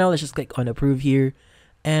 But for now, let's just click on approve here.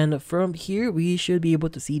 And from here, we should be able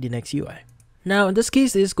to see the next UI. Now, in this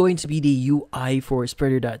case, this is going to be the UI for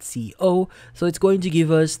spreader.co. So it's going to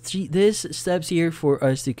give us these steps here for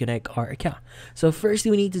us to connect our account. So first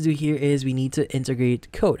thing we need to do here is we need to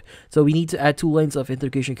integrate code. So we need to add 2 lines of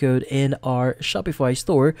integration code in our Shopify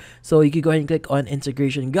store. So you can go ahead and click on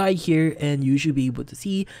integration guide here, and you should be able to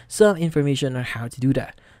see some information on how to do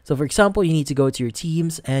that. So for example, you need to go to your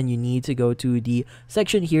teams, and you need to go to the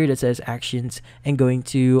section here that says actions, and going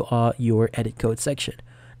to your edit code section.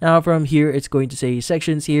 Now from here, it's going to say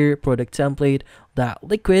sections here, product template, that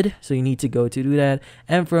liquid. So you need to go to do that.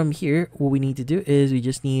 And from here, what we need to do is we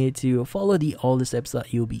just need to follow all the steps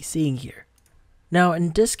that you'll be seeing here. Now, in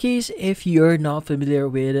this case, if you're not familiar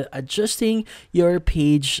with adjusting your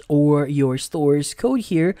page or your store's code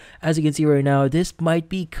here, as you can see right now, this might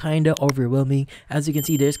be kind of overwhelming. As you can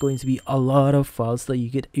see, there's going to be a lot of files that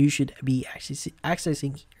you should be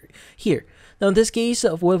accessing here. Now, in this case,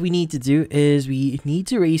 what we need to do is we need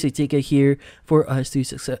to raise a ticket here for us to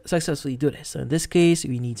successfully do this. So in this case,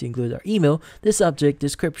 we need to include our email, the subject,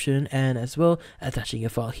 description, and as well attaching a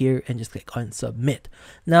file here, and just click on submit.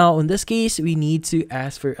 Now, in this case, we need to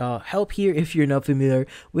ask for help here if you're not familiar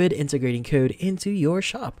with integrating code into your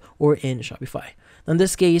shop or in Shopify. In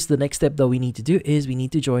this case, the next step that we need to do is we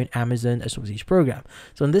need to join Amazon Associates program.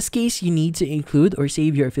 So in this case, you need to include or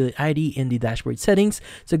save your affiliate ID in the dashboard settings.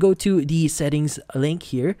 So go to the settings link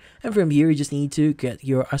here, and from here, you just need to get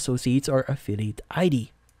your associates or affiliate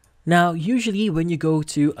ID. Now, usually when you go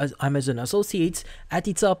to Amazon Associates, at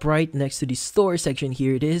the top right next to the store section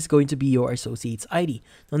here, it is going to be your associates ID.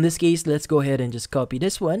 In this case, let's go ahead and just copy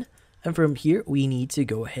this one. And from here, we need to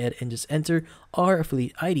go ahead and just enter our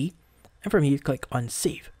affiliate ID. And from here, click on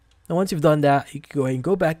save. Now, once you've done that, you can go ahead and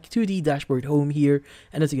go back to the dashboard home here.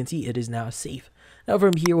 And as you can see, it is now saved. Now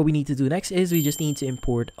from here, what we need to do next is we just need to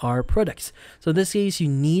import our products. So in this case, you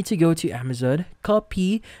need to go to Amazon,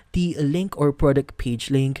 copy the link or product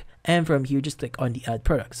page link, and from here, just click on the add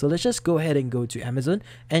product. So let's just go ahead and go to Amazon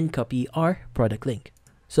and copy our product link.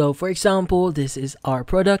 So for example, this is our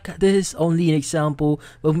product. This is only an example,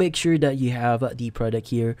 but make sure that you have the product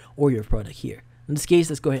here or your product here. In this case,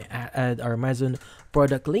 let's go ahead and add our Amazon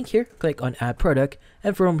product link here. Click on add product,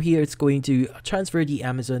 and from here it's going to transfer the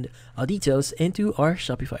Amazon details into our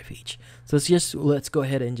Shopify page. So let's go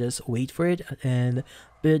ahead and just wait for it, and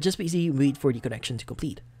just basically wait for the connection to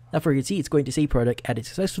complete. Now for you to see, it's going to say product added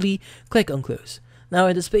successfully. Click on close. Now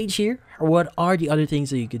in this page here, what are the other things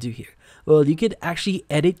that you could do here? Well, you could actually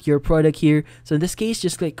edit your product here. So in this case,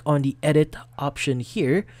 just click on the edit option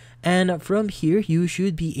here. And from here, you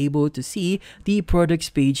should be able to see the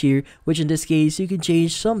products page here, which in this case, you can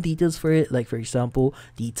change some details for it, like for example,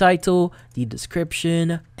 the title, the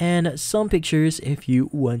description, and some pictures if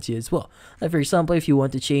you want to as well. Like for example, if you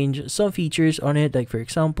want to change some features on it, like for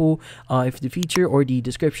example, if the feature or the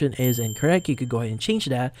description is incorrect, you could go ahead and change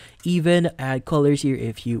that, even add colors here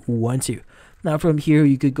if you want to. Now from here,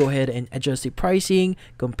 you could go ahead and adjust the pricing,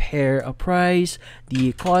 compare a price,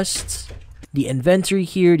 the costs, the inventory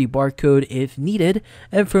here, the barcode if needed,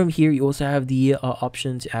 and from here you also have the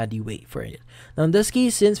option to add the weight for it. Now in this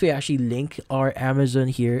case, since we actually link our Amazon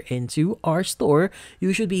here into our store,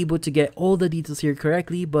 you should be able to get all the details here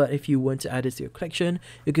correctly, but if you want to add it to your collection,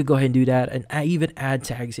 you could go ahead and do that, and even add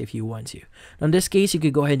tags if you want to. Now in this case, you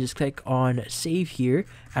could go ahead and just click on save here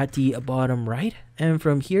at the bottom right, and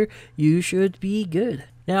from here you should be good.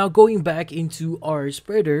 Now going back into our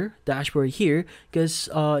spreader dashboard here, because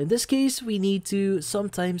in this case we need to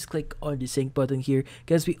sometimes click on the sync button here,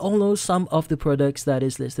 because we all know some of the products that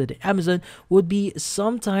is listed in Amazon would be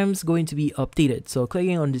sometimes going to be updated. So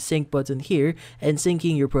clicking on the sync button here and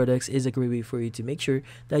syncing your products is a great way for you to make sure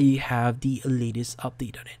that you have the latest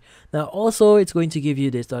update on it. Now also, it's going to give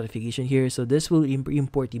you this notification here, so this will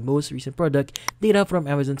import the most recent product data from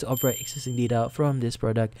Amazon to override existing data from this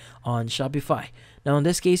product on Shopify. Now in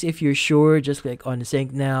this case, if you're sure, just click on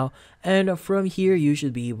sync now, and from here you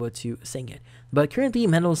should be able to sync it. But currently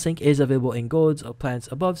manual sync is available in golds or plans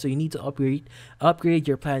above, so you need to upgrade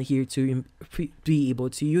your plan here to be able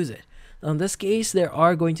to use it. In this case, there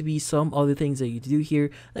are going to be some other things that you do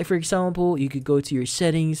here. Like for example, you could go to your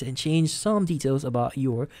settings and change some details about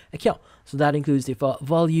your account. So that includes default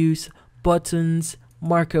values, buttons,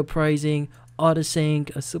 markup pricing, auto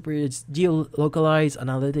sync, super geo-localized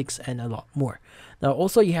analytics, and a lot more. Now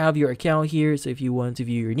also you have your account here, so if you want to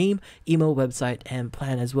view your name, email, website, and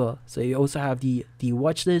plan as well. So you also have the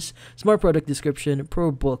watch list, smart product description,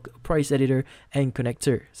 pro book, price editor, and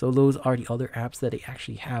connector. So those are the other apps that they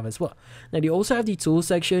actually have as well. Now they also have the tools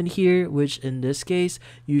section here, which in this case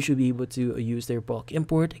you should be able to use their bulk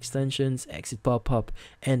import, extensions, exit pop-up,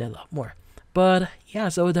 and a lot more. But yeah,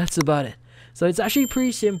 so that's about it. So it's actually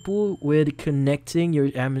pretty simple with connecting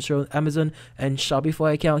your Amazon and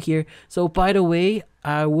Shopify account here. So by the way,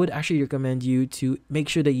 I would actually recommend you to make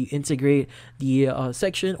sure that you integrate the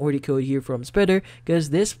section or the code here from Spreader, because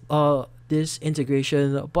this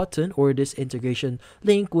integration button or this integration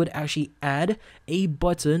link would actually add a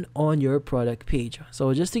button on your product page.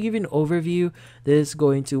 So just to give you an overview, this is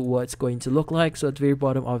going to what's going to look like. So at the very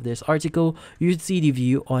bottom of this article, you see the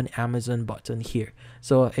view on Amazon button here.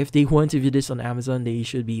 So if they want to view this on Amazon, they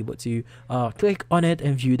should be able to click on it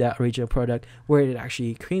and view that original product where it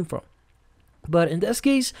actually came from. But in this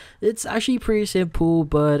case, it's actually pretty simple,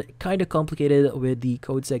 but kind of complicated with the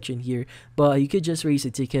code section here. But you could just raise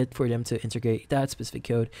a ticket for them to integrate that specific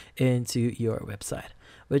code into your website,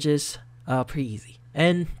 which is pretty easy.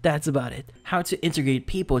 And that's about it. How to integrate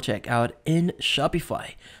people checkout in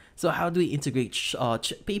Shopify. So how do we integrate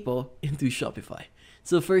people into Shopify?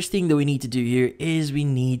 So the first thing that we need to do here is we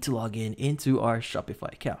need to log in into our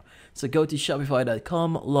Shopify account. So go to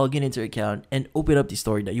shopify.com, log in into your account, and open up the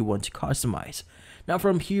store that you want to customize. Now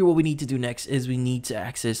from here, what we need to do next is we need to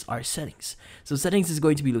access our settings. So settings is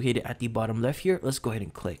going to be located at the bottom left here. Let's go ahead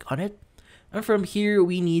and click on it. And from here,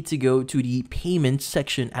 we need to go to the payment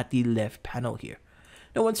section at the left panel here.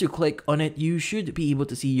 Now once you click on it, you should be able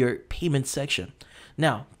to see your payment section.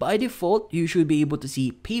 Now, by default, you should be able to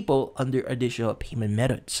see people under additional payment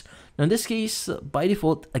methods. Now in this case, by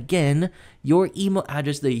default, again, your email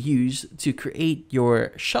address that you use to create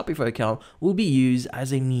your Shopify account will be used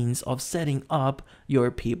as a means of setting up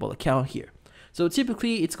your PayPal account here. So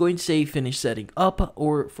typically, it's going to say finish setting up,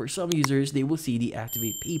 or for some users, they will see the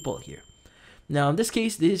activate PayPal here. Now in this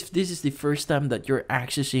case, this is the first time that you're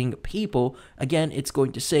accessing PayPal. Again, it's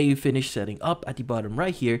going to say finish setting up at the bottom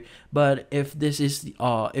right here. But if this is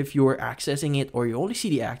if you're accessing it or you only see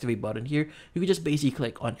the activate button here, you can just basically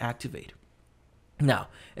click on activate. Now,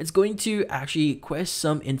 it's going to actually request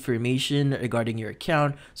some information regarding your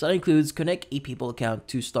account. So that includes connect a PayPal account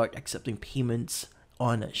to start accepting payments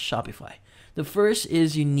on Shopify. The first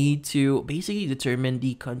is you need to basically determine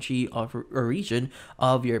the country or region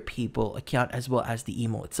of your PayPal account as well as the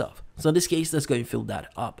email itself. So in this case, let's go and fill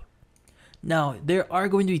that up. Now, there are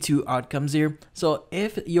going to be two outcomes here. So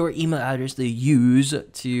if your email address they use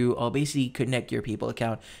to basically connect your PayPal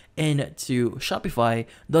account into Shopify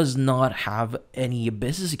does not have any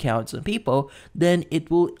business accounts on PayPal, then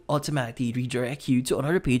it will automatically redirect you to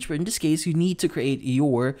another page where in this case you need to create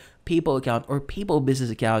your PayPal account or PayPal business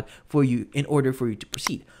account for you in order for you to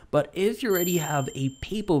proceed. But if you already have a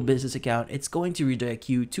PayPal business account, it's going to redirect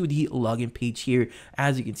you to the login page here,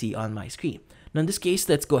 as you can see on my screen. Now in this case,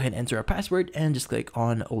 let's go ahead and enter our password and just click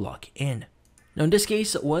on log in. Now in this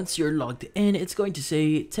case, once you're logged in, it's going to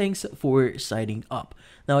say thanks for signing up.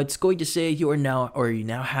 Now it's going to say you now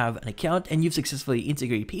have an account and you've successfully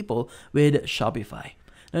integrated PayPal with Shopify.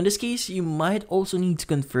 Now in this case, you might also need to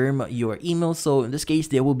confirm your email. So in this case,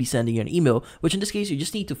 they will be sending you an email, which in this case, you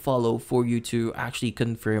just need to follow for you to actually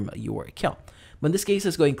confirm your account. But in this case,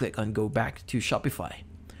 let's go and click on go back to Shopify.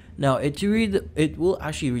 Now it will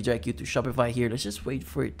actually redirect you to Shopify here. Let's just wait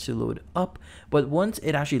for it to load up. But once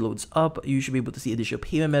it actually loads up, you should be able to see additional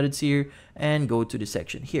payment methods here and go to the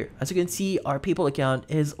section here. As you can see, our PayPal account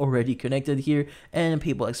is already connected here and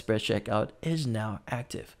PayPal Express checkout is now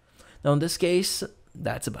active. Now in this case,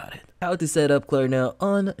 that's about it. How to set up Klarna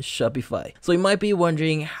on Shopify. So you might be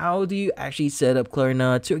wondering, how do you actually set up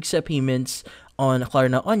Klarna to accept payments on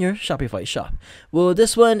Klarna on your Shopify shop? Well,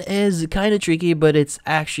 this one is kind of tricky, but it's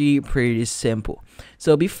actually pretty simple.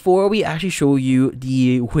 So before we actually show you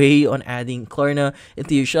the way on adding Klarna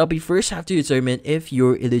into your shop, you first have to determine if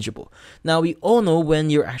you're eligible. Now we all know when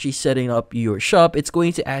you're actually setting up your shop, it's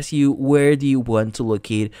going to ask you where do you want to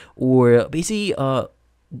locate, or basically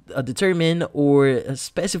determine or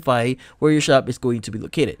specify where your shop is going to be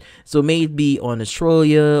located. So may it be on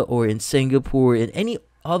Australia or in Singapore, in any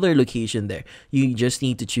other location there. You just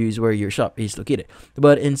need to choose where your shop is located.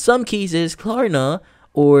 But in some cases, Klarna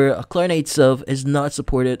itself is not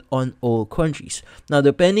supported on all countries. Now,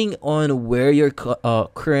 depending on where your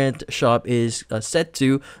current shop is set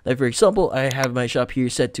to, like for example, I have my shop here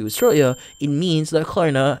set to Australia, it means that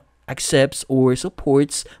Klarna accepts or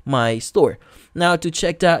supports my store. Now to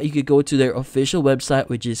check that, you could go to their official website,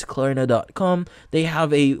 which is klarna.com. They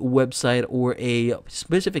have a website or a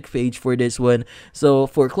specific page for this one. So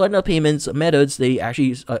for Klarna payments methods, they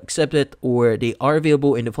actually accept it, or they are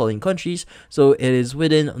available in the following countries. So it is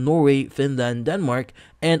within Norway, Finland, Denmark,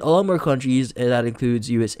 and a lot more countries, and that includes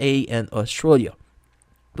USA and Australia.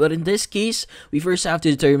 But in this case, we first have to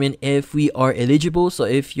determine if we are eligible. So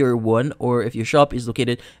if you're one, or if your shop is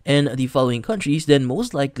located in the following countries, then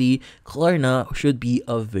most likely Klarna should be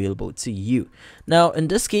available to you. Now, in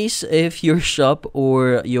this case, if your shop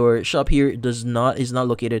here is not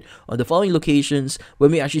located on the following locations,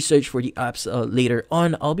 when we actually search for the apps later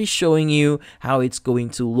on, I'll be showing you how it's going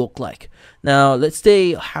to look like. Now, let's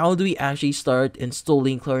say, how do we actually start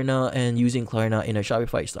installing Klarna and using Klarna in our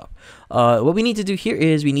Shopify shop? What we need to do here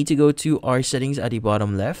is we need to go to our settings at the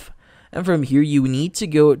bottom left. And from here, you need to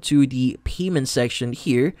go to the payment section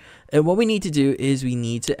here. And what we need to do is we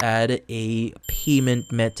need to add a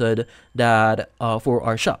payment method that for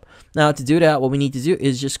our shop. Now to do that, what we need to do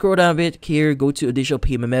is just scroll down a bit here, go to additional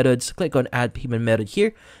payment methods, click on add payment method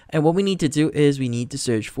here. And what we need to do is we need to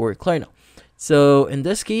search for Klarna. So in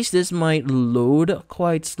this case, this might load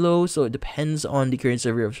quite slow, so it depends on the current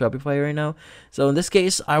server of Shopify right now. So in this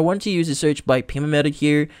case, I want to use the search by payment method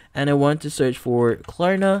here, and I want to search for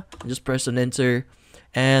Klarna. Just press on enter,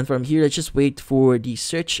 and from here, let's just wait for the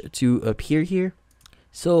search to appear here.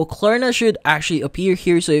 So Klarna should actually appear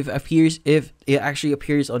here. So if it actually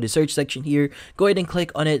appears on the search section here, go ahead and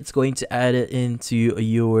click on it. It's going to add it into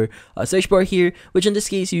your search bar here, which in this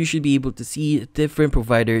case, you should be able to see different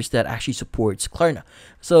providers that actually supports Klarna.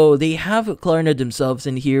 So they have Klarna themselves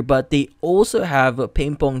in here, but they also have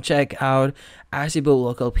Ping-Pong Checkout, Accessible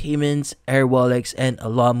Local Payments, Air Wallets, and a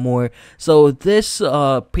lot more. So this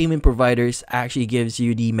payment providers actually gives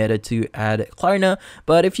you the method to add Klarna.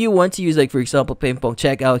 But if you want to use, like for example, Ping-Pong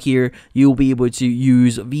Checkout here, you'll be able to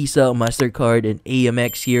use Visa, MasterCard, and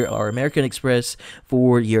Amex here, or American Express,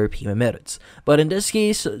 for your payment methods. But in this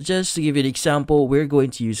case, just to give you an example, we're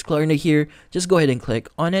going to use Klarna here. Just go ahead and click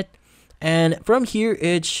on it. And from here,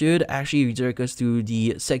 it should actually redirect us to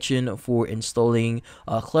the section for installing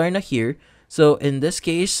Klarna here. So in this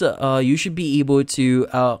case, you should be able to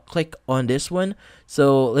click on this one.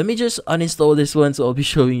 So let me just uninstall this one. So I'll be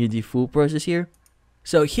showing you the full process here.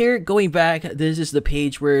 So here, going back, this is the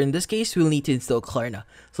page where in this case, we'll need to install Klarna.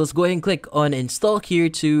 So let's go ahead and click on install here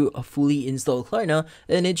to fully install Klarna,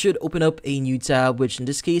 and it should open up a new tab, which in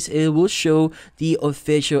this case, it will show the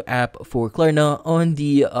official app for Klarna on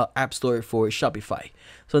the App Store for Shopify.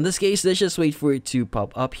 So in this case, let's just wait for it to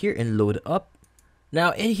pop up here and load up.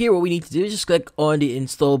 Now in here, what we need to do is just click on the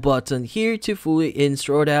install button here to fully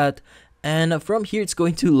install that. And from here, it's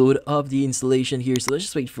going to load up the installation here. So let's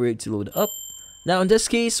just wait for it to load up. Now in this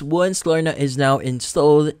case, once Klarna is now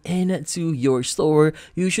installed into your store,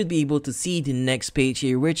 you should be able to see the next page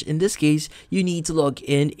here, which in this case, you need to log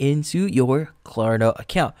in into your Klarna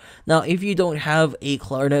account. Now, if you don't have a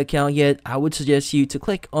Klarna account yet, I would suggest you to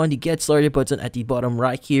click on the Get Started button at the bottom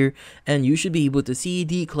right here, and you should be able to see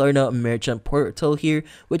the Klarna Merchant Portal here,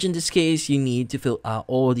 which in this case, you need to fill out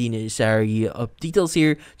all the necessary details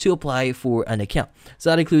here to apply for an account. So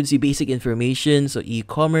that includes the basic information, so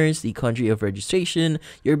e-commerce, the country of registration,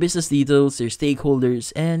 your business details, your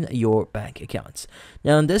stakeholders, and your bank accounts.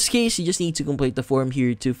 Now in this case, you just need to complete the form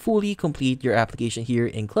here to fully complete your application here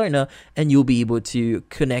in Klarna, and you'll be able to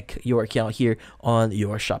connect your account here on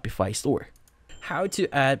your Shopify store. How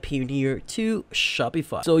to add Payoneer to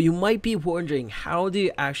Shopify. So you might be wondering, how do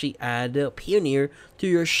you actually add Payoneer to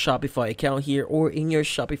your Shopify account here or in your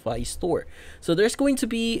Shopify store? So there's going to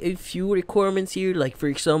be a few requirements here. Like for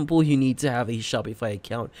example, you need to have a Shopify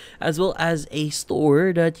account as well as a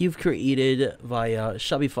store that you've created via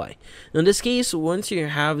Shopify. Now in this case, once you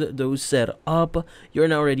have those set up, you're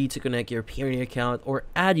now ready to connect your Payoneer account or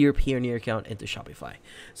add your Payoneer account into Shopify.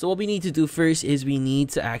 So what we need to do first is we need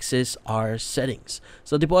to access our settings.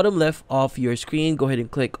 So at the bottom left of your screen, go ahead and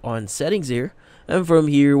click on settings here. And from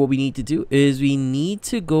here, what we need to do is we need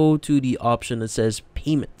to go to the option that says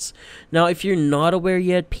payments. Now, if you're not aware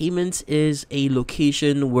yet, payments is a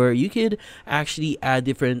location where you could actually add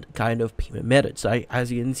different kind of payment methods.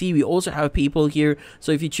 As you can see, we also have PayPal here.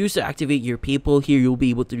 So if you choose to activate your PayPal here, you'll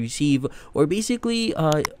be able to receive or basically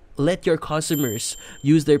let your customers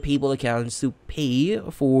use their PayPal accounts to pay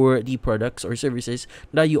for the products or services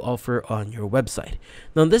that you offer on your website.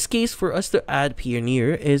 Now in this case, for us to add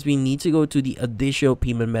Payoneer is we need to go to the additional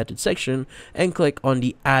payment method section and click on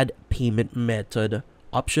the add payment method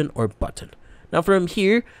option or button. Now from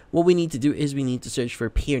here, what we need to do is we need to search for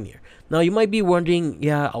Payoneer. Now you might be wondering,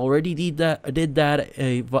 yeah, I already did that.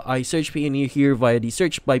 I searched Payoneer here via the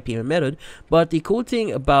search by payment method. But the cool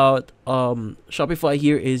thing about Shopify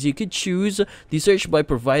here is you could choose the search by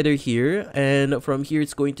provider here, and from here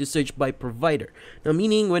it's going to search by provider. Now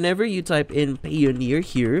meaning whenever you type in Payoneer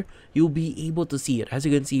here, you'll be able to see it. As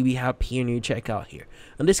you can see, we have Payoneer checkout here.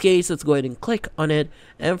 In this case, let's go ahead and click on it,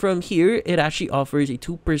 and from here it actually offers a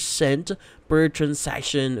 2% per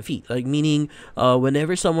transaction fee, like meaning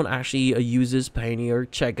whenever someone actually uses Payoneer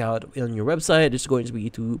checkout on your website, there's going to be a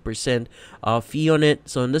 2% fee on it.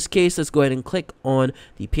 So in this case, let's go ahead and click on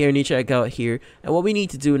the Payoneer checkout here, and what we need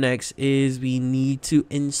to do next is we need to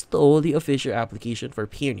install the official application for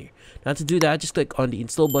Payoneer. Now to do that, just click on the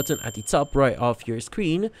install button at the top right of your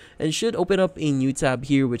screen, and it should open up a new tab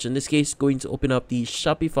here, which in this case is going to open up the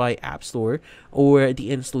Shopify App Store or the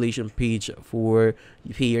installation page for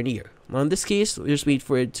Payoneer. Now in this case, just wait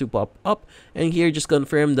for it to pop up, and here just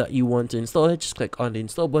confirm that you want to install it. Just click on the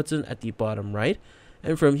install button at the bottom right,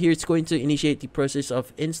 and from here it's going to initiate the process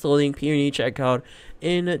of installing Payoneer checkout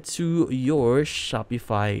into your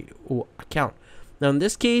Shopify account. Now in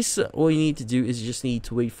this case, all you need to do is you just need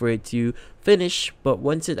to wait for it to finish, but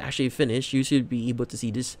once it actually finished, you should be able to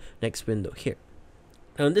see this next window here.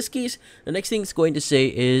 Now in this case, the next thing it's going to say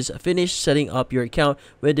is finish setting up your account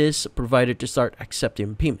with this provider to start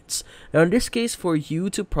accepting payments. Now in this case, for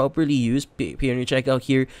you to properly use Payoneer checkout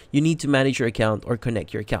here, you need to manage your account or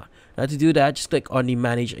connect your account. Now to do that, just click on the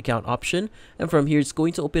manage account option, and from here it's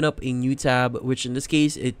going to open up a new tab, which in this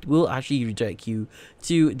case it will actually redirect you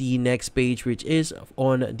to the next page, which is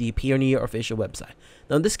on the Payoneer official website.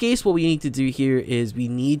 Now in this case, what we need to do here is we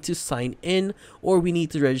need to sign in or we need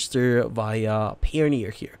to register via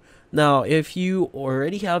Payoneer here. Now, if you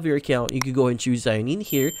already have your account, you could go and choose sign in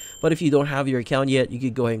here. But if you don't have your account yet, you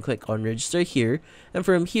could go ahead and click on register here. And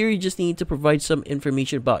from here, you just need to provide some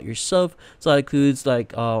information about yourself. So that includes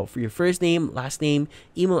like for your first name, last name,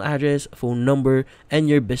 email address, phone number, and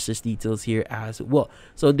your business details here as well.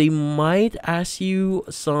 So they might ask you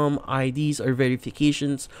some IDs or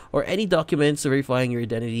verifications or any documents verifying your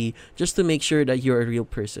identity just to make sure that you're a real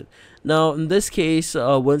person. Now, in this case,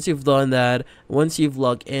 once you've done that, once you've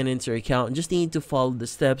logged in into your account, you just need to follow the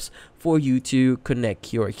steps for you to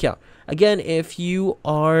connect your account. Again, if you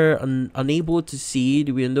are unable to see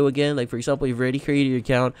the window again, like for example, you've already created your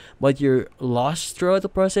account, but you're lost throughout the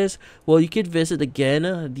process, well, you could visit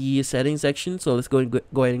again the settings section. So let's go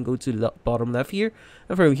ahead and go to the bottom left here.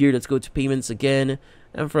 And from here, let's go to payments again.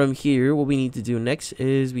 And from here, what we need to do next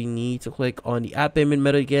is we need to click on the app payment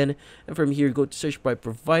method again. And from here, go to search by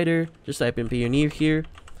provider. Just type in Payoneer here.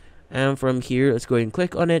 And from here, let's go ahead and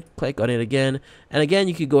click on it again. And again,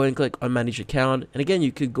 you could go and click on manage account. And again,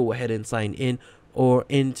 you could go ahead and sign in or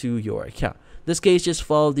into your account. In this case, just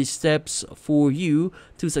follow these steps for you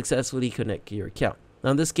to successfully connect your account.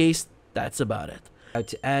 Now in this case, that's about it. How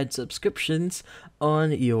to add subscriptions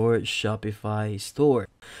on your Shopify store.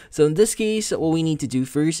 So in this case, what we need to do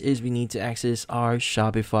first is we need to access our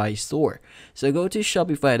Shopify store. So go to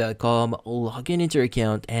shopify.com, log in into your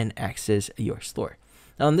account, and access your store.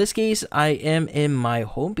 Now in this case, I am in my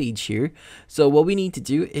homepage here. So what we need to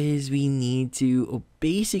do is we need to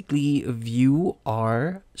basically view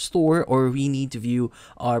our store, or we need to view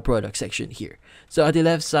our product section here. So at the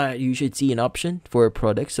left side, you should see an option for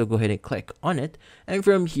products. So go ahead and click on it. And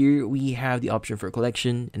from here, we have the option for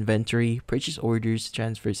collection, inventory, purchase orders,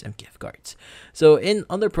 transfers, and gift cards. So in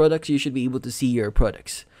other products, you should be able to see your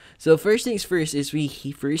products. So first things first is we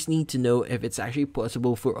first need to know if it's actually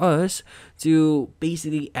possible for us to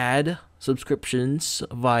basically add subscriptions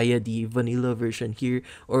via the vanilla version here,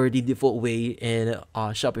 or the default way in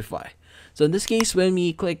Shopify. So in this case, when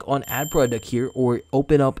we click on add product here, or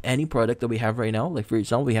open up any product that we have right now, like for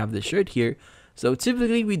example, we have this shirt here. So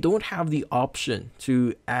typically we don't have the option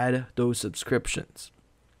to add those subscriptions.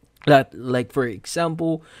 That, like for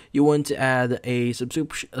example, you want to add a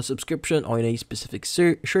subscription on a specific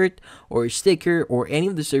shirt or sticker or any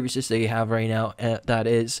of the services that you have right now that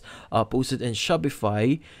is posted in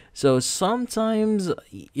Shopify. So sometimes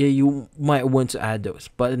you might want to add those,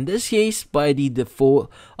 but in this case, by the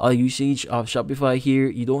default usage of Shopify here,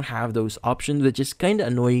 you don't have those options, which is kind of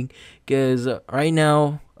annoying because right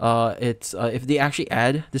now it's if they actually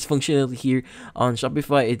add this functionality here on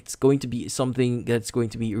Shopify, it's going to be something that's going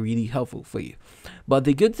to be really helpful for you. But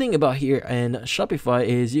the good thing about here in Shopify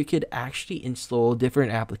is you could actually install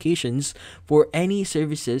different applications for any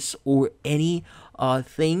services or any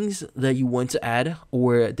things that you want to add,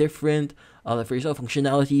 or different for example,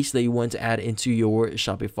 functionalities that you want to add into your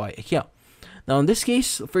Shopify account. Now in this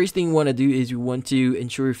case, first thing we want to do is we want to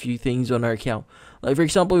ensure a few things on our account. Like for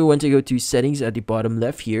example, we want to go to settings at the bottom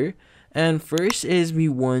left here, and first is we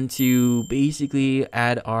want to basically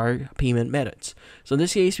add our payment methods. So in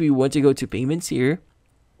this case, we want to go to payments here.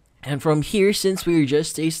 And from here, since we're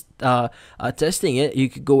just testing it, you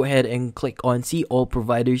could go ahead and click on see all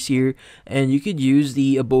providers here, and you could use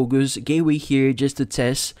the bogus gateway here just to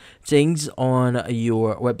test things on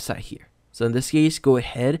your website here. So in this case, go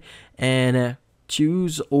ahead and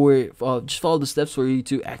choose or just follow the steps for you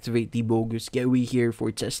to activate the bogus gateway here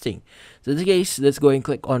for testing. So in this case, let's go and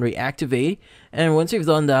click on reactivate, and once we've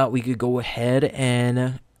done that, we could go ahead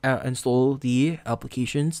and install the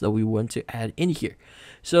applications that we want to add in here.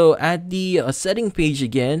 So at the setting page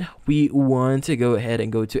again, we want to go ahead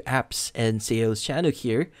and go to apps and sales channel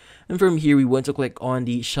here, and from here we want to click on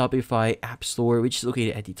the Shopify App Store, which is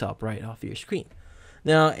located at the top right of your screen.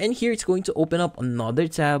 Now in here, it's going to open up another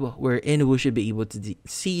tab wherein we should be able to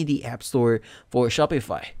see the App Store for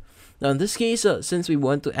Shopify. Now in this case, since we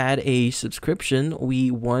want to add a subscription, we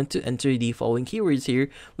want to enter the following keywords here,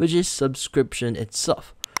 which is subscription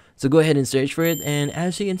itself. So go ahead and search for it, and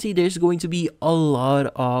as you can see, there's going to be a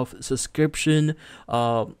lot of subscription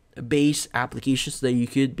based applications that you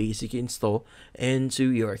could basically install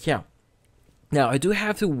into your account. Now, I do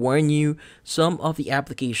have to warn you, some of the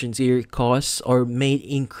applications here costs or may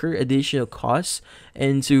incur additional costs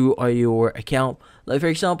into your account. Like for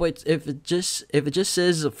example, if it just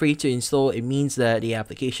says free to install, it means that the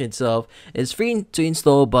application itself is free to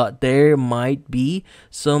install, but there might be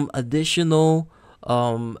some additional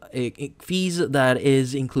fees that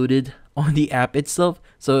is included on the app itself.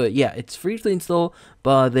 So yeah, it's free to install,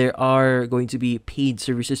 but there are going to be paid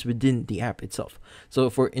services within the app itself.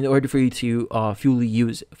 So in order for you to fully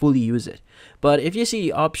use it. But if you see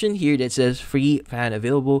the option here that says free plan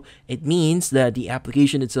available, it means that the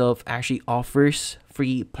application itself actually offers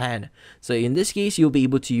free plan. So in this case, you'll be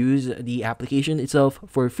able to use the application itself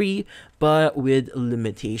for free, but with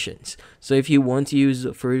limitations. So if you want to use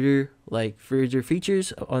further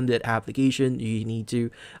features on that application, you need to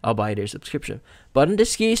buy their subscription. But in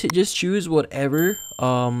this case, just choose whatever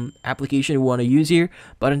application you want to use here.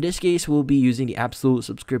 But in this case, we'll be using the Absolute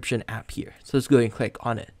Subscription app here. So let's go and click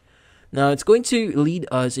on it. Now it's going to lead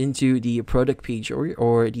us into the product page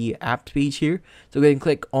or the app page here. So go ahead and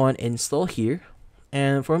click on install here.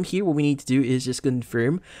 And from here, what we need to do is just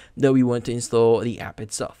confirm that we want to install the app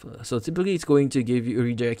itself. So typically, it's going to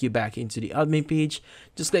redirect you back into the admin page.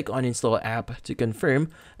 Just click on install app to confirm.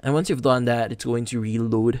 And once you've done that, it's going to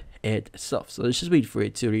reload itself. So let's just wait for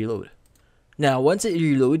it to reload. Now, once it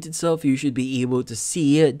reloads itself, you should be able to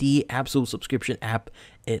see the Absolute Subscription app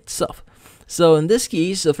itself. So in this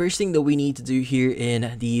case, the first thing that we need to do here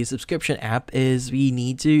in the subscription app is we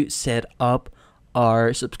need to set up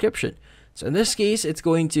our subscription. So in this case, it's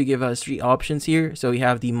going to give us three options here. So we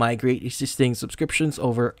have the migrate existing subscriptions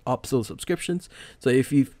over upsell subscriptions. So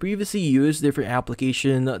if you've previously used different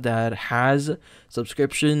application that has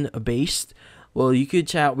subscription based, well, you could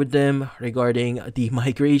chat with them regarding the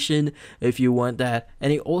migration if you want that.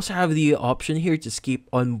 And you also have the option here to skip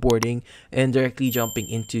onboarding and directly jumping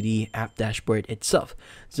into the app dashboard itself.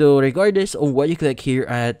 So regardless of what you click here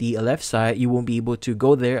at the left side, you won't be able to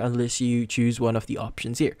go there unless you choose one of the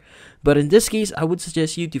options here. But in this case, I would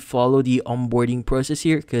suggest you to follow the onboarding process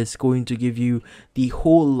here, because it's going to give you the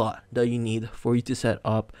whole lot that you need for you to set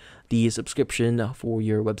up the subscription for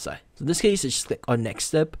your website. So in this case, just click on next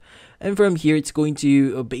step, and from here it's going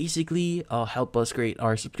to basically help us create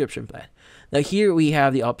our subscription plan. Now here we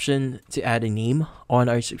have the option to add a name on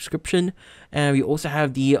our subscription, and we also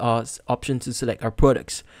have the option to select our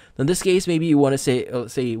products. In this case, maybe you want to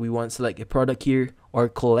say we want to select a product here or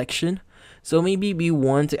collection. So maybe we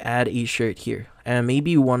want to add a shirt here, and maybe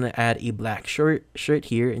you want to add a black shirt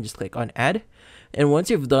here, and just click on add. And once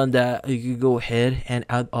you've done that, you can go ahead and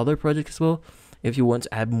add other projects as well if you want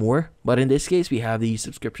to add more. But in this case, we have the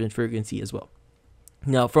subscription frequency as well.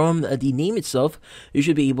 Now from the name itself, you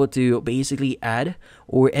should be able to basically add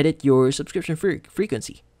or edit your subscription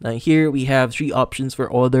frequency. Now here we have three options for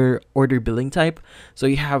order billing type. So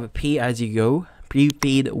you have pay as you go,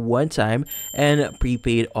 prepaid one time, and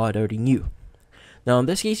prepaid auto renew. Now in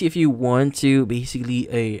this case, if you want to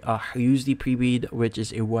basically use the prepaid, which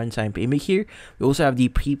is a one-time payment here, we also have the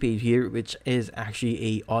prepaid here, which is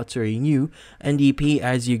actually a auto renew, and the pay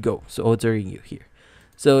as you go, so auto renew here.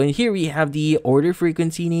 So in here we have the order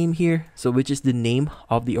frequency name here, so which is the name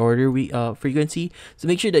of the order frequency. So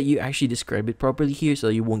make sure that you actually describe it properly here so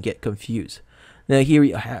you won't get confused. Now here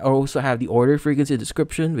we also have the order frequency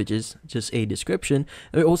description, which is just a description,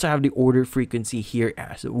 and we also have the order frequency here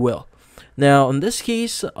as well. Now in this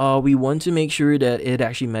case, we want to make sure that it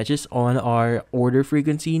actually matches on our order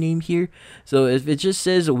frequency name here. So if it just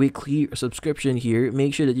says weekly subscription here,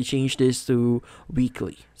 make sure that you change this to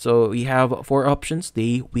weekly. So we have four options: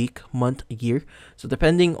 day, week, month, year. So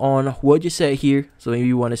depending on what you say here, so maybe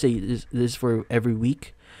you want to say this for every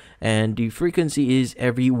week, and the frequency is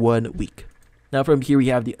every 1 week. Now from here we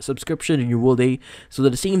have the subscription renewal day, so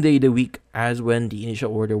the same day the week as when the initial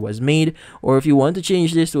order was made. Or if you want to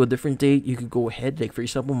change this to a different date, you could go ahead, like for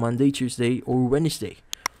example Monday, Tuesday, or Wednesday.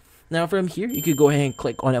 Now from here you could go ahead and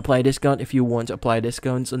click on apply discount if you want to apply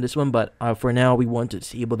discounts on this one, but for now we want to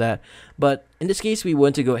disable that. But in this case, we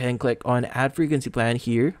want to go ahead and click on add frequency plan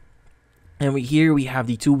here. And here we have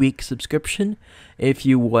the 2-week subscription if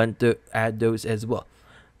you want to add those as well.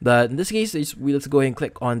 But in this case, let's go ahead and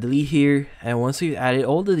click on delete here. And once you've added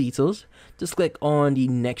all the details, just click on the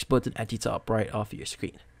next button at the top right of your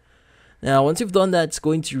screen. Now, once you've done that, it's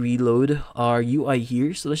going to reload our UI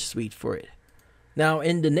here. So let's just wait for it. Now,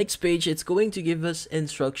 in the next page, it's going to give us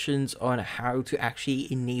instructions on how to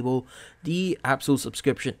actually enable the Absolute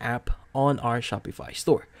subscription app on our Shopify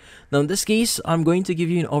store. Now, in this case, I'm going to give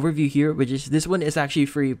you an overview here, which is this one is actually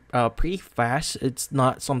pretty fast. It's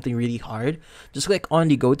not something really hard. Just click on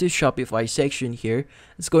the Go to Shopify section here.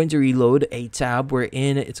 It's going to reload a tab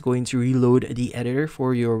wherein it's going to reload the editor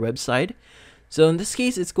for your website. So in this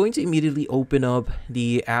case, it's going to immediately open up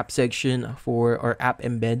the app section for our app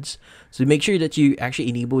embeds. So make sure that you actually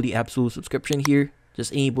enable the Absolute subscription here.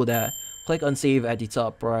 Just enable that. Click on save at the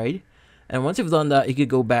top right. And once you've done that, you could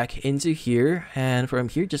go back into here. And from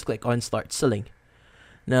here, just click on start selling.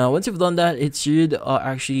 Now, once you've done that, it should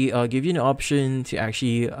actually give you an option to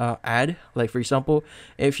actually add. Like for example,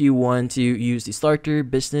 if you want to use the starter,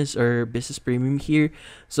 business, or business premium here.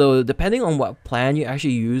 So depending on what plan you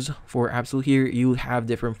actually use for Absolute here, you'll have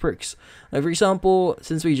different perks. Like for example,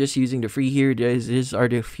 since we're just using the free here, these are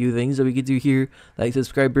the few things that we could do here, like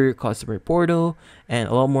subscriber, customer portal, and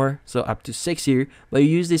a lot more. So up to 6 here. But you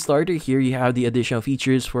use the starter here, you have the additional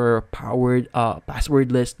features for powered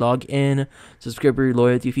passwordless login, subscriber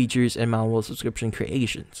loyalty features, and manual subscription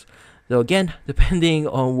creations. So again, depending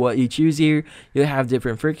on what you choose here, you'll have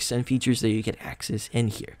different perks and features that you can access in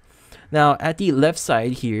here. Now at the left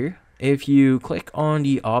side here, if you click on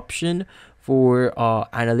the option for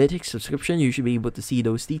analytics subscription, you should be able to see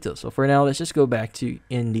those details. So for now, let's just go back to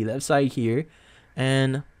in the left side here.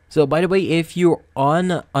 And so by the way, if you're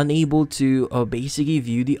unable to basically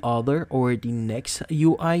view the other or the next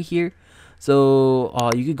UI here, so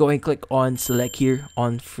you could go and click on select here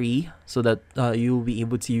on free, so that you'll be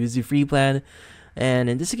able to use the free plan. And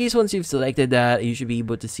in this case, once you've selected that, you should be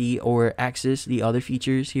able to see or access the other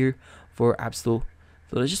features here for Absolute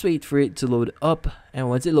So let's just wait for it to load up, and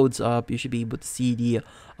once it loads up, you should be able to see the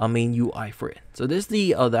main UI for it. So this is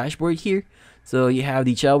the dashboard here. So you have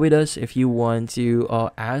the chat with us if you want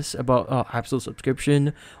to ask about Absol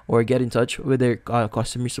subscription or get in touch with their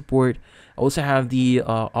customer support. Also have the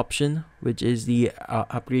option, which is the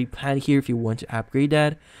upgrade plan here if you want to upgrade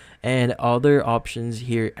that, and other options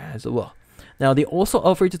here as well. Now they also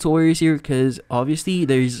offer tutorials here because obviously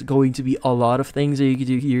there's going to be a lot of things that you can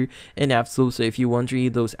do here in Absol. So if you want to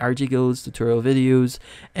read those articles, tutorial videos,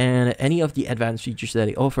 and any of the advanced features that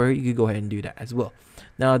they offer, you could go ahead and do that as well.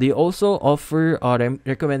 Now they also offer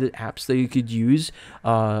recommended apps that you could use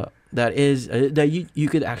that you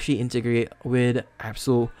could actually integrate with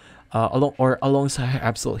Absol alongside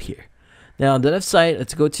Absol here. Now on the left side,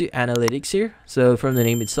 let's go to analytics here. So from the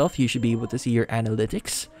name itself, you should be able to see your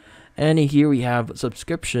analytics. And here we have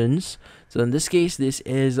subscriptions. So in this case, this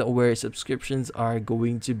is where subscriptions are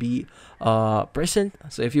going to be present.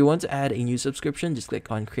 So if you want to add a new subscription, just click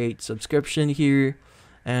on create subscription here.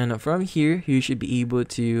 And from here, you should be able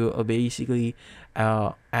to basically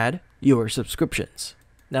add your subscriptions.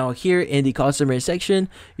 Now here in the customer section,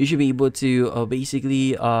 you should be able to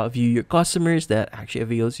basically view your customers that actually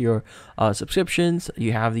avails your subscriptions.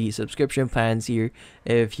 You have the subscription plans here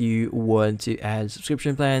if you want to add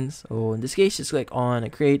subscription plans. So in this case, just click on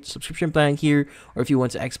create subscription plan here, or if you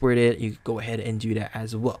want to export it, you go ahead and do that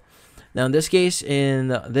as well. Now in this case, in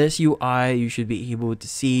this UI, you should be able to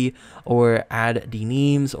see or add the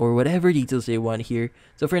names or whatever details they want here.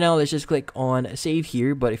 So for now, let's just click on save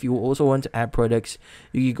here. But if you also want to add products,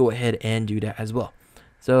 you can go ahead and do that as well.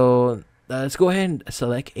 So let's go ahead and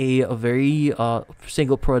select a very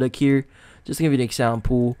single product here. Just to give you an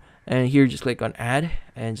example. And here, just click on add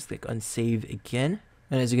and just click on save again.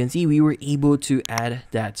 And as you can see, we were able to add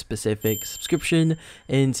that specific subscription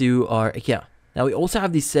into our account. Now we also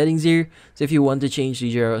have these settings here. So if you want to change the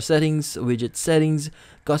general settings, widget settings,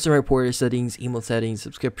 customer reporter settings, email settings,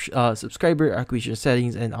 subscriber acquisition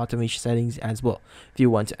settings, and automation settings as well, if you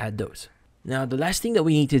want to add those. Now the last thing that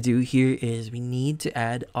we need to do here is we need to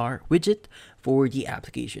add our widget for the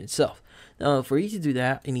application itself. Now for you to do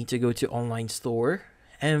that, you need to go to online store.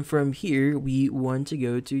 And from here, we want to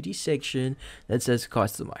go to the section that says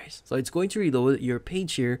customize. So it's going to reload your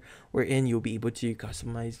page here, wherein you'll be able to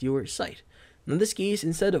customize your site. In this case,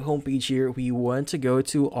 instead of homepage here, we want to go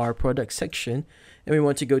to our product section and we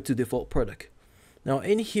want to go to default product. Now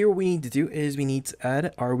in here, what we need to do is we need to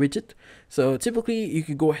add our widget. So typically you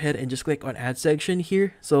could go ahead and just click on add section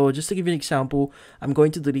here. So just to give you an example, I'm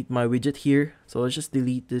going to delete my widget here. So let's just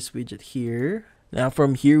delete this widget here. Now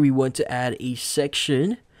from here, we want to add a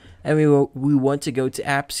section and we want to go to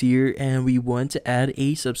apps here and we want to add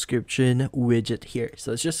a subscription widget here.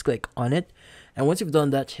 So let's just click on it. And once you've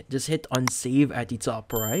done that, just hit on save at the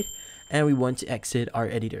top right, and we want to exit our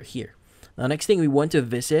editor here. Now next thing, we want to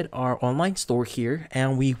visit our online store here,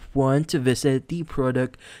 and we want to visit the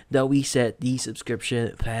product that we set the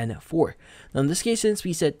subscription plan for. Now in this case, since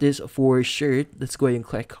we set this for shirt, let's go ahead and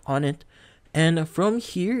click on it. And from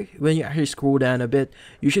here, when you actually scroll down a bit,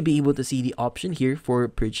 you should be able to see the option here for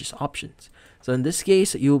purchase options. So in this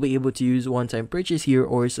case, you'll be able to use one-time purchase here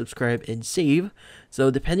or subscribe and save.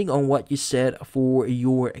 So depending on what you set for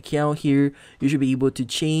your account here, you should be able to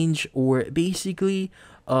change or basically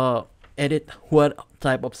edit what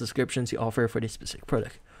type of subscriptions you offer for this specific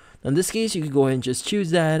product. In this case, you can go ahead and just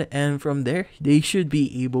choose that, and from there, they should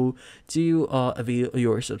be able to avail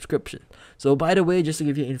your subscription. So by the way, just to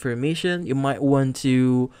give you information, you might want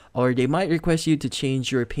to, or they might request you to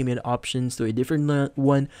change your payment options to a different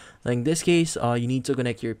one. Like in this case, you need to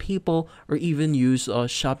connect your PayPal or even use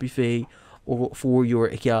Shopify for your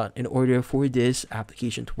account in order for this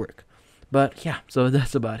application to work. But yeah, so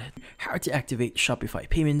that's about it. How to activate Shopify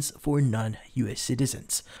payments for non-US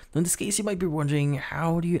citizens. Now in this case, you might be wondering,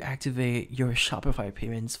 how do you activate your Shopify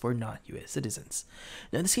payments for non-US citizens?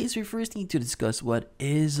 Now in this case, we first need to discuss what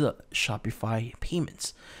is Shopify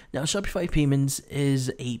payments. Now Shopify payments is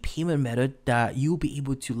a payment method that you'll be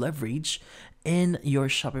able to leverage in your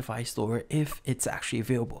Shopify store if it's actually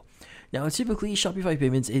available. Now, typically, Shopify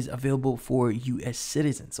payments is available for US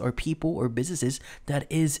citizens or people or businesses that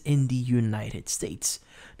is in the United States.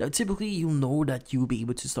 Now, typically, you'll know that you'll be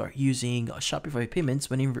able to start using Shopify payments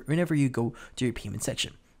whenever you go to your payment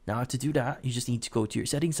section. Now, to do that, you just need to go to your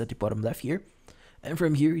settings at the bottom left here. And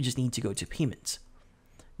from here, you just need to go to payments.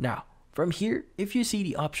 Now, from here, if you see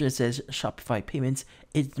the option that says Shopify payments,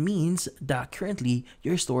 it means that currently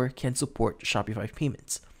your store can support Shopify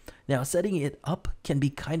payments. Now, setting it up can be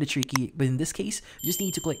kind of tricky, but in this case, you just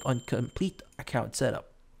need to click on complete account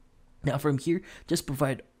setup. Now from here, just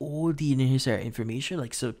provide all the necessary information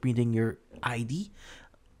like submitting your ID,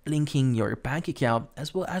 linking your bank account,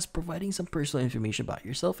 as well as providing some personal information about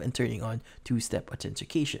yourself and turning on two-step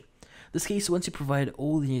authentication. In this case, once you provide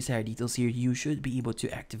all the necessary details here, you should be able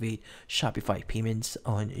to activate Shopify payments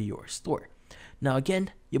on your store. Now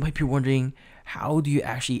again, you might be wondering, how do you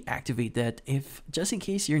actually activate that if just in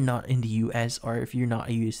case you're not in the US or if you're not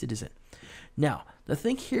a US citizen? Now, the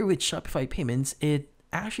thing here with Shopify payments, it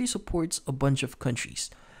actually supports a bunch of countries.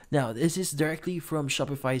 Now, this is directly from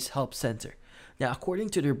Shopify's help center. Now, according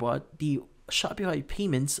to their bot, the Shopify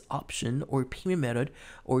payments option or payment method,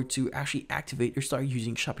 or to actually activate or start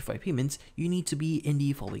using Shopify payments, you need to be in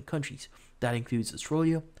the following countries. That includes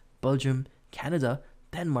Australia, Belgium, Canada,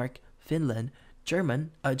 Denmark, Finland,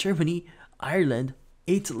 Germany, Ireland,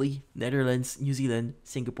 Italy, Netherlands, New Zealand,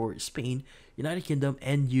 Singapore, Spain, United Kingdom,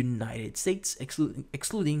 and United States,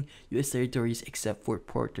 excluding US territories except for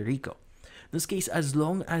Puerto Rico. In this case, as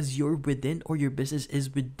long as you're within or your business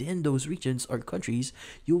is within those regions or countries,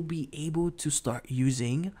 you'll be able to start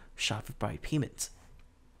using Shopify payments.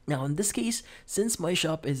 Now, in this case, since my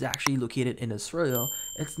shop is actually located in Australia,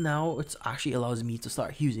 it's actually allows me to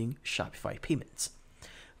start using Shopify payments.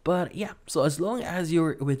 But yeah, so as long as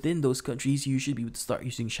you're within those countries, you should be able to start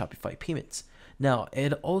using Shopify payments. Now,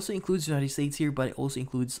 it also includes the United States here, but it also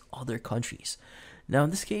includes other countries. Now, in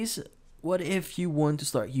this case, what if you want to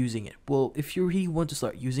start using it? Well, if you really want to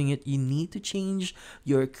start using it, you need to change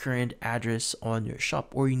your current address on your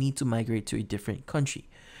shop, or you need to migrate to a different country.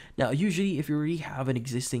 Now, usually if you already have an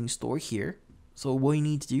existing store here, so what you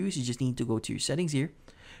need to do is you just need to go to your settings here,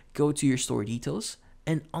 go to your store details,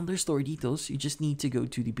 and under store details, you just need to go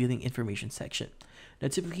to the billing information section. Now,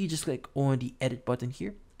 typically, just click on the edit button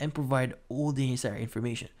here and provide all the necessary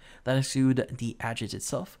information. That includes the address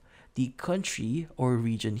itself, the country or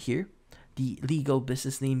region here, the legal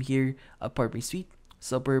business name here, apartment suite,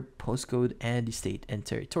 suburb, postcode, and the state and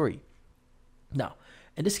territory. Now,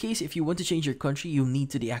 in this case, if you want to change your country, you'll need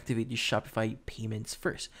to deactivate the Shopify payments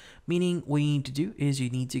first. Meaning, what you need to do is you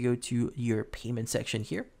need to go to your payment section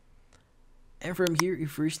here. And from here, you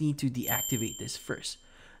first need to deactivate this first.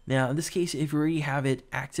 Now, in this case, if you already have it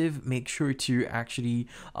active, make sure to actually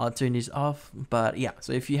turn this off. But yeah,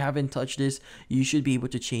 so if you haven't touched this, you should be able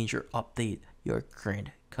to change or update your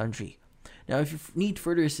current country. Now, if you need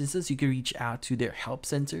further assistance, you can reach out to their help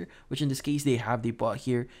center, which in this case, they have the bot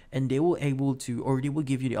here, and they will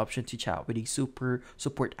give you the option to chat with a super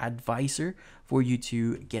support advisor for you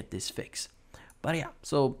to get this fixed. But yeah,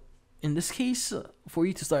 so in this case, for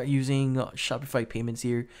you to start using Shopify payments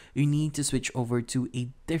here, you need to switch over to a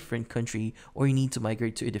different country, or you need to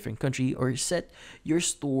migrate to a different country, or set your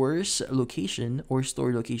store's location or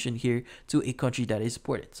store location here to a country that is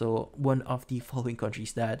supported. So one of the following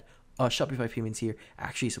countries that Shopify payments here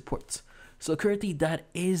actually supports. So currently, that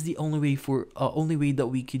is the only way that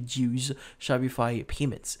we could use Shopify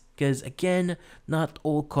payments. Because again, not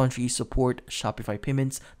all countries support Shopify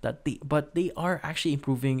payments, but they are actually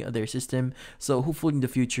improving their system. So hopefully in the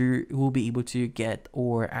future, we'll be able to get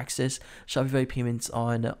or access Shopify payments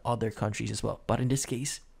on other countries as well. But in this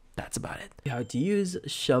case, that's about it. How to use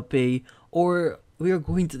ShopPay, or we are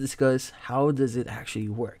going to discuss how does it actually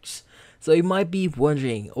works. So you might be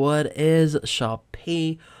wondering, what is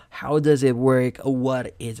ShopPay? How does it work?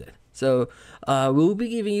 What is it? So we'll be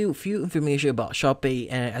giving you a few information about ShopPay,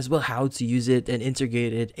 and as well how to use it and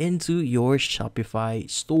integrate it into your Shopify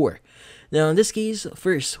store. Now, in this case,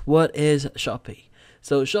 first, what is ShopPay?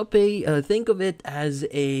 So ShopPay, think of it as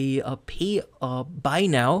a buy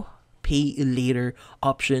now, pay later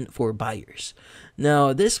option for buyers.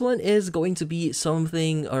 Now, this one is going to be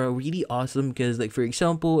something really awesome, because, like, for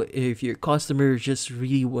example, if your customer just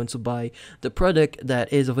really wants to buy the product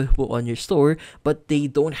that is available on your store, but they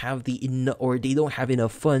don't have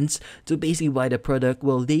enough funds to basically buy the product,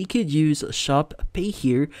 well, they could use ShopPay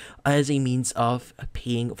here as a means of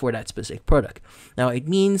paying for that specific product. Now, it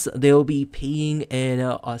means they'll be paying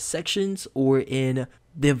in sections or in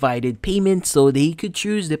divided payments, so they could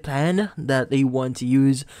choose the plan that they want to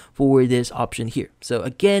use for this option here. So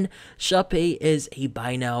again, ShopPay is a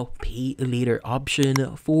buy now, pay later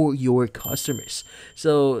option for your customers.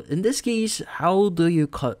 So in this case, how do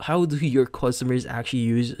your customers actually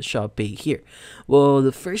use ShopPay here? Well,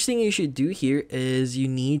 the first thing you should do here is you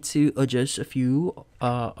need to adjust a few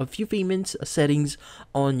payments settings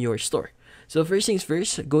on your store. So first things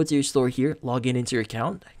first, go to your store here, log into your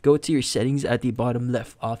account, go to your settings at the bottom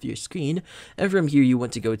left of your screen, and from here you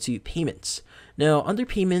want to go to payments. Now, under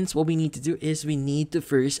payments, what we need to do is we need to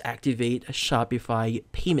first activate Shopify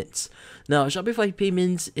payments. Now, Shopify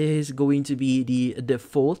payments is going to be the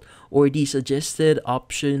default or the suggested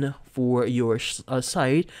option for your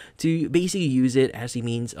site to basically use it as a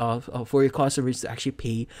means of for your customers to actually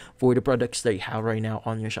pay for the products that you have right now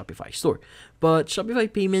on your Shopify store. But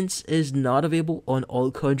Shopify payments is not available on all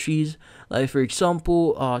countries. Like for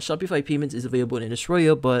example, Shopify payments is available in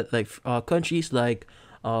Australia, but like countries like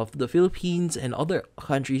of the Philippines and other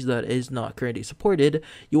countries that is not currently supported,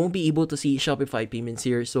 you won't be able to see Shopify payments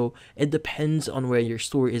here. So it depends on where your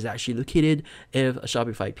store is actually located if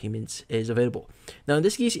Shopify payments is available. Now in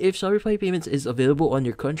this case, if Shopify payments is available on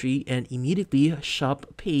your country, and immediately Shop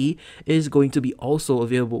Pay is going to be also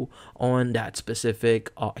available on that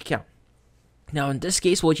specific account. Now, in this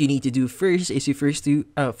case, what you need to do first is you first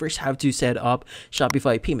have to set up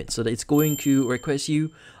Shopify payments. So that it's going to request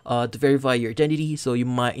you to verify your identity. So you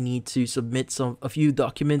might need to submit a few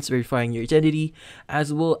documents verifying your identity,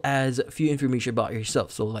 as well as a few information about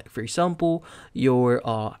yourself. So like for example, your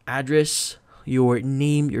address, your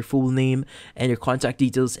name, your full name, and your contact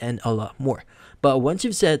details, and a lot more. But once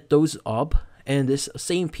you've set those up, and this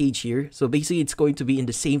same page here, so basically it's going to be in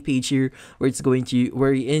the same page here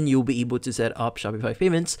wherein you'll be able to set up Shopify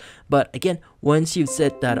payments. But again, once you've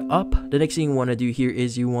set that up, the next thing you want to do here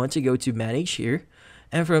is you want to go to manage here,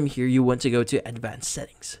 and from here you want to go to advanced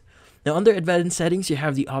settings. Now under advanced settings, you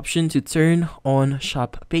have the option to turn on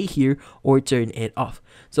Shop Pay here or turn it off.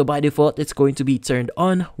 So by default, it's going to be turned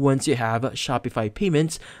on once you have Shopify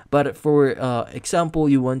payments. But for example,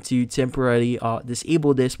 you want to temporarily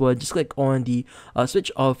disable this one, just click on the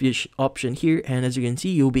switch off option here. And as you can see,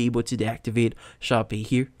 you'll be able to deactivate Shop Pay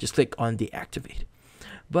here. Just click on deactivate.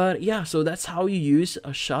 But yeah, so that's how you use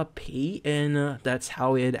Shop Pay, and that's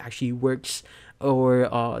how it actually works. Or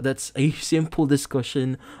that's a simple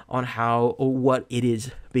discussion on how or what it is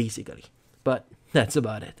basically. But that's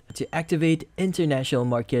about it. To activate international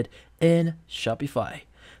market in Shopify.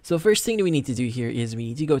 So first thing that we need to do here is we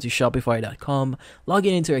need to go to shopify.com, log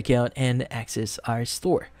in into our account, and access our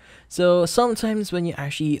store. So sometimes when you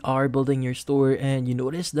actually are building your store and you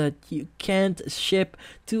notice that you can't ship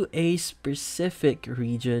to a specific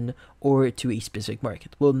region or to a specific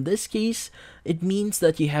market. Well, in this case, it means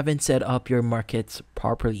that you haven't set up your markets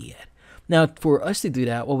properly yet. Now, for us to do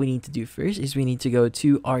that, what we need to do first is we need to go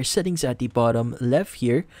to our settings at the bottom left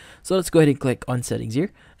here. So let's go ahead and click on settings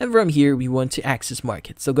here. And from here, we want to access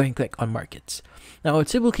markets. So go ahead and click on markets. Now,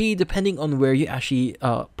 typically, depending on where you actually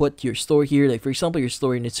put your store here, like for example, your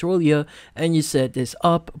store in Australia, and you set this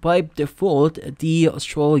up, by default, the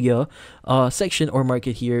Australia section or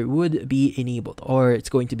market here would be enabled, or it's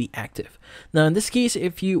going to be active. Now, in this case,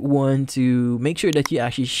 if you want to make sure that you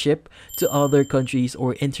actually ship to other countries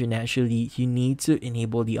or internationally, you need to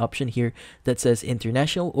enable the option here that says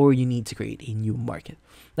international, or you need to create a new market.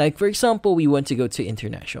 Like for example, we want to go to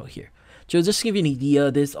international here. So just to give you an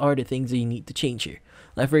idea, these are the things that you need to change here.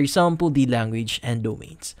 Like for example, the language and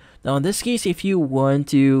domains. Now in this case, if you want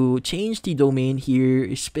to change the domain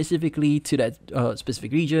here specifically to that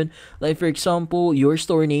specific region, like for example,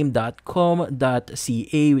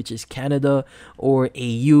 yourstorename.com.ca, which is Canada, or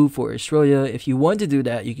AU for Australia, if you want to do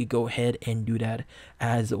that, you could go ahead and do that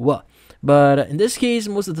as well. But in this case,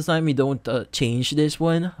 most of the time we don't change this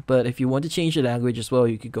one. But if you want to change the language as well,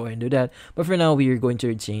 you could go ahead and do that. But for now, we are going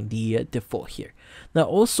to change the default here. Now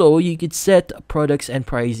also, you could set products and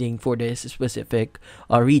pricing for this specific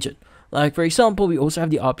region. Like for example, we also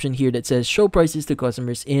have the option here that says show prices to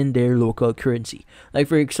customers in their local currency. Like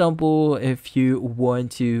for example, if you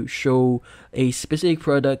want to show a specific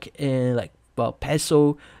product in like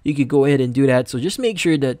peso, you could go ahead and do that. So just make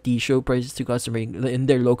sure that the show prices to customer in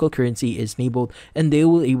their local currency is enabled, and they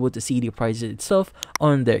will able to see the prices itself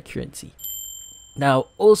on their currency. Now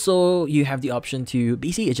also, you have the option to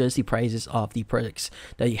basically adjust the prices of the products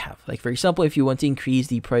that you have. Like for example, if you want to increase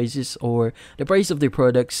the prices or the price of the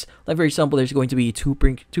products, like for example, there's going to be a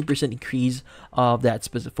 2% increase of that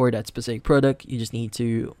for that specific product. You just need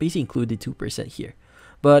to basically include the 2% here.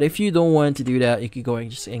 But if you don't want to do that, you could go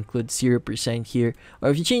and just include 0% here.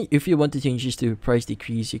 Or if you want to change this to price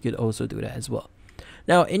decrease, you could also do that as well.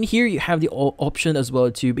 Now in here, you have the option as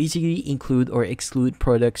well to basically include or exclude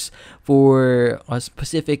products for a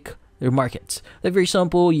specific markets. Like for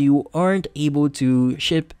example, you aren't able to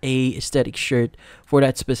ship a aesthetic shirt for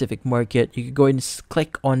that specific market. You can go and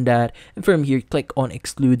click on that, and from here click on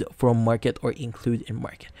exclude from market or include in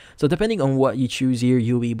market. So depending on what you choose here,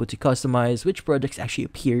 you'll be able to customize which products actually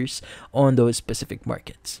appears on those specific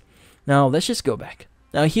markets. Now let's just go back.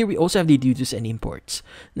 Now here we also have the duties and imports.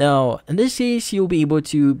 Now in this case, you'll be able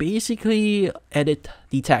to basically edit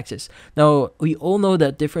the taxes. Now we all know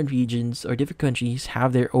that different regions or different countries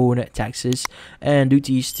have their own taxes and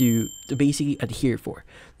duties to basically adhere for.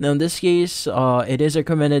 Now in this case, it is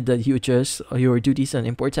recommended that you adjust your duties and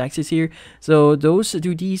import taxes here. So those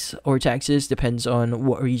duties or taxes depends on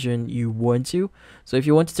what region you want to. So if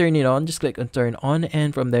you want to turn it on, just click on turn on,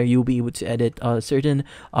 and from there you'll be able to edit certain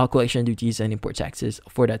collection duties and import taxes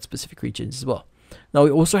for that specific region as well. Now we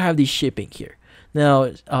also have the shipping here.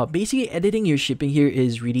 Now, basically editing your shipping here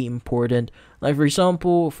is really important. Like for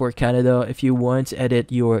example, for Canada, if you want to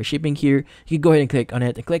edit your shipping here, you can go ahead and click on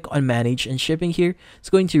it and click on manage and shipping here. It's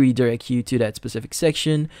going to redirect you to that specific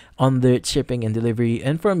section under shipping and delivery.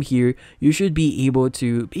 And from here, you should be able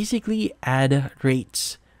to basically add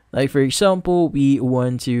rates. Like for example, we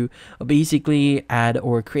want to basically add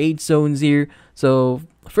or create zones here. So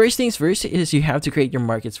first things first is you have to create your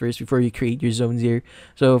markets first before you create your zones here.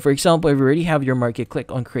 So for example, if you already have your market,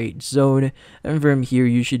 click on create zone, and from here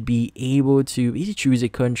you should be able to basically choose a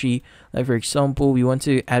country. Like for example, we want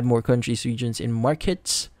to add more countries, regions in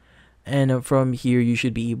markets. And from here, you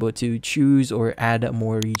should be able to choose or add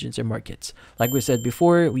more regions or markets. Like we said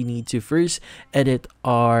before, we need to first edit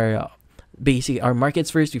our markets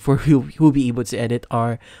first before we'll be able to edit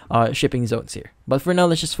our shipping zones here. But for now,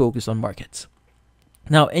 let's just focus on markets.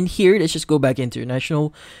 Now in here, let's just go back into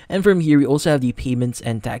international, and from here we also have the payments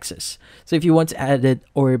and taxes. So if you want to add it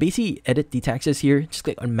or basically edit the taxes here, just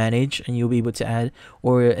click on manage and you'll be able to add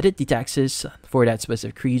or edit the taxes for that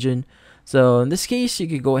specific region. So in this case, you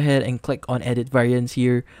could go ahead and click on edit variants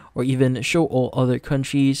here, or even show all other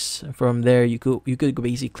countries. From there, you could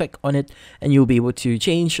basically click on it and you'll be able to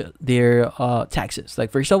change their taxes.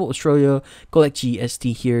 Like for example, Australia, collect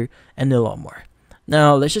GST here, and a lot more.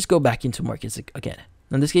 Now let's just go back into markets again.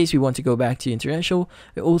 In this case, we want to go back to international.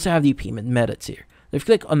 We also have the payment methods here. If you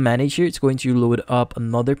click on manage here, it's going to load up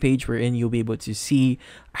another page wherein you'll be able to see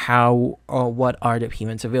how or what are the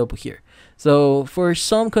payments available here. So for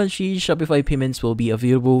some countries, Shopify payments will be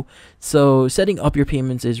available. So setting up your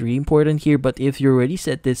payments is really important here. But if you already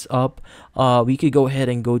set this up, we could go ahead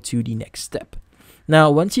and go to the next step. Now,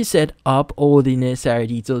 once you set up all the necessary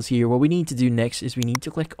details here, what we need to do next is we need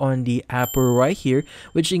to click on the app right here,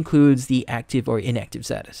 which includes the active or inactive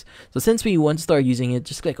status. So since we want to start using it,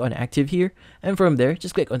 just click on active here. And from there,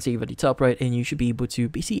 just click on save at the top right, and you should be able to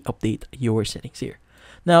basically update your settings here.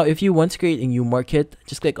 Now, if you want to create a new market,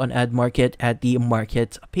 just click on add market at the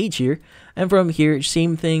market page here. And from here,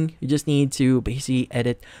 same thing, you just need to basically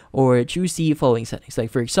edit or choose the following settings.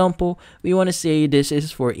 Like for example, we want to say this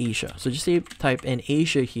is for Asia. So just type in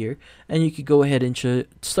Asia here, and you could go ahead and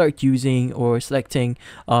start using or selecting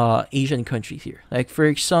Asian countries here. Like for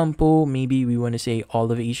example, maybe we want to say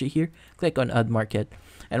all of Asia here. Click on add market.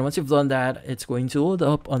 And once you've done that, it's going to load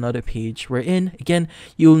up another page wherein, again,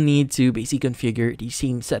 you'll need to basically configure the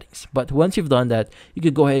same settings. But once you've done that, you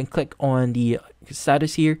could go ahead and click on the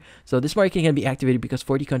status here. So this market can be activated because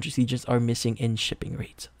 40 countries regions are missing in shipping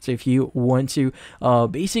rates. So if you want to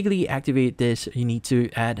basically activate this, you need to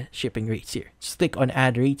add shipping rates here. Just click on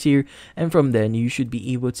add rates here, and from then you should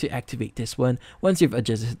be able to activate this one once you've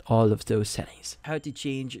adjusted all of those settings. How to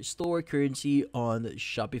change store currency on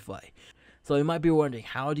Shopify. So you might be wondering,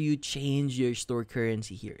 how do you change your store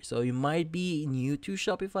currency here? So you might be new to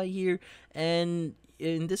Shopify here, and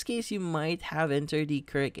in this case, you might have entered the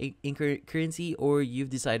correct currency, or you've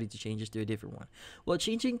decided to change it to a different one. Well,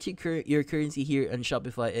 changing to your currency here on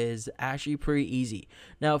Shopify is actually pretty easy.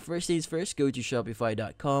 Now, first things first, go to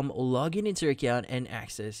shopify.com, log into your account, and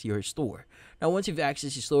access your store. Now, once you've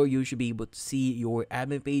accessed your store, you should be able to see your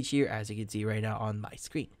admin page here, as you can see right now on my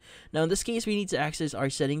screen. Now, in this case, we need to access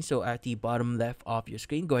our settings. So at the bottom left of your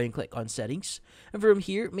screen, go ahead and click on settings. And from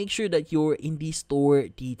here, make sure that you're in the store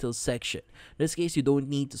details section. In this case, you don't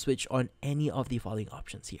need to switch on any of the following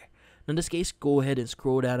options here. In this case, go ahead and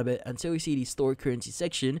scroll down a bit until you see the store currency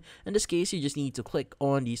section. In this case, you just need to click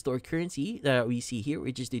on the store currency that we see here,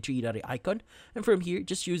 which is the three-dotted icon. And from here,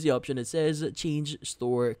 just choose the option that says change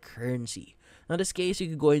store currency. Now, in this case, you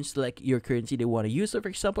can go and select your currency they want to use. So, for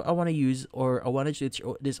example, I want to switch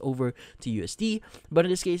this over to USD. But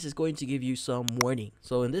in this case, it's going to give you some warning.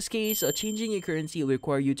 So, in this case, changing your currency will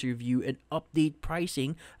require you to review and update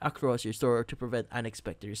pricing across your store to prevent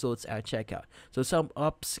unexpected results at checkout. So, some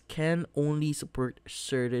apps can only support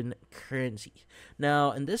certain currencies.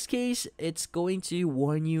 Now, in this case, it's going to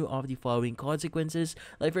warn you of the following consequences.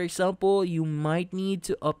 Like, for example, you might need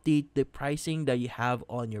to update the pricing that you have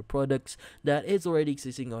on your products that that is already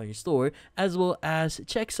existing on your store, as well as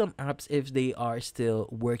check some apps if they are still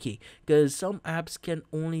working, because some apps can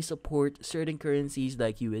only support certain currencies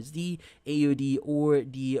like USD, AUD, or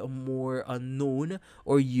the more unknown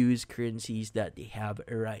or used currencies that they have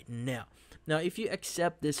right now. Now, if you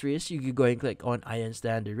accept this risk, you can go and click on I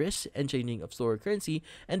understand the risk and changing of store currency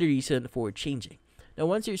and the reason for changing. Now,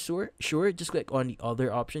 once you're sure, just click on the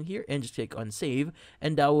other option here and just click on save,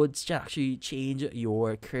 and that would actually change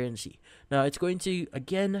your currency. Now, it's going to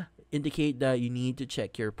again indicate that you need to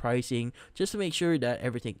check your pricing just to make sure that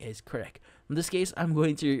everything is correct. In this case, I'm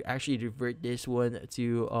going to actually revert this one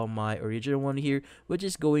to my original one here, which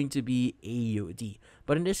is going to be AUD.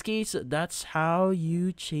 But in this case, that's how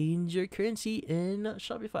you change your currency in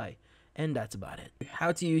Shopify. And that's about it.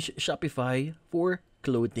 How to use Shopify for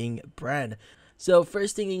clothing brand. So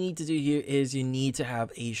first thing you need to do here is you need to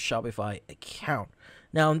have a Shopify account.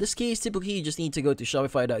 Now in this case, typically you just need to go to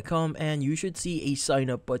shopify.com and you should see a sign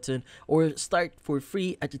up button or start for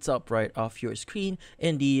free at the top right of your screen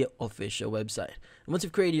in the official website. And once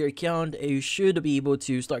you've created your account, you should be able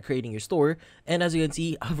to start creating your store. And as you can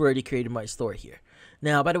see, I've already created my store here.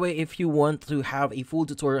 Now, by the way, if you want to have a full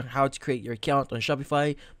tutorial on how to create your account on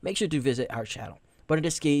Shopify, make sure to visit our channel. But in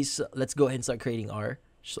this case, let's go ahead and start creating our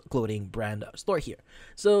clothing brand store here.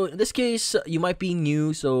 So in this case, you might be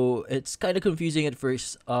new, so it's kind of confusing at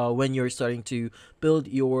first when you're starting to build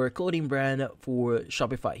your clothing brand for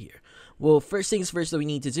Shopify here. Well, first things first that we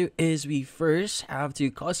need to do is we first have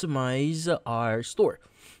to customize our store.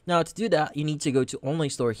 Now to do that, you need to go to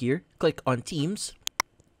online store here, click on themes,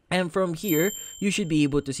 and from here, you should be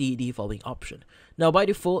able to see the following option. Now, by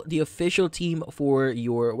default, the official theme for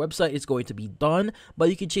your website is going to be done, but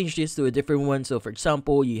you can change this to a different one. So, for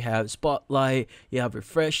example, you have Spotlight, you have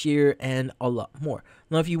Refresh here, and a lot more.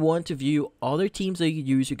 Now, if you want to view other themes that you can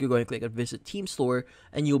use, you can go and click on Visit Theme Store,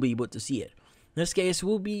 and you'll be able to see it. In this case,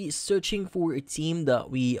 we'll be searching for a theme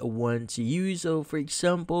that we want to use. So, for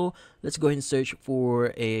example, let's go ahead and search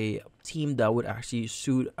for a theme that would actually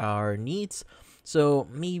suit our needs. So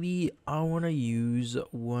maybe I want to use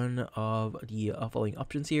one of the following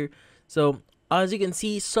options here. So as you can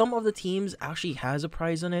see, some of the themes actually has a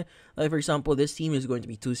price on it. Like for example, this theme is going to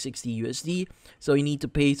be 260 USD. So you need to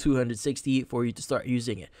pay 260 for you to start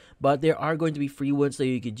using it. But there are going to be free ones that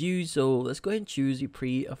you could use. So let's go ahead and choose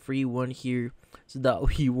a free one here, so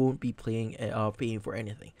that we won't be paying for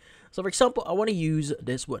anything. So for example, I want to use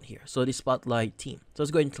this one here. So the Spotlight theme. So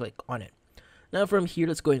let's go ahead and click on it. Now from here,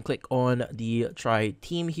 let's go and click on the try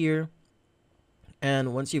theme here.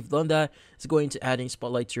 And once you've done that, it's going to add in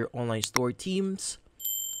Spotlight to your online store themes.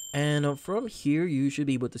 And from here, you should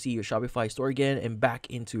be able to see your Shopify store again and back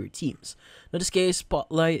into your themes. Now in this case,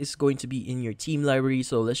 Spotlight is going to be in your theme library.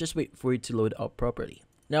 So let's just wait for it to load up properly.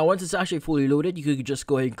 Now once it's actually fully loaded, you could just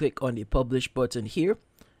go ahead and click on the publish button here.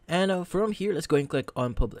 And from here, let's go ahead and click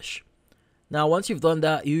on publish. Now, once you've done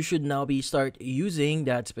that, you should now start using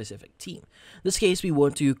that specific theme. In this case, we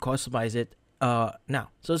want to customize it now.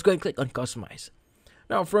 So let's go ahead and click on customize.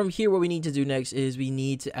 Now, from here, what we need to do next is we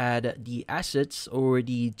need to add the assets or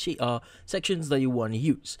the sections that you want to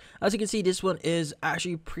use. As you can see, this one is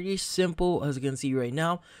actually pretty simple, as you can see right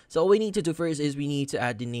now. So all we need to do first is we need to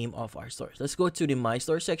add the name of our store. Let's go to the My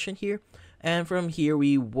Store section here. And from here,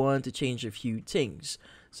 we want to change a few things.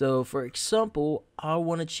 So for example, I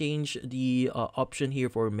want to change the option here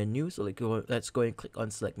for menu. So let's go and click on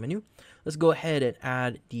select menu. Let's go ahead and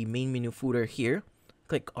add the main menu footer here.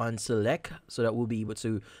 Click on select, so that we'll be able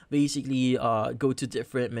to basically go to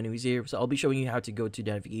different menus here. So I'll be showing you how to go to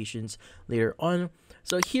notifications later on.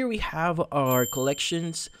 So here we have our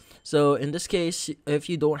collections. So in this case, if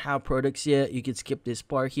you don't have products yet, you can skip this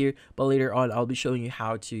part here, but later on I'll be showing you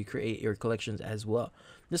how to create your collections as well.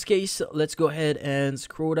 In this case, let's go ahead and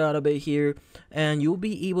scroll down a bit here, and you'll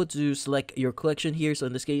be able to select your collection here. So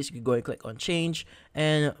in this case, you can go and click on change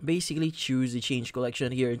and basically choose the change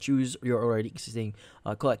collection here and choose your already existing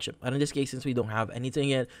collection. And in this case, since we don't have anything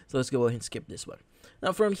yet, so let's go ahead and skip this one.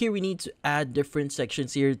 Now from here, we need to add different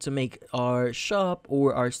sections here to make our shop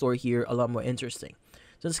or our store here a lot more interesting.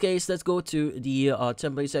 So in this case, let's go to the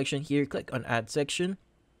template section here, click on add section.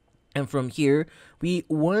 And from here, we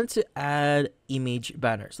want to add image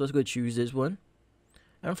banners. Let's go choose this one.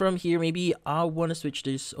 And from here, maybe I want to switch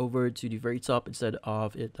this over to the very top instead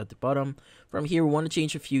of it at the bottom. From here, we want to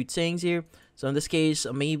change a few things here. So in this case,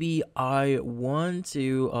 maybe I want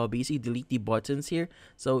to basically delete the buttons here.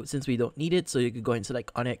 So since we don't need it, so you can go and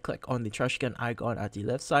select on it, click on the trash can icon at the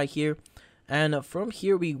left side here. And from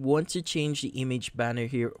here, we want to change the image banner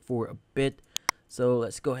here for a bit. So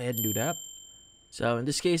let's go ahead and do that. So in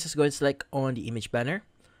this case, let's go and select on the image banner.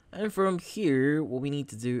 And from here, what we need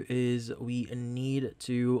to do is we need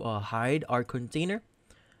to hide our container.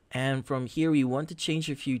 And from here, we want to change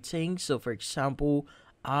a few things. So for example,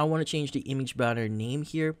 I want to change the image banner name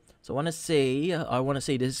here. So I want to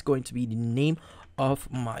say this is going to be the name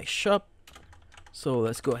of my shop. So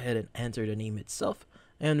let's go ahead and enter the name itself.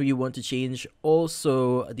 And we want to change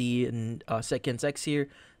also the second text here.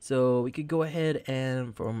 So we could go ahead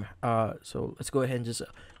and so let's go ahead and just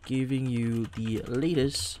giving you the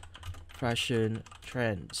latest fashion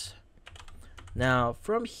trends. Now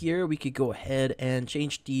from here, we could go ahead and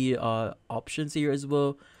change the options here as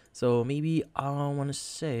well. So maybe I want to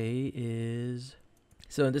say is,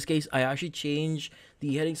 so in this case, I actually changed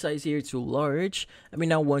the heading size here to large. I mean,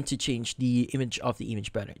 now want to change the image of the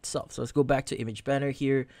image banner itself. So let's go back to image banner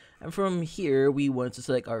here. And from here, we want to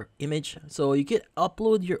select our image. So you could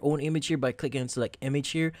upload your own image here by clicking on select image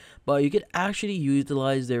here, but you could actually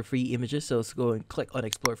utilize their free images. So let's go and click on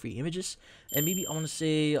explore free images. And maybe I want to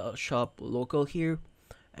say shop local here.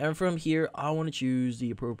 And from here, I want to choose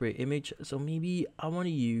the appropriate image. So maybe I want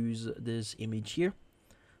to use this image here.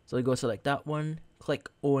 So I go select that one, click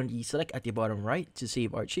on the select at the bottom right to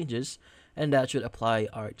save our changes, and that should apply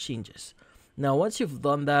our changes. Now once you've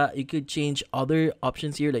done that, you could change other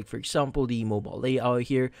options here, like for example the mobile layout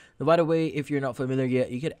here. Now, by the way, if you're not familiar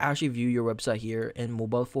yet, you could actually view your website here in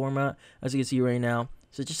mobile format, as you can see right now.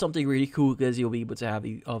 So it's just something really cool because you'll be able to have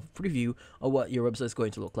a preview of what your website is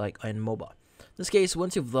going to look like on mobile. In this case,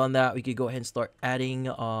 once you've done that, we could go ahead and start adding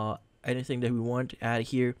anything that we want to add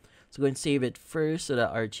here. So go ahead and save it first so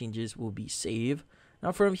that our changes will be saved.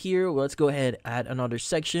 Now from here, let's go ahead and add another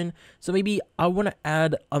section. So maybe I want to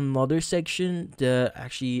add another section that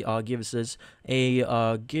actually gives us a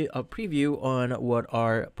preview on what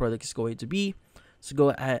our product is going to be. So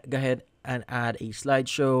go ahead and add a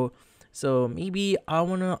slideshow. So maybe I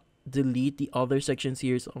want to delete the other sections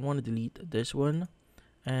here. So I want to delete this one.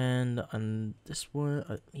 And on this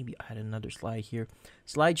one, maybe add another slide here.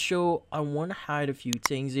 Slideshow, I want to hide a few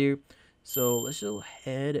things here. So let's go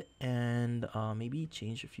ahead and maybe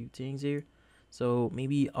change a few things here. So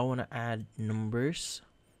maybe I want to add numbers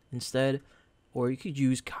instead, or you could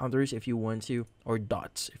use counters if you want to, or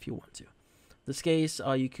dots if you want to. In this case,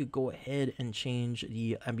 you could go ahead and change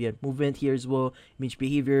the ambient movement here as well, image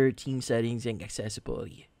behavior, theme settings, and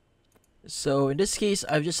accessibility. So in this case,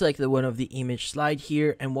 I've just selected one of the image slide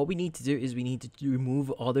here, and what we need to do is we need to remove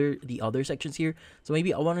the other sections here. So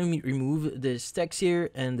maybe I want to remove this text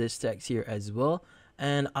here and this text here as well,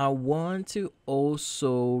 and I want to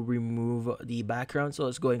also remove the background. So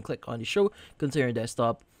let's go and click on the show container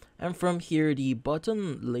desktop, and from here the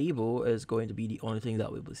button label is going to be the only thing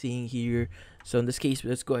that we'll be seeing here. So in this case,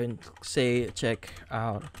 let's go ahead and say check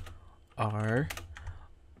out our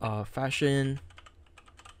fashion.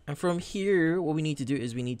 And from here, what we need to do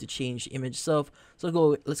is we need to change the image itself. So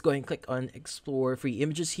let's go ahead and click on explore free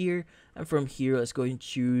images here. And from here, let's go ahead and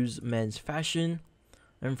choose men's fashion.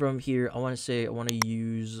 And from here, I want to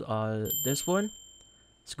use this one.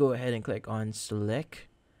 Let's go ahead and click on select.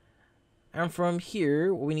 And from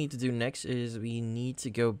here, what we need to do next is we need to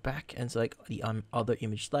go back and select the other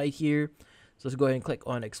image slide here. So let's go ahead and click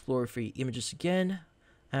on explore free images again.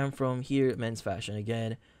 And from here, men's fashion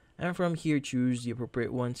again. And from here, choose the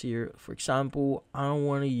appropriate ones here. For example, I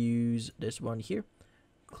want to use this one here.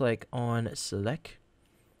 Click on select.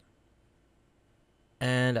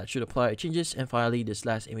 And that should apply changes. And finally, this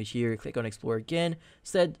last image here, click on explore again.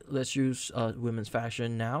 Instead, let's use women's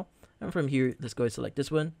fashion now. And from here, let's go and select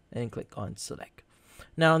this one and click on select.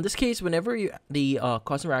 Now, in this case, whenever the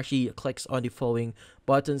customer actually clicks on the following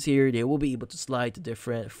buttons here, they will be able to slide to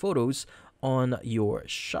different photos on your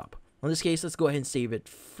shop. In this case, let's go ahead and save it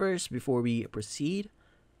first before we proceed.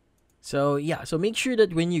 So yeah, so make sure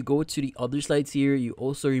that when you go to the other slides here, you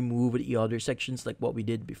also remove the other sections like what we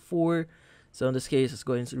did before. So in this case, let's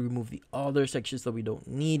go ahead and remove the other sections that we don't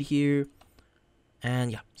need here.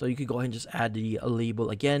 And yeah, so you could go ahead and just add the label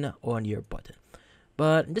again on your button.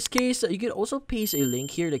 But in this case, you could also paste a link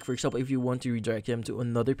here. Like for example, if you want to redirect them to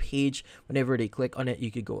another page, whenever they click on it, you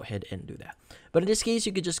could go ahead and do that. But in this case,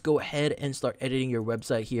 you could just go ahead and start editing your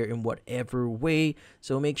website here in whatever way.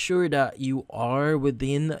 So make sure that you are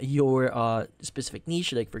within your specific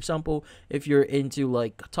niche. Like for example, if you're into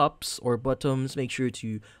like tops or bottoms, make sure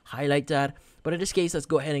to highlight that. But in this case, let's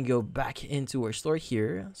go ahead and go back into our store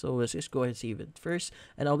here. So let's just go ahead and save it first.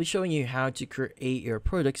 And I'll be showing you how to create your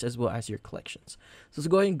products as well as your collections. So let's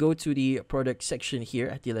go ahead and go to the product section here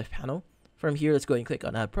at the left panel. From here, let's go ahead and click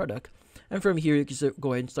on add product. And from here, you can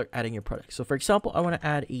go ahead and start adding your products. So for example, I want to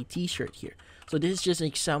add a t-shirt here. So this is just an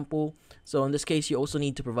example. So in this case, you also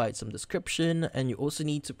need to provide some description, and you also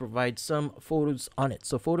need to provide some photos on it.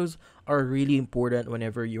 So photos are really important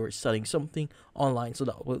whenever you're selling something online, so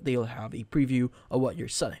that they'll have a preview of what you're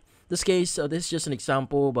selling. In this case, this is just an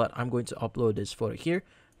example, but I'm going to upload this photo here.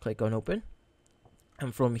 Click on open.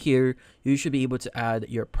 And from here, you should be able to add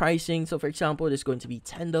your pricing. So for example, it's going to be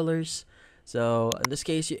 $10. So in this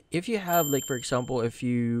case, if you have, like, for example, if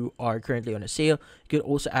you are currently on a sale, you could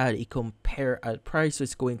also add a compare at price. So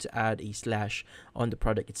it's going to add a slash on the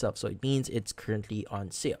product itself. So it means it's currently on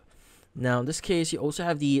sale. Now in this case, you also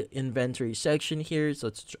have the inventory section here. So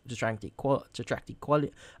it's to track the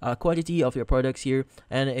quantity of your products here.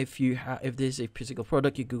 And if this is a physical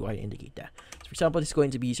product, you could go ahead and indicate that. So for example, it's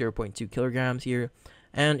going to be 0.2 kilograms here.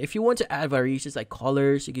 And if you want to add variations like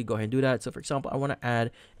colors, you could go ahead and do that. So for example, I want to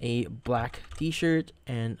add a black t-shirt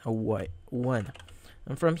and a white one.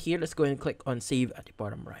 And from here, let's go ahead and click on save at the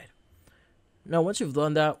bottom right. Now, once you've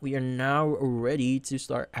done that, we are now ready to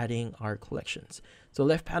start adding our collections. So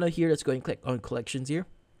left panel here, let's go ahead and click on collections here.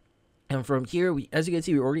 And from here, as you can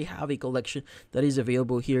see, we already have a collection that is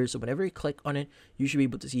available here. So whenever you click on it, you should be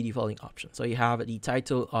able to see the following options. So you have the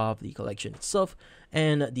title of the collection itself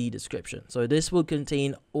and the description. So this will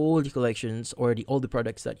contain all the collections or all the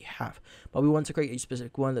products that you have. But we want to create a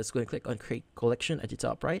specific one. Let's go and click on create collection at the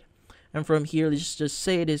top right. And from here, let's just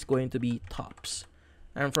say it is going to be tops.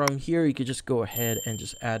 And from here, you could just go ahead and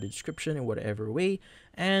just add a description in whatever way.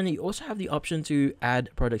 And you also have the option to add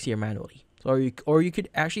products here manually. Or you could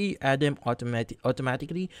actually add them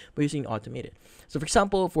automatically by using automated. So for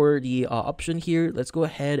example, for the option here, let's go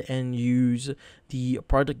ahead and use the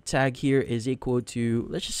product tag here is equal to,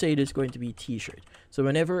 let's just say it is going to be t-shirt. So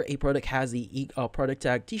whenever a product has the product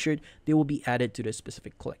tag t-shirt, they will be added to the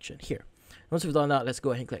specific collection here. Once we've done that, let's go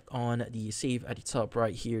ahead and click on the save at the top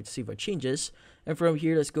right here to save our changes. And from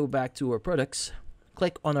here, let's go back to our products,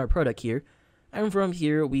 click on our product here. And from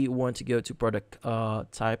here, we want to go to product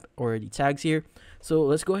type or the tags here. So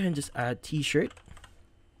let's go ahead and just add t-shirt.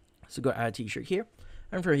 So go add t-shirt here.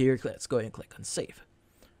 And from here, let's go ahead and click on save.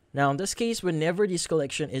 Now in this case, whenever this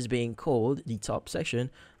collection is being called, the top section,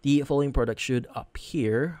 the following product should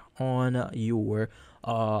appear on your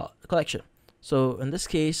collection. So in this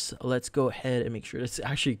case, let's go ahead and make sure that's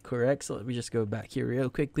actually correct. So let me just go back here real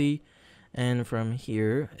quickly. And from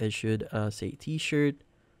here, it should say t-shirt.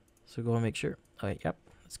 So go and make sure. Okay, yep,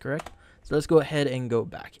 that's correct. So let's go ahead and go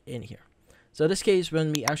back in here. So in this case,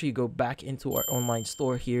 when we actually go back into our online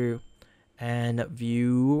store here and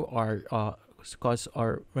view our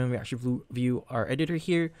when we actually view our editor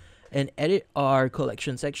here and edit our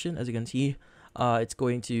collection section, as you can see, it's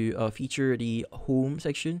going to feature the home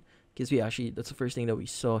section, because that's the first thing that we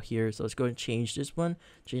saw here. So let's go and change this one,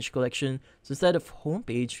 change collection. So instead of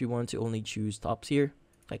homepage, we want to only choose tops here.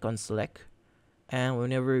 Click on select. And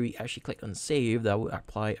whenever we actually click on save, that will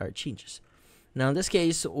apply our changes. Now in this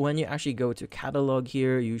case, when you actually go to catalog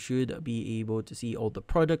here, you should be able to see all the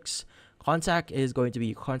products. Contact is going to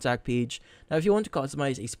be contact page. Now if you want to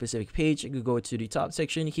customize a specific page, you could go to the top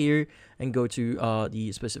section here and go to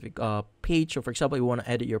the specific page. So for example, you want to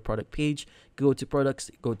edit your product page, go to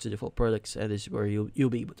products, go to default products, and this is where you'll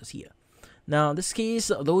be able to see it. Now in this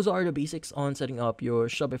case, those are the basics on setting up your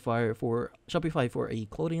Shopify for a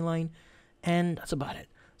clothing line. And that's about it.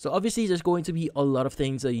 So obviously there's going to be a lot of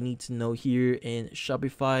things that you need to know here in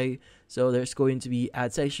Shopify. So there's going to be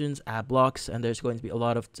ad sections, ad blocks, and there's going to be a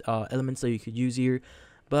lot of elements that you could use here.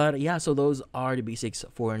 But yeah, so those are the basics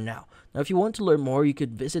for now. Now, if you want to learn more, you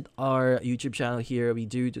could visit our YouTube channel here. We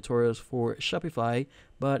do tutorials for Shopify,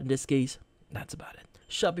 but in this case, that's about it.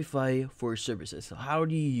 Shopify for services. So how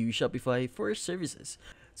do you use Shopify for services?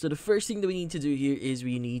 So the first thing that we need to do here is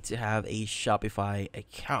we need to have a Shopify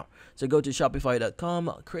account. So go to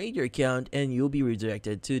shopify.com, create your account, and you'll be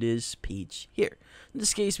redirected to this page here. In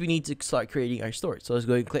this case, we need to start creating our store. So let's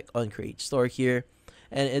go and click on create store here,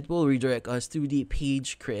 and it will redirect us to the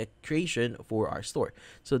page creation for our store.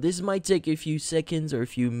 So this might take a few seconds or a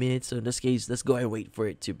few minutes. So in this case, let's go and wait for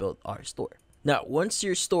it to build our store. Now, once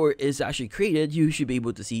your store is actually created, you should be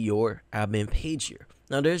able to see your admin page here.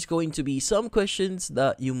 Now, there's going to be some questions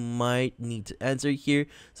that you might need to answer here.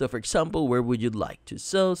 So, for example, where would you like to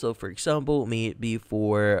sell? So, for example, may it be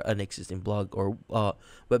for an existing blog or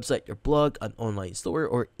website or blog, an online store,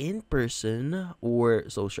 or in person or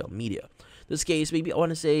social media. In this case, maybe I want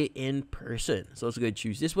to say in person. So, let's go and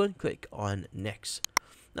choose this one. Click on next.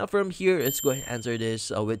 Now from here, let's go ahead and answer this.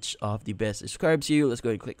 Which of the best describes you? Let's go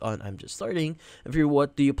ahead and click on I'm just starting. And for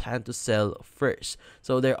what do you plan to sell first?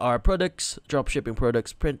 So there are products, dropshipping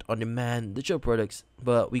products, print on demand, digital products,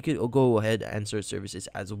 but we could go ahead and answer services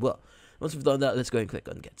as well. Once we've done that, let's go ahead and click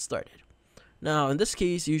on get started. Now, in this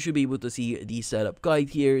case, you should be able to see the setup guide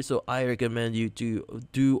here. So I recommend you to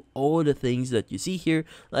do all the things that you see here,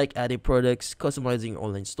 like adding products, customizing your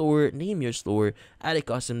online store, name your store, add a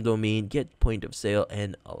custom domain, get point of sale,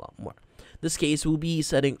 and a lot more. This case, we'll be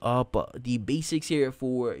setting up the basics here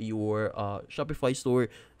for your Shopify store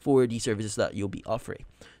for the services that you'll be offering.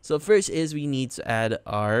 So first is we need to add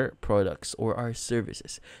our products or our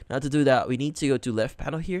services. Now to do that, we need to go to left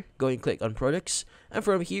panel here, go and click on products. And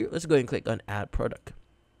from here, let's go and click on add product.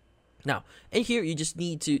 Now, in here, you just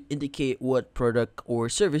need to indicate what product or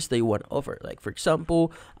service they want to offer. Like, for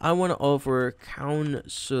example, I want to offer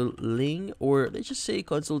counseling, or let's just say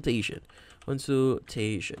consultation.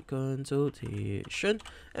 Consultation.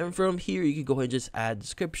 And from here, you can go ahead and just add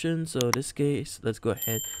description. So, in this case, let's go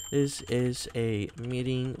ahead. This is a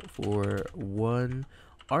meeting for 1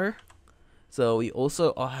 hour. So we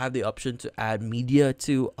also have the option to add media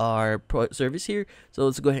to our service here. So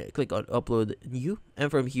let's go ahead and click on upload new.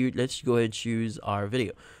 And from here, let's go ahead and choose our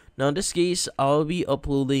video. Now in this case, I'll be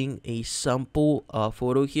uploading a sample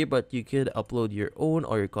photo here, but you could upload your own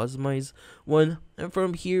or your customized one. And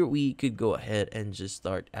from here, we could go ahead and just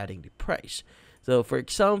start adding the price. So for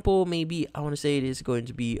example, maybe I want to say it is going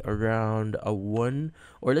to be around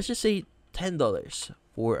or let's just say $10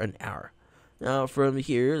 for an hour. Now from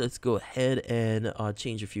here, let's go ahead and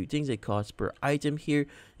change a few things. It costs per item here.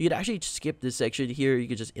 You could actually skip this section here. You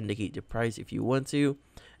could just indicate the price if you want to.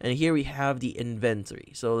 And here we have the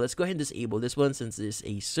inventory. So let's go ahead and disable this one since it's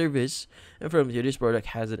a service. And from here, this product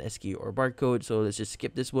has an SKU or barcode. So let's just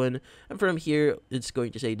skip this one. And from here, it's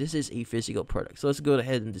going to say this is a physical product. So let's go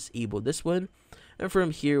ahead and disable this one. And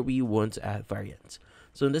from here, we want to add variants.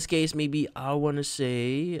 So in this case, maybe I want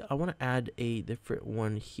to add a different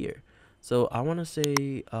one here. So I want to say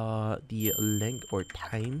the length or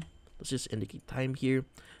time. Let's just indicate time here.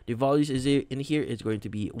 The values is in here is going to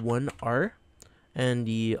be 1 hour, and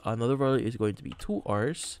the another value is going to be 2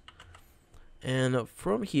 hours. And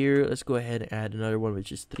from here, let's go ahead and add another one,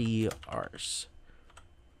 which is 3 hours.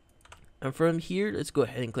 And from here, let's go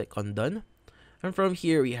ahead and click on done. And from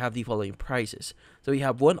here, we have the following prices. So we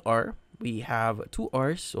have 1 hour, we have 2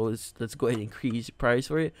 hours, so let's go ahead and increase the price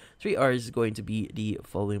for it. 3 hours is going to be the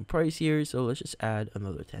following price here, so let's just add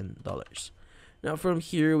another $10. Now from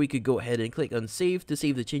here, we could go ahead and click on save to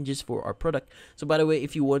save the changes for our product. So by the way,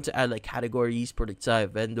 if you want to add like categories, product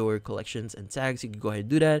type, vendor, collections, and tags, you can go ahead and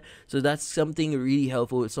do that. So that's something really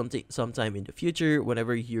helpful sometime in the future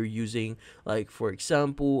whenever you're using, like for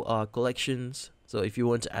example, collections. So if you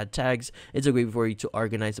want to add tags, it's a great way for you to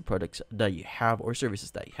organize the products that you have or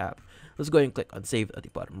services that you have. Let's go ahead and click on save at the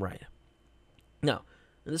bottom right. Now,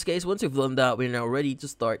 in this case, once we've done that, we're now ready to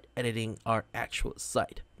start editing our actual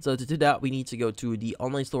site. So to do that, we need to go to the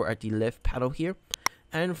online store at the left panel here.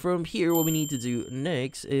 And from here, what we need to do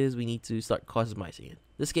next is we need to start customizing it. In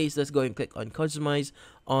this case, let's go ahead and click on customize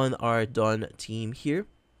on our done theme here.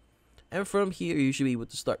 And from here, you should be able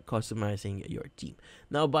to start customizing your theme.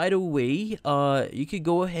 Now, by the way, you could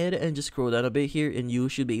go ahead and just scroll down a bit here, and you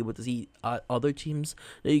should be able to see other themes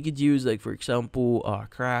that you could use. Like, for example,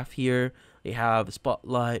 craft here. They have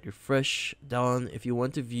spotlight, refresh, down. If you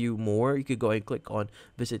want to view more, you could go ahead and click on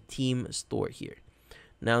visit theme store here.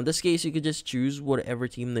 Now, in this case, you could just choose whatever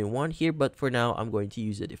theme they want here. But for now, I'm going to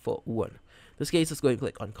use the default one. In this case, let's go ahead and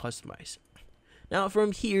click on customize. Now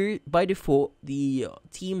from here, by default, the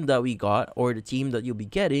theme that we got or the theme that you'll be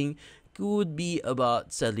getting could be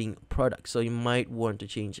about selling products. So you might want to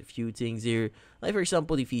change a few things here, like for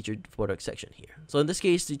example, the featured product section here. So in this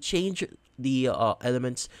case, to change the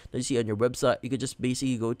elements that you see on your website, you could just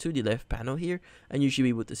basically go to the left panel here, and you should be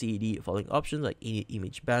able to see the following options like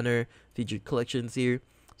image banner, featured collections here.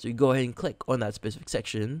 So you go ahead and click on that specific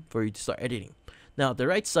section for you to start editing. Now, at the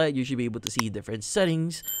right side, you should be able to see different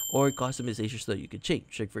settings or customizations that you could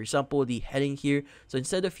change. Like, for example, the heading here. So,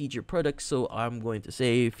 instead of featured products, so I'm going to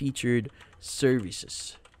say featured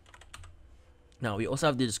services. Now, we also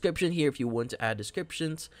have the description here if you want to add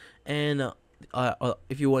descriptions. And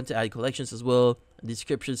if you want to add collections as well,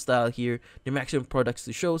 description style here, the maximum products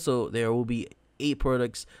to show. So, there will be 8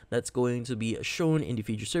 products that's going to be shown in the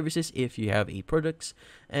featured services if you have 8 products,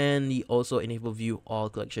 and the also enable view all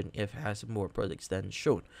collection if it has more products than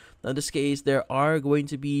shown. Now in this case, there are going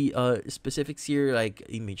to be specifics here like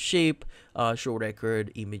image shape, show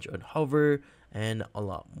record, image on hover, and a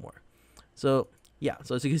lot more. So yeah,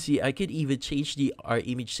 so as you can see, I could even change the our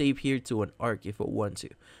image shape here to an arc if I want to.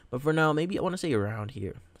 But for now, maybe I want to say around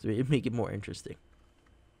here, so it make it more interesting.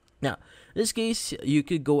 Now, in this case, you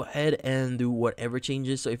could go ahead and do whatever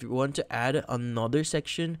changes. So if you want to add another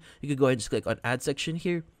section, you could go ahead and just click on add section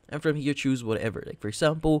here. And from here, choose whatever. Like for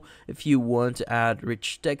example, if you want to add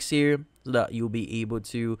rich text here, so that you'll be able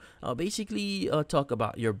to basically talk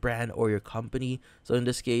about your brand or your company. So in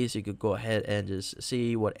this case, you could go ahead and just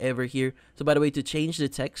say whatever here. So by the way, to change the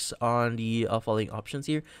text on the following options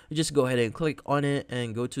here, you just go ahead and click on it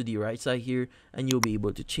and go to the right side here, and you'll be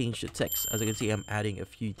able to change the text. As you can see, I'm adding a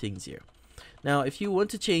few things here. Now, if you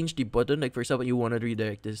want to change the button, like for example, you want to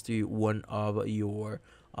redirect this to one of your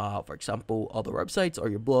for example, other websites or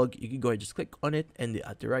your blog, you can go ahead and just click on it, and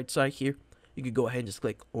at the right side here, you could go ahead and just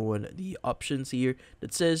click on the options here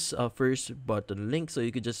that says first button link. So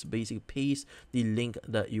you could just basically paste the link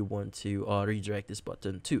that you want to redirect this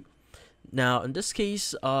button to. Now in this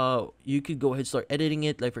case, you could go ahead and start editing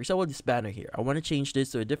it. Like for example, this banner here, I want to change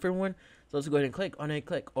this to a different one. So let's go ahead and click on it,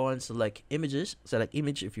 click on select images, select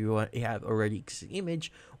image if you have already existing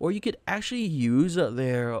image, or you could actually use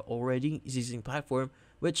their already existing platform,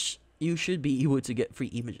 which you should be able to get free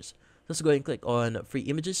images. Let's go ahead and click on free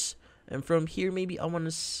images. And from here, maybe I want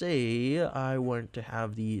to say I want to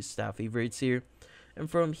have the staff favorites here.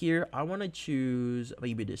 And from here, I want to choose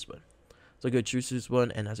maybe this one. So go choose this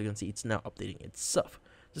one, and as you can see, it's now updating itself.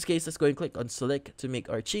 In this case, let's go and click on select to make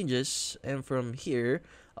our changes. And from here,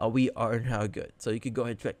 we are now good. So you can go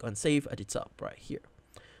ahead and click on save at the top right here.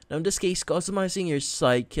 Now in this case, customizing your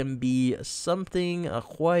site can be something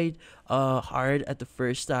quite hard at the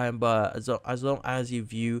first time, but as long as you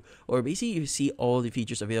view or basically you see all the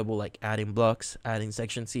features available, like adding blocks, adding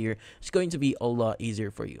sections here, it's going to be a lot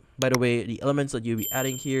easier for you. By the way, the elements that you'll be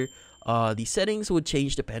adding here, the settings would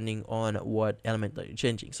change depending on what element that you're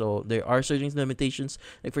changing. So there are certain limitations,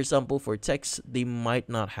 like for example, for text, they might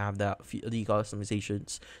not have that the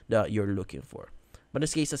customizations that you're looking for. But in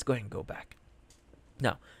this case, let's go ahead and go back.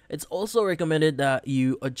 Now, it's also recommended that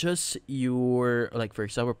you adjust your, like for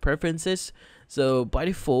example, preferences. So by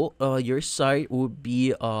default, your site would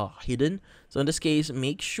be hidden. So in this case,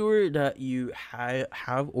 make sure that you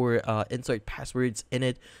have or insert passwords in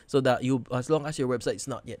it, so that you, as long as your website is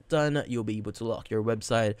not yet done, you'll be able to lock your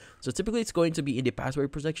website. So typically, it's going to be in the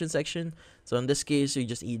password protection section. So in this case, you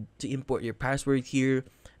just need to import your password here.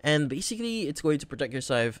 And basically, it's going to protect your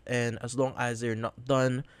site, and as long as they're not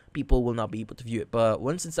done, people will not be able to view it. But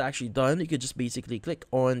once it's actually done, you could just basically click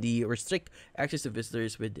on the restrict access to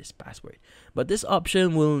visitors with this password. But this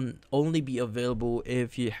option will only be available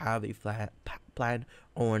if you have a plan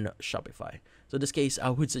on Shopify. So in this case, I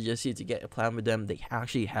would suggest you to get a plan with them. They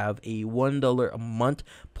actually have a $1 a month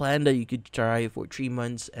plan that you could try for 3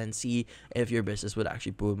 months and see if your business would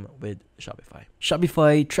actually boom with Shopify.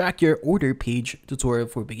 Shopify track your order page tutorial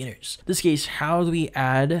for beginners. In this case, how do we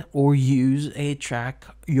add or use a track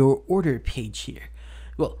your order page here?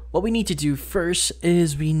 Well, what we need to do first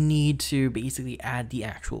is we need to basically add the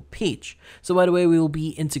actual page. So by the way, we will be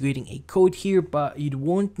integrating a code here, but you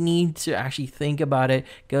won't need to actually think about it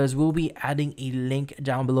because we'll be adding a link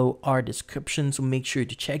down below our description. So make sure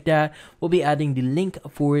to check that. We'll be adding the link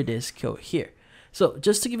for this code here. So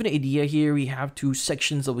just to give you an idea here, we have 2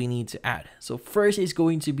 sections that we need to add. So first is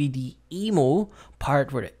going to be the email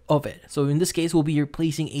part of it. So in this case, we'll be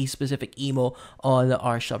replacing a specific email on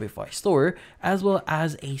our Shopify store, as well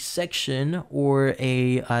as a section or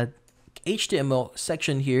a HTML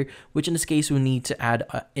section here, which in this case, we need to add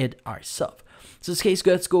it ourselves. So in this case,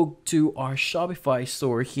 let's go to our Shopify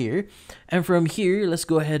store here. And from here, let's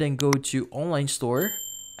go ahead and go to online store,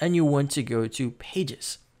 and you want to go to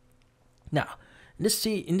pages. Now,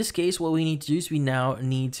 in this case, what we need to do is we now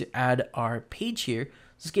need to add our page here. In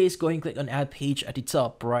this case, go ahead and click on add page at the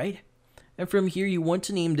top right. And from here, you want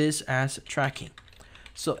to name this as tracking.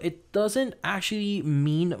 So it doesn't actually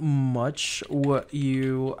mean much what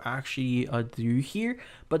you actually do here,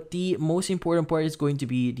 but the most important part is going to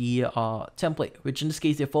be the template, which in this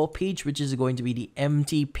case, the default page, which is going to be the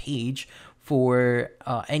empty page for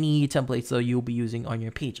any templates that you'll be using on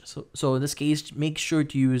your page. So in this case, make sure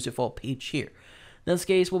to use the default page here. In this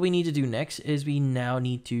case, what we need to do next is we now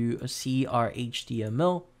need to see our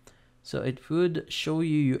HTML. So it would show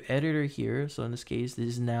you your editor here. So in this case, this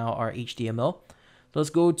is now our HTML.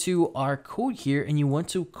 Let's go to our code here, and you want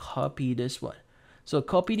to copy this one. So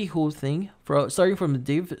copy the whole thing, starting from the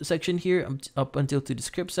div section here up until to the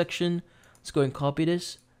script section. Let's go and copy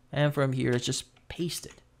this, and from here, let's just paste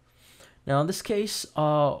it. Now in this case,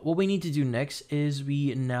 what we need to do next is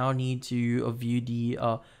we now need to view the,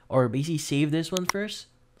 or basically save this one first.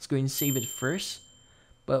 Let's go and save it first.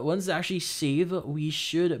 But once it's actually saved, we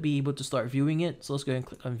should be able to start viewing it. So let's go ahead and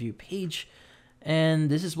click on view page. And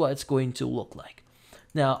this is what it's going to look like.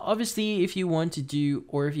 Now, obviously, if you want to do,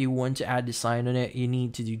 or if you want to add design on it, you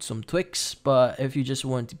need to do some tweaks. But if you just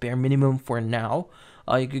want the bare minimum for now,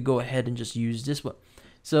 you could go ahead and just use this one.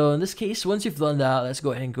 So in this case, once you've done that, let's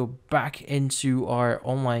go ahead and go back into our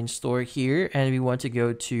online store here. And we want to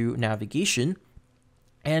go to navigation.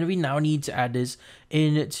 And we now need to add this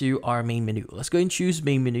into our main menu. Let's go and choose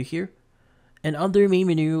main menu here. And under main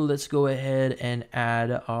menu, let's go ahead and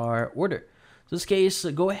add our order. So in this case,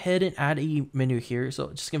 go ahead and add a menu here.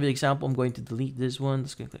 So just to give you an example, I'm going to delete this one.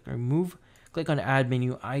 Let's go click remove, click on add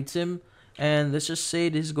menu item. And let's just say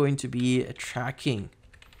this is going to be a tracking.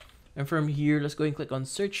 And from here, let's go and click on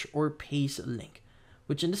search or paste link,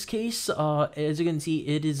 which in this case, as you can see,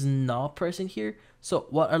 it is not present here. So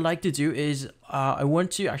what I'd like to do is I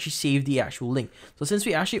want to actually save the actual link. So since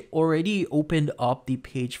we actually already opened up the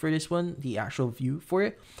page for this one, the actual view for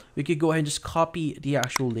it, we could go ahead and just copy the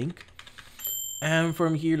actual link. And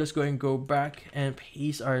from here, let's go ahead and go back and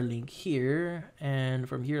paste our link here. And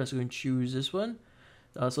from here, let's go and choose this one.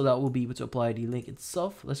 So that we'll be able to apply the link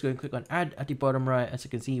itself. Let's go and click on add at the bottom right. As you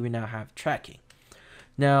can see, we now have tracking.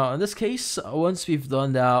 Now in this case, once we've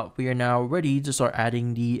done that, we are now ready to start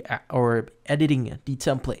adding or editing the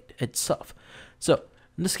template itself. So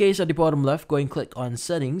in this case, at the bottom left, go and click on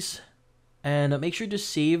settings and make sure to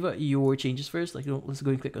save your changes first. Like, let's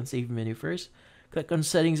go and click on save menu first. Click on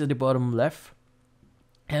settings at the bottom left.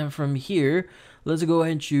 And from here, let's go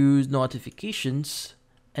ahead and choose notifications.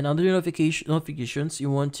 And under notifications, you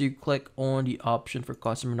want to click on the option for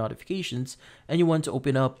customer notifications, and you want to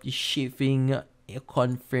open up the shipping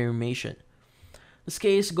confirmation. In this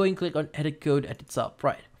case, go and click on edit code at the top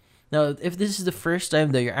right. Now, if this is the first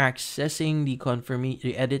time that you're accessing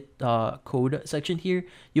the edit code section here,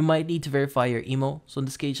 you might need to verify your email. So in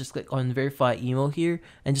this case, just click on verify email here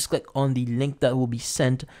and just click on the link that will be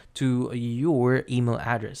sent to your email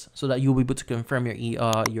address so that you'll be able to confirm your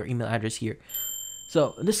email address here.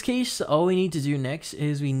 So in this case, all we need to do next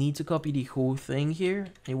is we need to copy the whole thing here.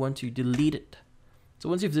 I want to delete it. So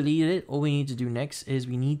once you've deleted it, all we need to do next is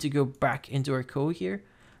we need to go back into our code here,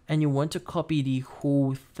 and you want to copy the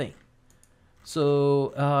whole thing.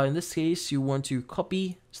 So in this case, you want to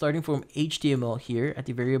copy starting from HTML here at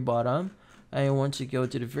the very bottom, and you want to go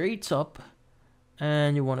to the very top,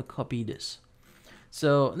 and you want to copy this.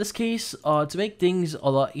 So in this case, to make things a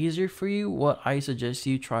lot easier for you, what I suggest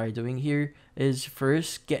you try doing here is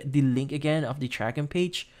first get the link again of the tracking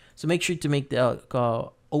page. So make sure to make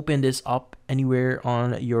the open this up anywhere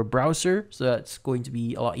on your browser, so that's going to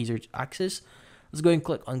be a lot easier to access. Let's go and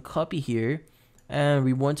click on copy here, and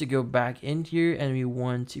we want to go back in here and we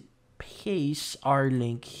want to paste our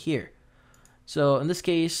link here. So in this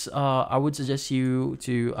case, I would suggest you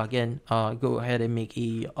to again go ahead and make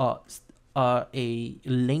a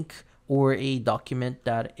link or a document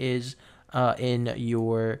that is in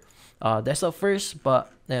your desktop first,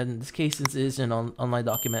 but in this case, since it is an online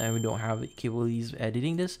document and we don't have capabilities of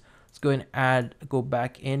editing this, let's go and go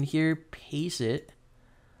back in here, paste it.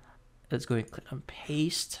 Let's go and click on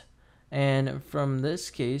paste. And from this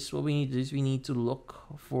case, what we need to do is we need to look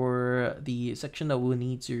for the section that we'll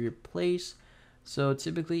need to replace. So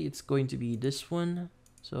typically it's going to be this one.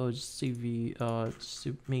 So just see if we just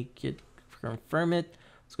to make it confirm it,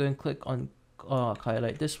 let's go and click on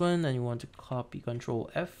highlight this one, and you want to copy Control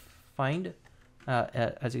F, find.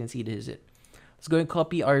 As you can see, this is it. Let's go and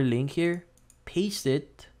copy our link here, paste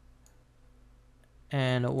it,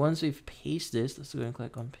 and once we've pasted this, let's go and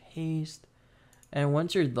click on paste. And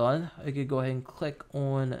once you're done, I could go ahead and click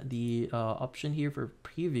on the option here for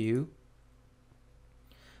preview.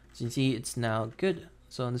 As you can see, it's now good.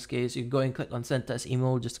 So in this case, you go and click on send test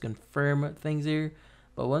email just to confirm things here.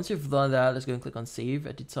 But once you've done that, let's go and click on save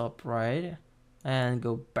at the top right and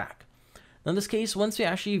go back. Now in this case, once we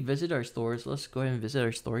actually visit our stores, let's go ahead and visit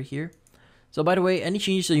our store here. So by the way, any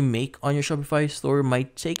changes that you make on your Shopify store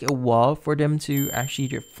might take a while for them to actually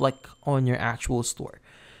reflect on your actual store.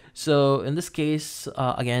 So in this case,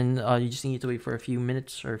 again, you just need to wait for a few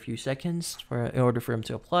minutes or a few seconds in order for them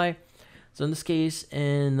to apply. So in this case,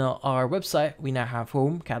 in our website, we now have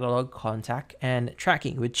home, catalog, contact, and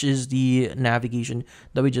tracking, which is the navigation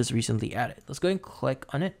that we just recently added. Let's go and click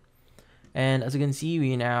on it. And as you can see,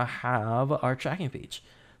 we now have our tracking page.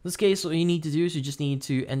 In this case, what you need to do is you just need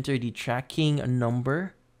to enter the tracking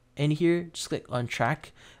number in here. Just click on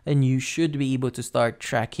track, and you should be able to start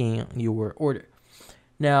tracking your order.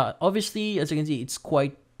 Now, obviously, as you can see, it's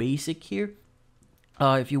quite basic here.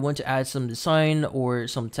 If you want to add some design or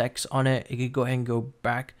some text on it, you can go ahead and go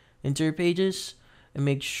back into your pages. and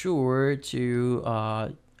make sure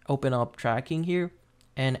to open up tracking here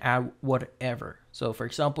and add whatever. So for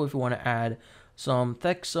example, if you want to add some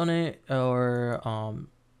text on it, or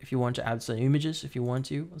if you want to add some images, if you want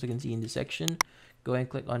to, as you can see in this section, go ahead and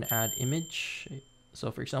click on add image.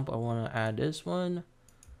 So for example, I want to add this one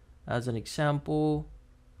as an example.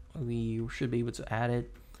 We should be able to add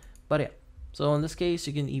it, but yeah, so in this case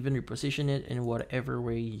you can even reposition it in whatever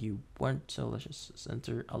way you want. So let's just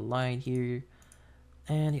enter a line here,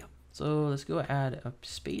 and yeah, so let's go add a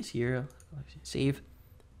space here, save,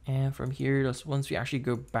 and from here, once we actually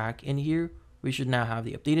go back in here, we should now have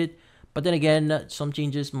the updated. But then again, some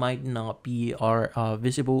changes might not be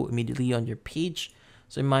visible immediately on your page,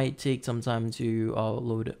 so it might take some time to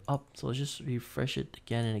load it up. So let's just refresh it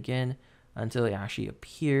again and again until it actually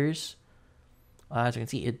appears. As you can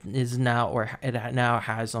see, it is now, or it now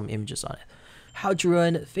has some images on it. How to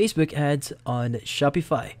run Facebook ads on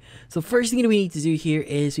Shopify. So first thing that we need to do here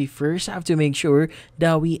is we first have to make sure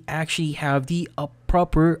that we actually have the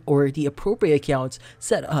proper or the appropriate accounts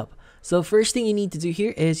set up. So first thing you need to do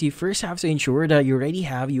here is you first have to ensure that you already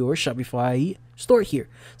have your Shopify store here.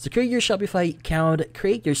 So create your Shopify account,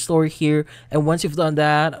 create your store here, and once you've done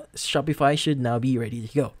that, Shopify should now be ready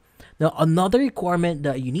to go. Now, another requirement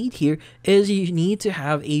that you need here is you need to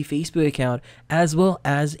have a Facebook account as well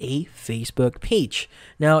as a Facebook page.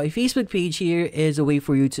 Now, a Facebook page here is a way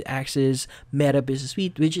for you to access Meta Business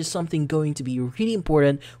Suite, which is something going to be really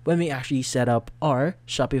important when we actually set up our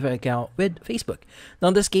Shopify account with Facebook. Now,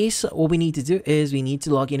 in this case, what we need to do is we need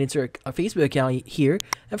to log in into our Facebook account here.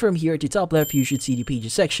 And from here at the top left, you should see the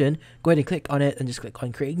pages section. Go ahead and click on it and just click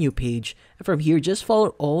on create new page. And from here, just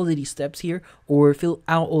follow all of these steps here or fill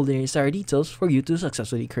out all the necessary details for you to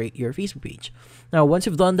successfully create your Facebook page. Now, once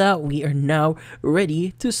you've done that, we are now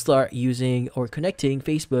ready to start using or connecting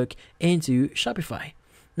Facebook into Shopify.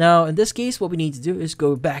 Now, in this case, what we need to do is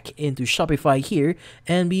go back into Shopify here,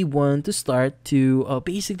 and we want to start to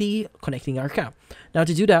basically connecting our account. Now,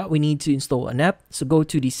 to do that, we need to install an app. So go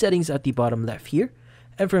to the settings at the bottom left here.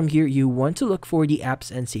 And from here, you want to look for the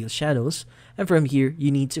apps and sales channels. And from here,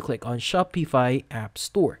 you need to click on Shopify App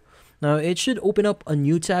Store. Now, it should open up a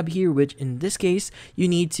new tab here, which in this case, you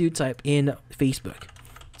need to type in Facebook.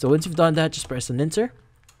 So once you've done that, just press on enter.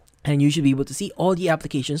 And you should be able to see all the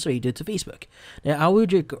applications related to Facebook. Now, I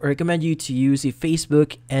would recommend you to use the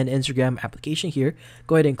Facebook and Instagram application here.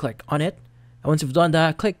 Go ahead and click on it. And once you've done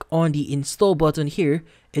that, click on the install button here.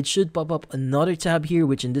 It should pop up another tab here,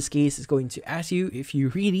 which in this case is going to ask you if you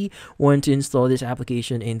really want to install this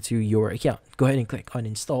application into your account. Go ahead and click on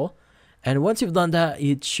install. And once you've done that,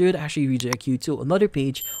 it should actually redirect you to another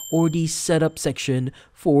page or the setup section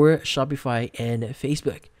for Shopify and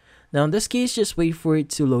Facebook. Now, in this case, just wait for it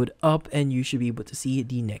to load up and you should be able to see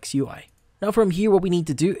the next UI. Now, from here, what we need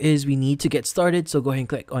to do is we need to get started. So go ahead and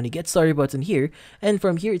click on the get started button here. And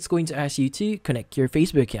from here, it's going to ask you to connect your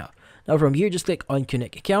Facebook account. Now, from here, just click on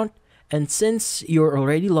connect account. And since you're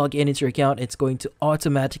already logged in into your account, it's going to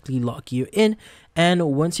automatically log you in.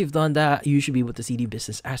 And once you've done that, you should be able to see the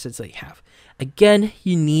business assets that you have. Again,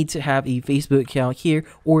 you need to have a Facebook account here,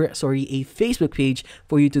 or sorry, a Facebook page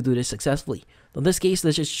for you to do this successfully. In this case,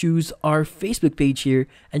 let's just choose our Facebook page here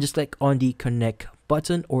and just click on the connect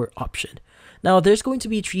button or option. Now, there's going to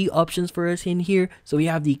be 3 options for us in here. So we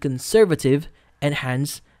have the conservative,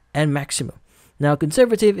 enhance, and maximum. Now,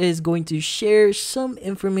 conservative is going to share some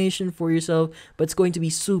information for yourself, but it's going to be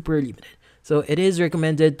super limited. So it is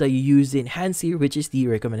recommended that you use the enhance here, which is the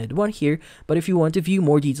recommended one here. But if you want to view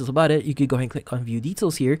more details about it, you could go ahead and click on view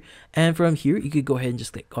details here. And from here, you could go ahead and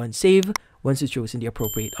just click on save once you've chosen the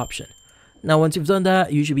appropriate option. Now, once you've done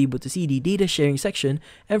that, you should be able to see the data sharing section.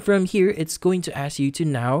 And from here, it's going to ask you to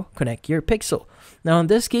now connect your pixel. Now, in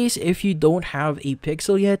this case, if you don't have a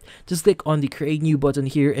pixel yet, just click on the create new button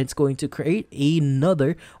here. It's going to create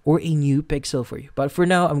another or a new pixel for you. But for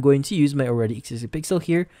now, I'm going to use my already existing pixel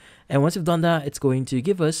here. And once you've done that, it's going to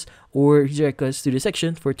give us or redirect us to the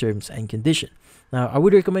section for terms and condition. Now, I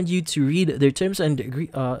would recommend you to read their terms and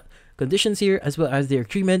conditions here, as well as their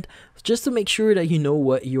agreement, just to make sure that you know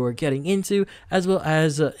what you're getting into, as well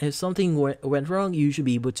as if something went wrong, you should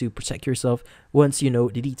be able to protect yourself once you know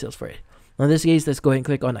the details for it. Now, in this case, let's go ahead and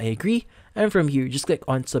click on I agree, and from here, just click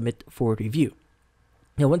on submit for review.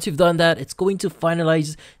 Now, once you've done that, it's going to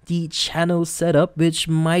finalize the channel setup, which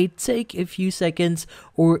might take a few seconds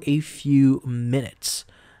or a few minutes.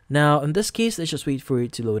 Now, in this case, let's just wait for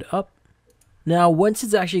it to load up. Now, once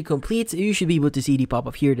it's actually complete, you should be able to see the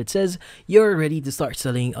pop-up here that says you're ready to start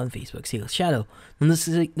selling on Facebook sales channel. In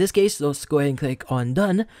this case, let's go ahead and click on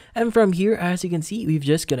done. And from here, as you can see, we've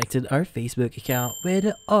just connected our Facebook account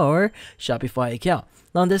with our Shopify account.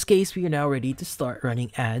 Now in this case, we are now ready to start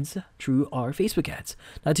running ads through our Facebook ads.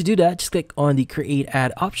 Now to do that, just click on the create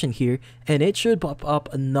ad option here, and it should pop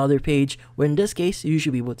up another page where in this case, you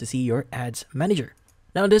should be able to see your ads manager.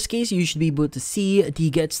 Now in this case, you should be able to see the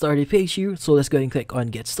get started page here. So let's go ahead and click on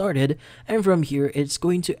get started. And from here, it's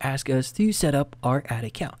going to ask us to set up our ad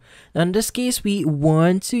account. Now in this case, we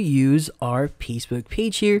want to use our Facebook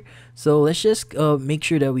page here. So let's just make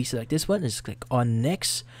sure that we select this one. Let's click on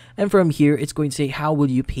next. And from here, it's going to say, how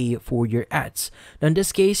will you pay for your ads? Now in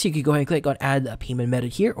this case, you could go ahead and click on add a payment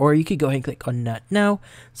method here, or you could go ahead and click on not now.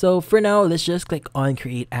 So for now, let's just click on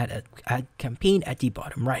create ad campaign at the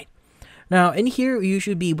bottom right. Now in here, you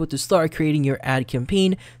should be able to start creating your ad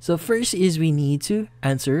campaign. So first is we need to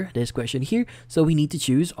answer this question here. So we need to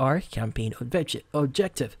choose our campaign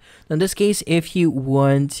objective. Now in this case, if you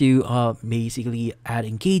want to basically add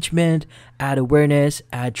engagement, add awareness,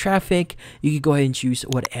 add traffic, you can go ahead and choose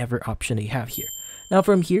whatever option you have here. Now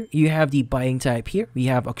from here, you have the buying type here. We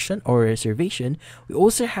have auction or reservation. We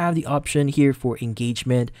also have the option here for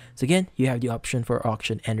engagement. So again, you have the option for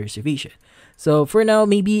auction and reservation. So for now,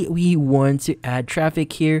 maybe we want to add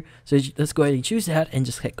traffic here. So let's go ahead and choose that and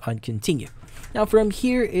just click on continue. Now from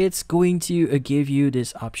here, it's going to give you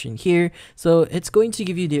this option here. So it's going to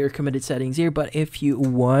give you the recommended settings here. But if you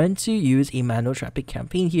want to use a manual traffic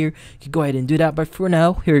campaign here, you can go ahead and do that. But for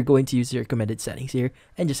now, we're going to use the recommended settings here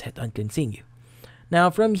and just hit on continue.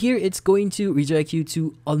 Now from here, it's going to redirect you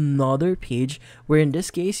to another page where in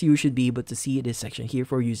this case, you should be able to see this section here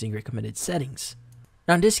for using recommended settings.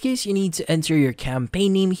 Now in this case, you need to enter your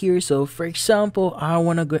campaign name here. So for example, I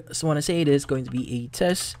want to say it is going to be a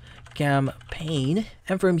test campaign,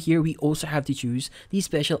 and from here we also have to choose the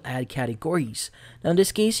special ad categories. Now in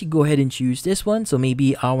this case, you go ahead and choose this one. So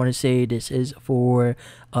maybe I want to say this is for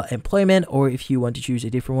employment, or if you want to choose a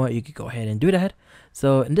different one, you could go ahead and do that.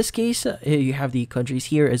 So in this case, you have the countries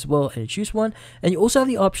here as well, and choose one. And you also have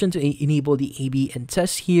the option to enable the A/B and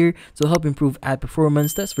test here to help improve ad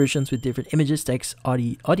performance. Test versions with different images, text,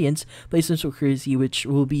 audience, placements accuracy, which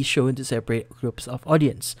will be shown to separate groups of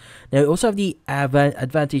audience. Now you also have the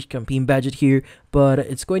advantage campaign budget here, but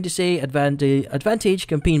it's going to say advantage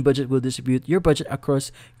campaign budget will distribute your budget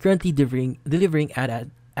across currently delivering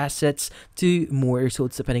ad assets to more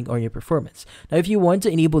results depending on your performance. Now if you want to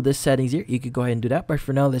enable this settings here, you could go ahead and do that, but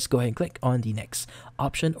for now, let's go ahead and click on the next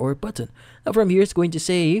option or button. Now from here, it's going to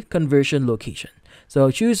say conversion location. So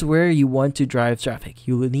choose where you want to drive traffic.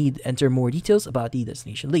 You will need to enter more details about the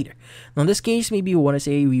destination later. Now in this case, maybe you want to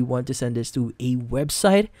say we want to send this to a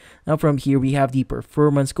website. Now from here, we have the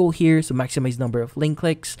performance goal here, so maximize number of link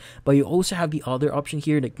clicks, but you also have the other option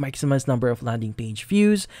here, like maximize number of landing page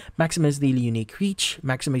views, maximize daily unique reach,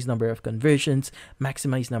 maximize number of conversions,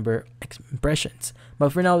 maximize number of impressions.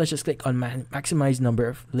 But for now, let's just click on maximize number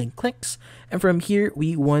of link clicks. And from here,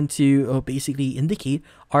 we want to basically indicate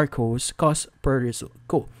our cost per result.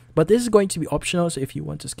 Cool. But this is going to be optional, so if you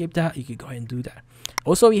want to skip that, you can go ahead and do that.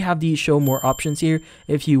 Also, we have the show more options here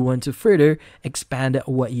if you want to further expand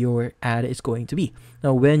what your ad is going to be.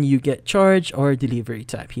 Now, when you get charged or delivery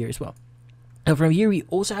type here as well. Now from here, we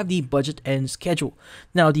also have the budget and schedule.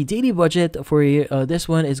 Now the daily budget for this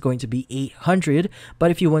one is going to be 800,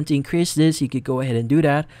 but if you want to increase this, you could go ahead and do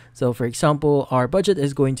that. So for example, our budget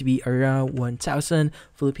is going to be around 1,000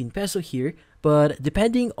 Philippine peso here. But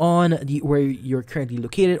depending on where you're currently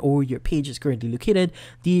located or your page is currently located,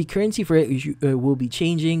 the currency for it will be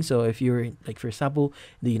changing. So if you're like, for example,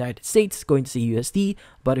 in the United States, it's going to say USD,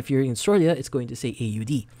 but if you're in Australia, it's going to say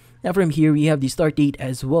AUD. Now from here, we have the start date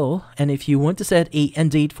as well. And if you want to set a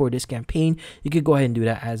end date for this campaign, you could go ahead and do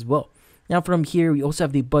that as well. Now from here, we also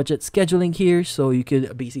have the budget scheduling here. So you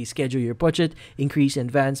could basically schedule your budget, increase in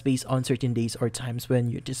advance based on certain days or times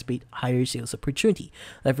when you anticipate higher sales opportunity.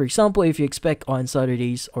 Like for example, if you expect on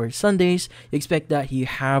Saturdays or Sundays, you expect that you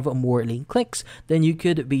have more link clicks, then you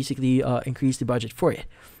could basically increase the budget for it.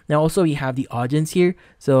 Now also, we have the audience here.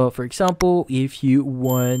 So for example, if you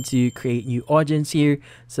want to create new audience here,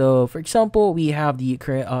 so for example, we have the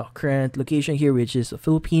current location here, which is the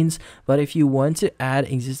Philippines. But if you want to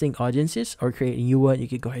add existing audiences or create a new one, you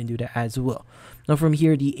can go ahead and do that as well. Now from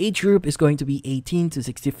here, the age group is going to be 18 to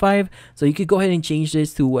 65. So you could go ahead and change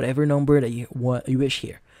this to whatever number that you wish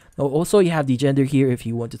here. Now also, you have the gender here if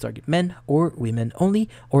you want to target men or women only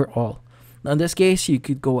or all. Now in this case, you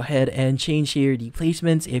could go ahead and change here the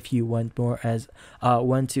placements if you want more as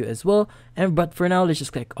want to as well. But for now, let's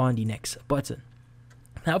just click on the next button.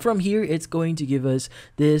 Now from here, it's going to give us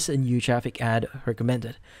this new traffic ad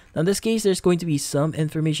recommended. Now in this case, there's going to be some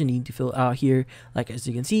information you need to fill out here. Like as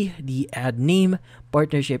you can see, the ad name,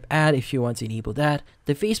 partnership ad if you want to enable that,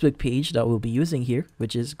 the Facebook page that we'll be using here,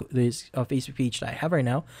 which is this Facebook page that I have right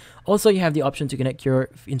now. Also, you have the option to connect your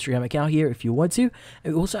Instagram account here if you want to.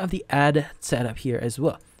 And we also have the ad setup here as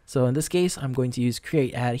well. So in this case, I'm going to use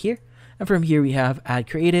create ad here. And from here, we have add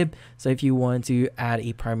creative. So if you want to add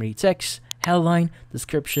a primary text, headline,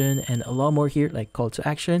 description, and a lot more here like call to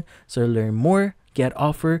action. So learn more, get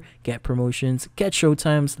offer, get promotions, get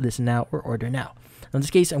showtimes, listen now, or order now. In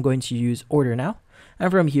this case, I'm going to use order now. And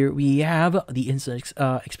from here, we have the instant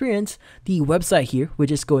experience, the website here, which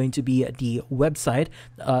is going to be the website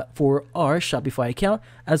for our Shopify account,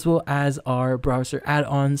 as well as our browser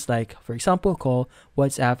add-ons like, for example, call,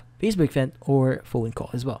 WhatsApp, Facebook event, or phone call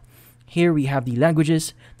as well. Here we have the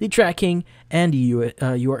languages, the tracking, and the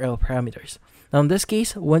URL parameters. Now in this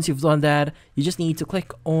case, once you've done that, you just need to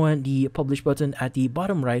click on the publish button at the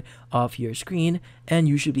bottom right of your screen, and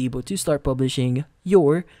you should be able to start publishing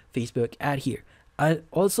your Facebook ad here.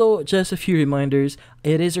 Also, just a few reminders,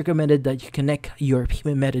 it is recommended that you connect your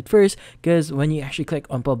payment method first, because when you actually click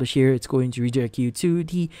on publish here, it's going to redirect you to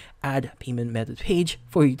the ad payment method page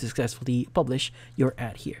for you to successfully publish your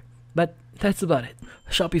ad here. But that's about it.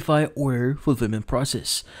 Shopify order fulfillment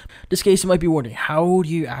process. In this case, you might be wondering, how do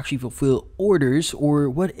you actually fulfill orders, or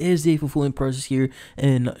what is the fulfillment process here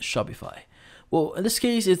in Shopify? Well, in this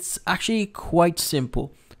case, it's actually quite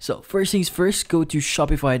simple. So first things first, go to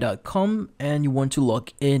shopify.com and you want to log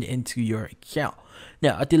in into your account.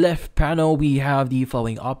 Now at the left panel, we have the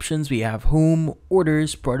following options. We have home,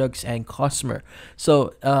 orders, products, and customer.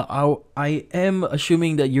 So I am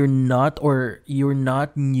assuming that you're not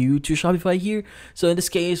new to Shopify here. So in this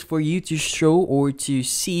case, for you to show or to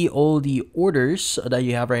see all the orders that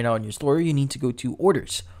you have right now in your store, you need to go to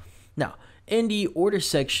orders. Now, in the order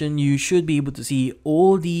section, you should be able to see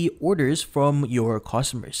all the orders from your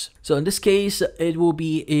customers. So in this case, it will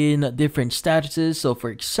be in different statuses. So for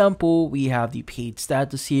example, we have the paid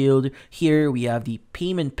status here. We have the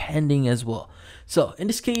payment pending as well. So in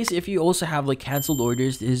this case, if you also have like canceled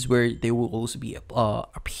orders, this is where they will also be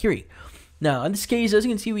appearing. Now, in this case, as you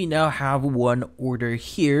can see, we now have one order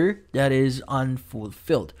here that is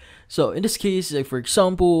unfulfilled. So in this case, like for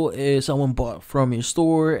example, if someone bought from your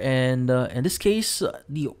store, and in this case,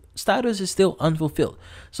 the status is still unfulfilled.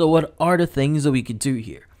 So what are the things that we could do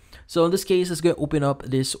here? So in this case, let's go open up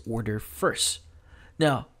this order first.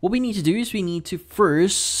 Now, what we need to do is we need to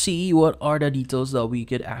first see what are the details that we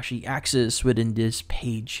could actually access within this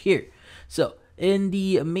page here. So in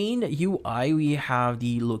the main UI, we have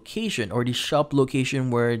the location or the shop location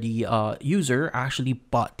where the user actually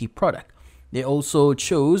bought the product. They also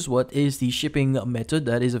chose what is the shipping method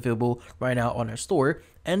that is available right now on our store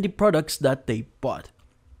and the products that they bought.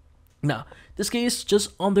 Now, in this case,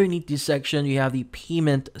 just underneath this section, you have the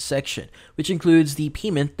payment section, which includes the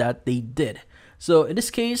payment that they did. So in this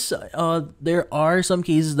case, there are some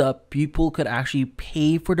cases that people could actually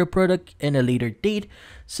pay for the product in a later date.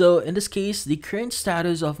 So in this case, the current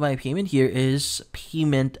status of my payment here is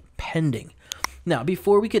payment pending. Now,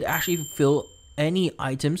 before we could actually fulfill any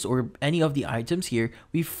items or any of the items here,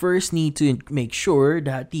 we first need to make sure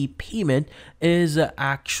that the payment is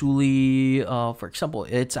actually, for example,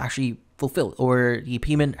 it's actually fulfilled or the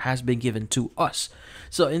payment has been given to us.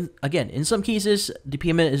 So in some cases, the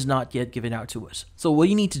payment is not yet given out to us. So what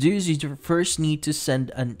you need to do is you first need to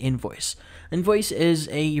send an invoice. Invoice is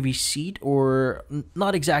a receipt, or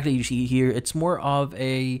not exactly you see here. It's more of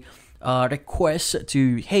a request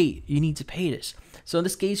to, hey, you need to pay this. So in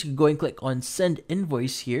this case, you go and click on send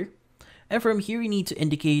invoice here. And from here, you need to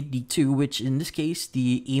indicate the to, which in this case,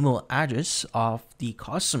 the email address of the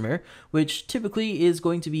customer, which typically is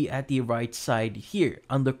going to be at the right side here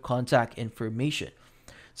under contact information.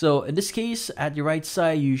 So in this case, at the right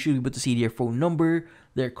side, you should be able to see their phone number,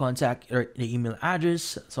 their contact or the email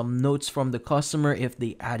address, some notes from the customer if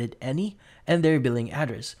they added any, and their billing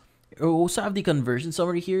address. You also have the conversion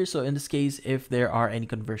summary here. So in this case, if there are any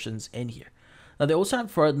conversions in here. Now, they also have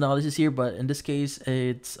fraud analysis here, but in this case,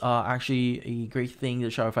 it's actually a great thing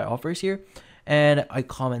that Shopify offers here, and a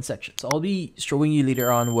comment section. So I'll be showing you later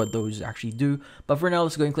on what those actually do. But for now,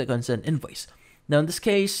 let's go and click on send invoice. Now, in this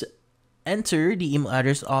case, enter the email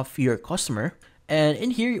address of your customer. And in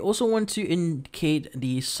here, you also want to indicate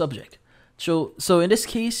the subject. So in this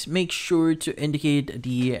case, make sure to indicate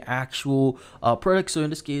the actual product. So in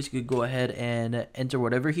this case, you could go ahead and enter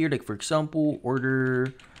whatever here, like for example,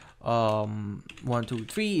 order 1, 2,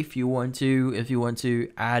 3 if you want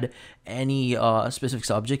to add any specific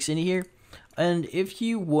subjects in here. And if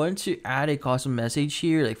you want to add a custom message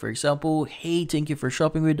here, like for example, hey, thank you for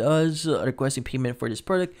shopping with us, requesting payment for this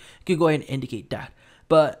product, you can go ahead and indicate that.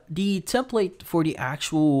 But the template for the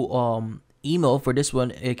actual email for this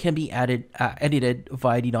one, it can be edited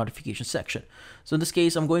via the notification section. So in this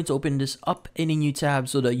case, I'm going to open this up in a new tab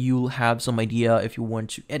so that you'll have some idea if you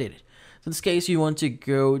want to edit it. So in this case, you want to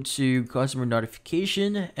go to customer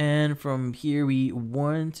notification, and from here we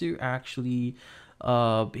want to actually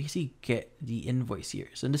basically get the invoice here.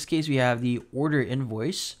 So in this case, we have the order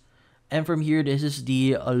invoice, and from here, this is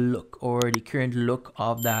the look or the current look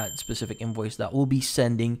of that specific invoice that we'll be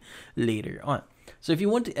sending later on. So if you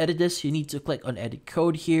want to edit this, you need to click on edit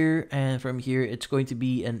code here, and from here it's going to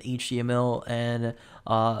be an HTML and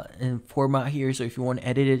in format here. So if you want to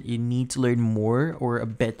edit it, you need to learn more or a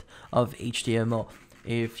bit of HTML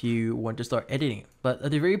if you want to start editing. But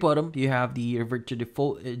at the very bottom, you have the revert to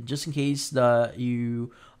default, just in case that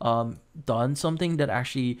you done something that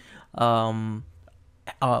actually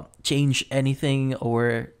change anything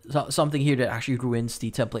or something here that actually ruins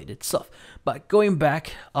the template itself. But going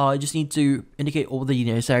back, you just need to indicate all the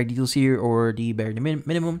necessary details here or the bare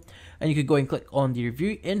minimum, and you could go and click on the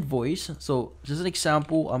review invoice. So just an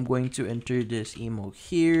example, I'm going to enter this email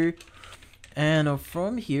here, and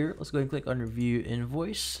from here, let's go and click on review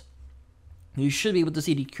invoice. You should be able to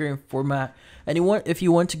see the current format, and if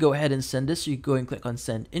you want to go ahead and send this, you go and click on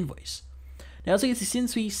send invoice. Now, so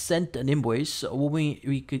since we sent an invoice, what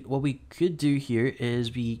we could do here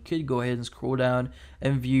is we could go ahead and scroll down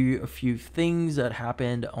and view a few things that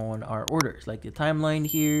happened on our orders, like the timeline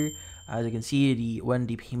here. As you can see, when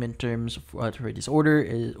the payment terms for this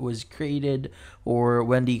order was created, or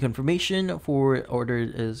when the confirmation for order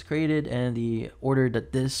is created, and the order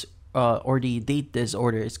that this or the date this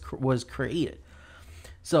order was created.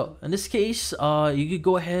 So in this case, you could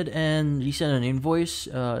go ahead and resend an invoice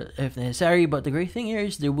if necessary. But the great thing here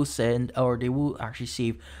is they will send, or they will actually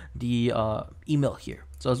save the email here.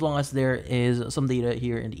 So as long as there is some data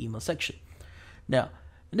here in the email section. Now,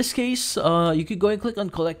 in this case, you could go and click on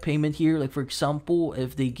collect payment here. Like for example,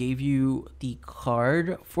 if they gave you the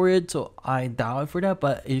card for it, so I doubt for that,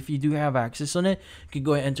 but if you do have access on it, you could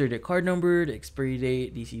go and enter the card number, the expiry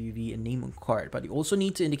date, the CVV, and name on card. But you also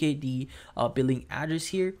need to indicate the billing address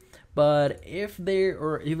here. But if you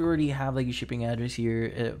already have like a shipping address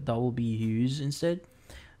here, that will be used instead.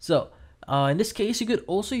 So in this case, you could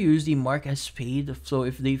also use the mark as paid. So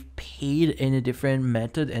if they've paid in a different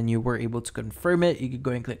method and you were able to confirm it, you could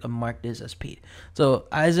go and click on mark this as paid. So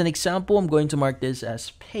as an example, I'm going to mark this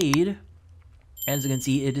as paid. As you can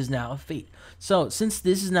see, it is now paid. So since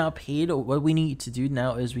this is now paid, what we need to do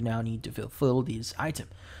now is we now need to fulfill this item.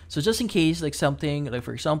 So just in case, like something, like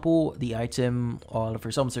for example, the item,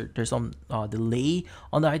 for some there's some delay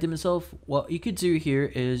on the item itself, what you could do here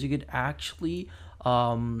is you could actually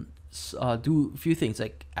do a few things,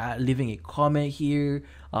 like leaving a comment here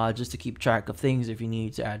just to keep track of things. If you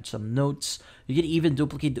need to add some notes, you can even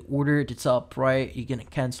duplicate the order at the top right. You can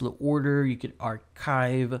cancel the order, you can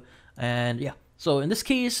archive, and yeah. So in this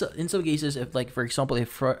case, in some cases, if like for example,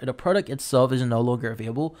 if the product itself is no longer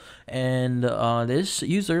available and this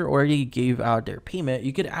user already gave out their payment,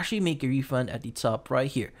 you could actually make a refund at the top right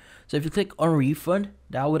here. So if you click on refund,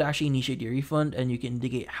 that would actually initiate your refund, and you can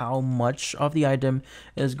indicate how much of the item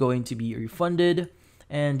is going to be refunded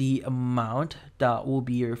and the amount that will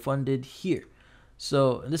be refunded here.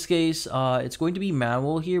 So in this case, it's going to be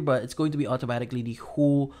manual here, but it's going to be automatically the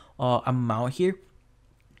whole amount here.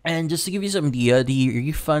 And just to give you some idea, the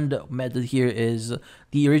refund method here is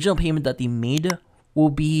the original payment that they made will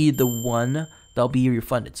be the one that'll be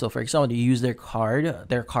refunded. So for example, you use their card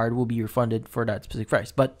will be refunded for that specific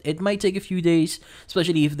price. But it might take a few days,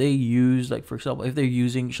 especially if they use, like for example, if they're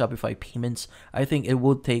using Shopify payments, I think it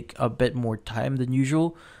will take a bit more time than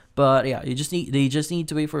usual. But yeah, they just need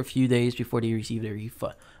to wait for a few days before they receive their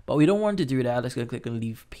refund. But we don't want to do that. Let's go click on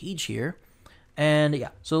leave page here. And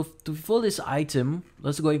yeah, so to fulfill this item,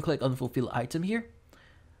 let's go and click on fulfill item here.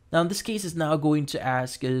 Now in this case, it's now going to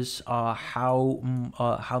ask us how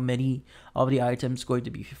many of the items going to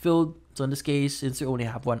be fulfilled. So in this case, since we only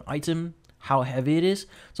have one item, how heavy it is.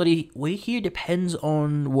 So the weight here depends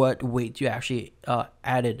on what weight you actually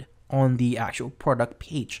added on the actual product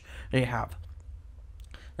page that you have.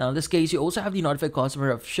 Now in this case, you also have the notified customer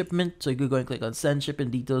of shipment. So you could go and click on send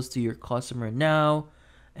shipment details to your customer now.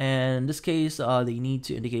 And in this case, they need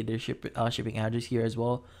to indicate their shipping address here as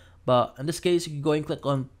well. But in this case, you can go and click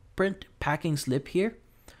on print packing slip here.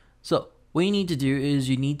 So what you need to do is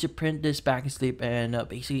you need to print this packing slip and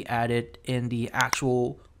basically add it in the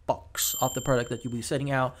actual box of the product that you'll be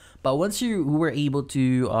setting out. But once you were able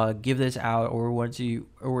to give this out, or once you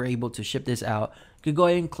were able to ship this out, you could go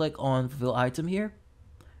ahead and click on fulfill item here,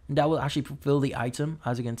 and that will actually fulfill the item.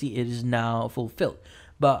 As you can see, it is now fulfilled.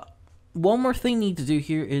 But one more thing you need to do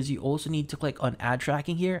here is you also need to click on add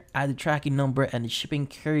tracking here, add the tracking number and the shipping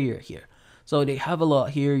carrier here. So they have a lot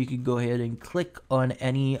here. You can go ahead and click on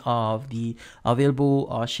any of the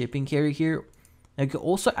available shipping carrier here. And you can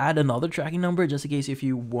also add another tracking number just in case if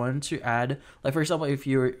you want to add, like for example, if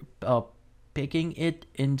you're picking it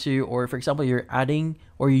into, or for example, you're adding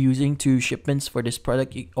or you're using 2 shipments for this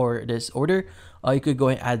product or this order, you could go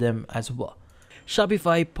and add them as well.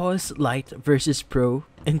 Shopify POS Lite versus Pro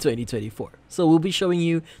in 2024. So we'll be showing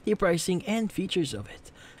you the pricing and features of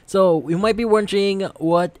it. So you might be wondering,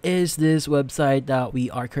 what is this website that we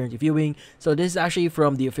are currently viewing? So this is actually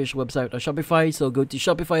from the official website of Shopify. So go to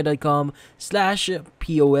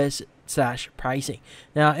shopify.com/POS/pricing.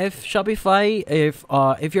 Now, if Shopify, if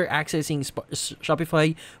you're accessing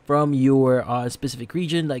Shopify from your specific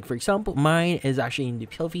region, like for example, mine is actually in the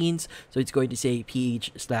Philippines, so it's going to say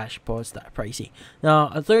PH/POS.pricing. Now,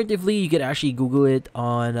 alternatively, you could actually Google it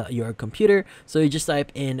on your computer. So you just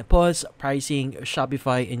type in POS pricing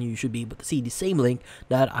Shopify, and you should be able to see the same link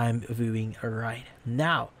that I'm viewing right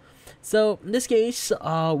now. So in this case,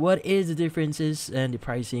 what is the differences and the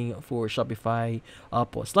pricing for Shopify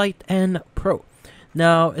POS Lite and Pro?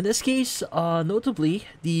 Now, in this case, notably,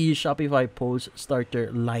 the Shopify POS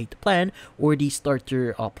Starter Lite plan, or the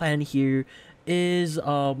starter plan here, is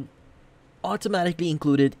automatically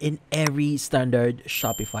included in every standard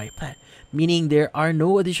Shopify plan, meaning there are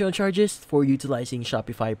no additional charges for utilizing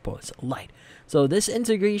Shopify POS Lite. So this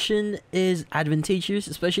integration is advantageous,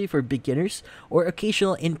 especially for beginners or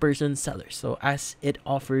occasional in-person sellers, so as it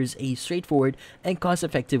offers a straightforward and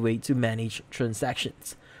cost-effective way to manage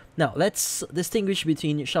transactions. Now, let's distinguish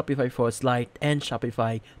between Shopify POS Lite and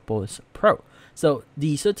Shopify POS Pro. So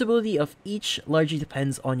the suitability of each largely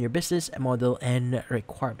depends on your business model and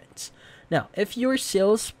requirements. Now, if your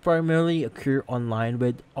sales primarily occur online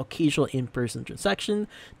with occasional in-person transaction,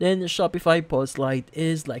 then Shopify POS Lite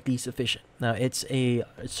is likely sufficient. Now, it's a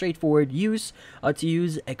straightforward to use,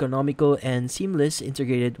 economical, and seamless,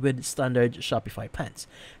 integrated with standard Shopify plans.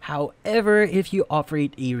 However, if you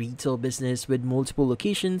operate a retail business with multiple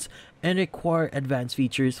locations and require advanced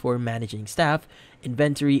features for managing staff,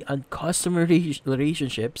 inventory, and customer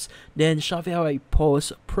relationships, then Shopify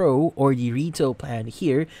POS Pro, or the retail plan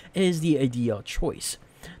here, is the ideal choice.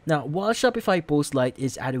 Now, while Shopify POS Lite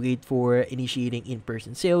is adequate for initiating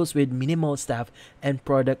in-person sales with minimal staff and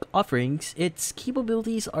product offerings, its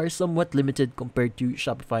capabilities are somewhat limited compared to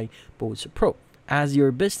Shopify POS Pro. As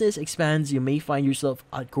your business expands, you may find yourself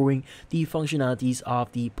outgrowing the functionalities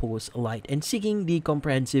of the POS Lite and seeking the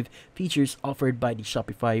comprehensive features offered by the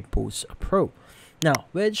Shopify POS Pro. Now,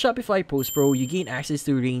 with Shopify POS Pro, you gain access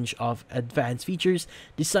to a range of advanced features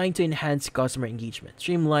designed to enhance customer engagement,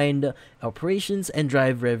 streamline operations, and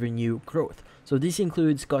drive revenue growth. So this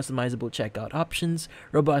includes customizable checkout options,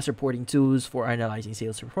 robust reporting tools for analyzing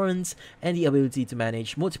sales performance, and the ability to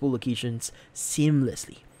manage multiple locations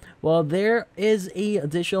seamlessly. While there is a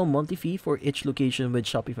additional monthly fee for each location with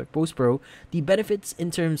Shopify POS Pro, the benefits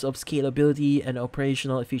in terms of scalability and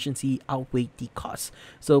operational efficiency outweigh the costs.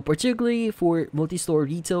 So particularly for multi-store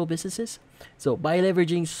retail businesses. So by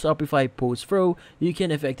leveraging Shopify POS Pro, you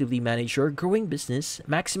can effectively manage your growing business,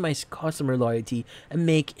 maximize customer loyalty, and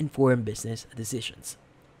make informed business decisions.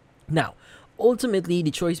 Now, ultimately,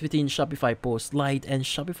 the choice between Shopify POS Lite and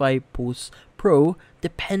Shopify POS Pro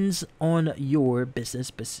depends on your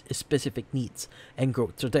business specific needs and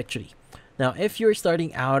growth trajectory. Now, if you're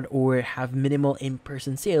starting out or have minimal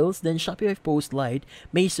in-person sales, then Shopify POS Lite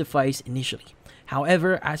may suffice initially.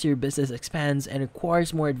 However, as your business expands and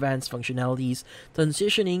requires more advanced functionalities,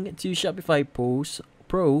 transitioning to Shopify POS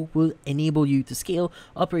Pro will enable you to scale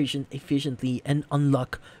operations efficiently and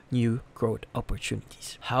unlock new growth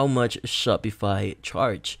opportunities. How much Shopify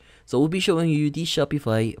charge? So we'll be showing you the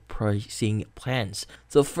Shopify pricing plans.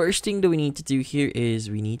 So first thing that we need to do here is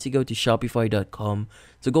we need to go to shopify.com.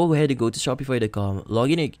 So go ahead and go to shopify.com,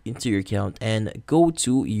 log in into your account, and go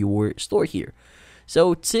to your store here.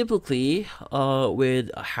 So typically, with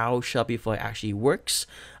how Shopify actually works,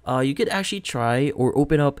 you could actually try or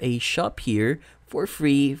open up a shop here for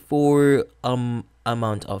free for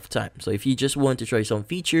amount of time. So if you just want to try some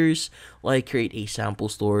features, like create a sample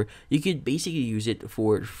store, you could basically use it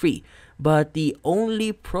for free. But the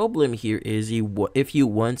only problem here is if you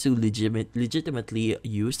want to legitimately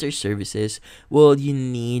use their services, well, you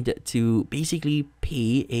need to basically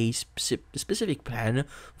pay a specific plan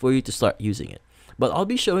for you to start using it. but I'll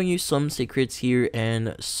be showing you some secrets here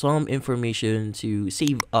and some information to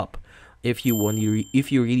save up if you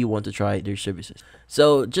really want to try their services.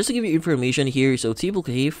 So just to give you information here, so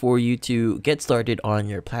typically for you to get started on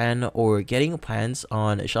your plan or getting plans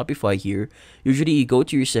on Shopify here, usually you go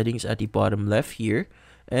to your settings at the bottom left here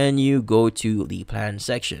and you go to the plan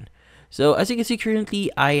section. So as you can see,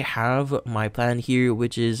 currently I have my plan here,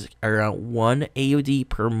 which is around 1 AUD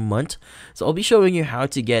per month. So I'll be showing you how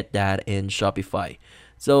to get that in Shopify.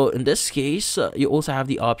 So in this case, you also have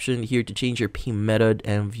the option here to change your payment method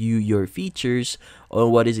and view your features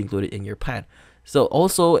on what is included in your plan. So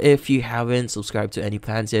also, if you haven't subscribed to any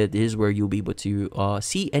plans yet, this is where you'll be able to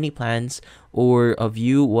see any plans or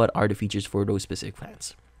view what are the features for those specific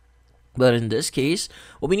plans. But in this case,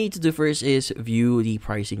 what we need to do first is view the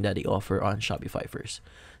pricing that they offer on Shopify first.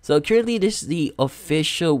 So currently, this is the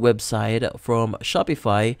official website from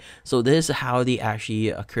Shopify. So this is how they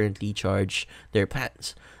actually currently charge their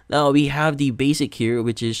plans. Now we have the basic here,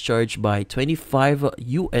 which is charged by 25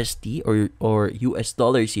 USD or US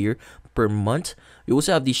dollars here per month. We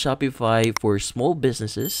also have the Shopify for small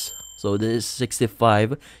businesses. So this is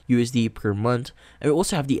 65 USD per month. And we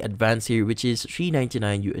also have the advanced here, which is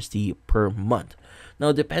 399 USD per month.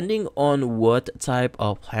 Now, depending on what type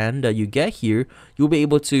of plan that you get here, you'll be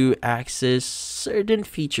able to access certain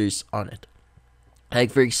features on it. Like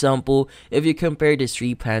for example, if you compare these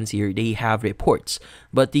three plans here, they have reports.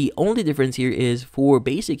 But the only difference here is for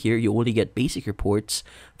basic here, you only get basic reports.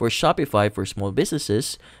 For Shopify for small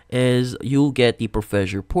businesses is you'll get the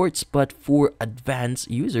professional reports. But for advanced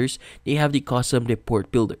users, they have the custom report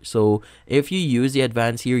builder. So if you use the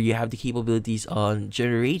advanced here, you have the capabilities on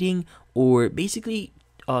generating or basically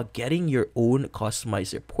getting your own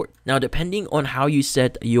customized report. Now, depending on how you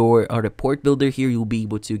set your report builder here, you'll be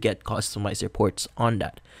able to get customized reports on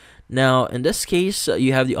that. Now, in this case,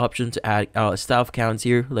 you have the option to add staff counts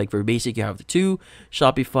here. Like for basic, you have the 2,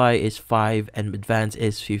 Shopify is 5, and advanced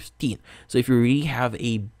is 15. So if you really have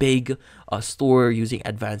a big store using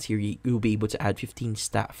advanced here, you'll be able to add 15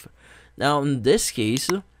 staff. Now, in this case,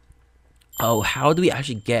 how do we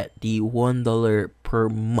actually get the $1 per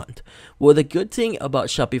month? Well, the good thing about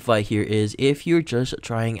Shopify here is if you're just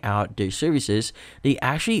trying out their services, they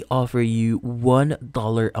actually offer you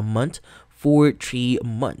 $1 a month for 3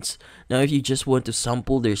 months. Now, if you just want to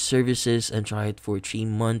sample their services and try it for 3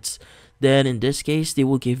 months, then in this case, they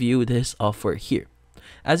will give you this offer here.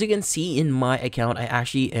 As you can see in my account, I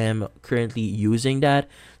actually am currently using that.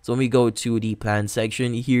 So when we go to the plan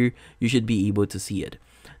section here, you should be able to see it.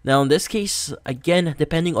 Now, in this case, again,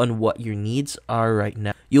 depending on what your needs are right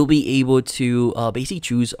now, you'll be able to basically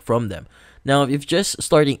choose from them. Now, if you're just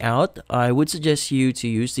starting out, I would suggest you to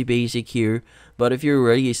use the basic here. But if you're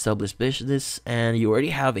already established business and you already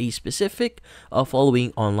have a specific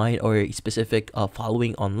following online or a specific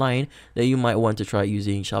following online, then you might want to try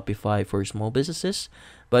using Shopify for small businesses.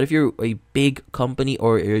 But if you're a big company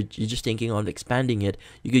or you're just thinking of expanding it,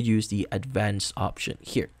 you could use the advanced option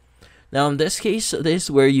here. Now, in this case, this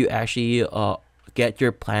is where you actually get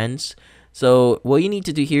your plans. So what you need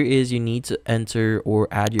to do here is you need to enter or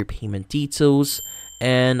add your payment details.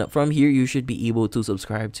 And from here, you should be able to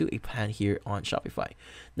subscribe to a plan here on Shopify.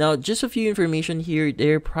 Now, just a few information here.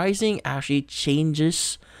 Their pricing actually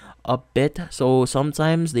changes a bit. So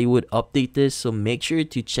sometimes they would update this. So make sure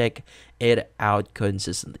to check it out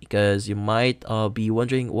consistently, because you might be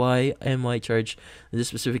wondering, why am I charged this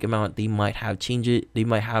specific amount? They might have changed it. They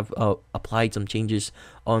might have applied some changes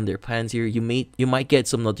on their plans here. You might get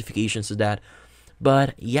some notifications to that.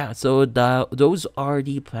 But yeah, so those are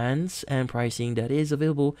the plans and pricing that is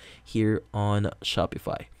available here on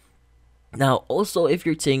Shopify. Now, also, if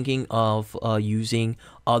you're thinking of using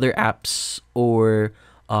other apps or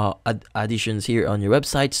additions here on your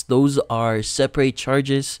websites, those are separate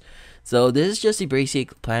charges. So this is just the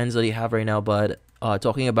basic plans that you have right now, but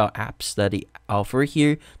talking about apps that they offer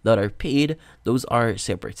here that are paid, those are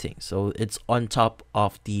separate things. So it's on top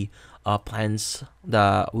of the plans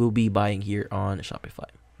that we'll be buying here on Shopify.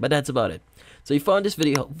 But that's about it. So if you found this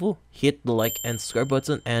video helpful, hit the like and subscribe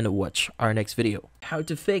button and watch our next video. How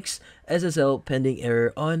to fix SSL pending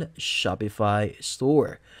error on Shopify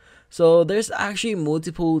store. So there's actually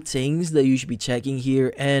multiple things that you should be checking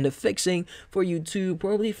here and fixing for you to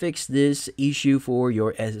probably fix this issue for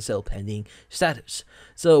your SSL pending status.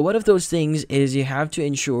 So one of those things is you have to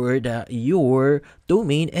ensure that your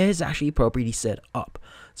domain is actually properly set up.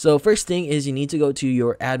 So first thing is you need to go to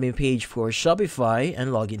your admin page for Shopify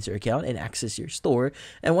and log into your account and access your store.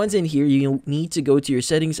 And once in here, you need to go to your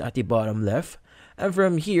settings at the bottom left. And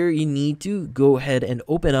from here, you need to go ahead and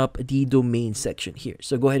open up the domain section here.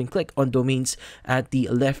 So go ahead and click on domains at the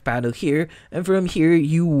left panel here. And from here,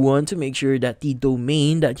 you want to make sure that the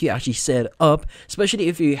domain that you actually set up, especially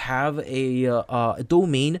if you have a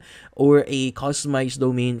domain or a customized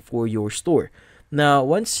domain for your store. Now,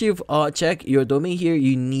 once you've checked your domain here,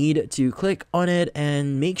 you need to click on it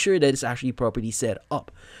and make sure that it's actually properly set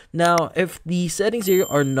up. Now, if the settings here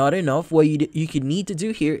are not enough, what you can need to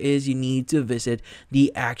do here is you need to visit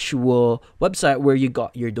the actual website where you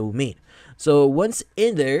got your domain. So once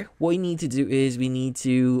in there, what we need to do is we need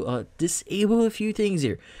to disable a few things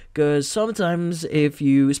here, because sometimes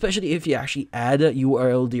especially if you actually add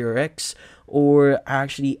URL directs or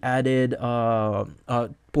actually added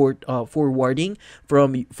port forwarding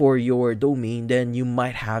for your domain, then you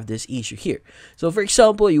might have this issue here. So for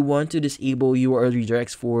example, you want to disable URL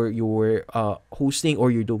redirects for your hosting or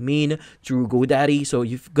your domain through GoDaddy. So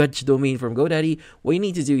you've got your domain from GoDaddy. What you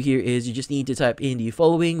need to do here is you just need to type in the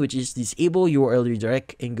following, which is disable URL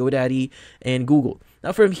redirect in GoDaddy and Google.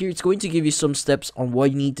 Now from here, it's going to give you some steps on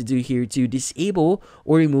what you need to do here to disable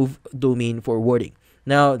or remove domain forwarding.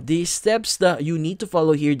 Now, the steps that you need to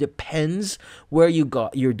follow here depends where you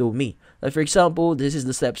got your domain. Like for example, this is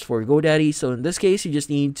the steps for GoDaddy. So in this case, you just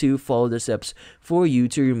need to follow the steps for you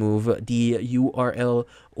to remove the URL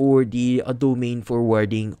or the domain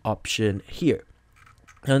forwarding option here.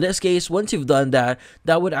 Now in this case, once you've done that,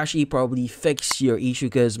 that would actually probably fix your issue,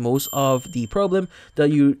 because most of the problem that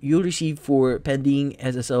you'll receive for pending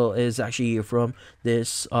SSL is actually from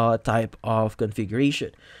this type of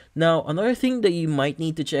configuration. Now, another thing that you might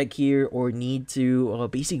need to check here or need to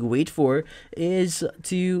basically wait for is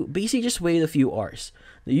to basically just wait a few hours.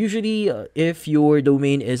 Usually, if your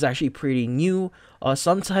domain is actually pretty new,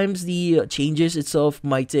 sometimes the changes itself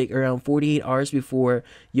might take around 48 hours before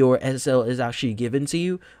your SSL is actually given to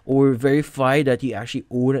you or verify that you actually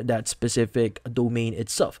own that specific domain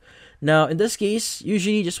itself. Now, in this case,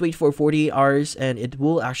 usually just wait for 48 hours and it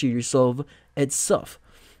will actually resolve itself.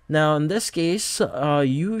 Now, in this case,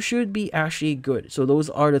 you should be actually good. So those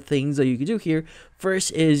are the things that you can do here.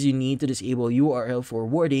 First is you need to disable URL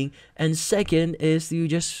forwarding, and second is to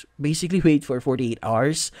just basically wait for 48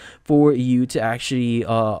 hours for you to actually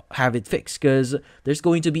have it fixed, because there's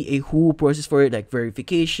going to be a whole process for it, like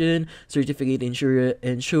verification, certificate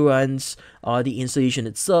insurance, the installation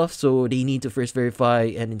itself. So they need to first verify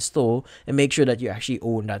and install and make sure that you actually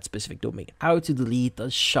own that specific domain. How to delete a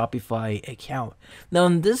Shopify account. Now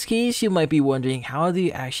in this case, you might be wondering, how do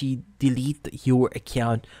you actually delete your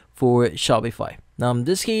account for Shopify? Now in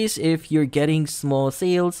this case, if you're getting small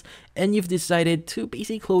sales and you've decided to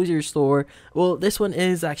basically close your store, well, this one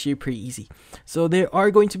is actually pretty easy. So there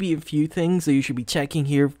are going to be a few things that you should be checking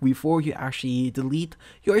here before you actually delete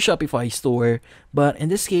your Shopify store. But in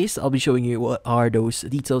this case, I'll be showing you what are those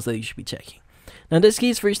details that you should be checking. Now in this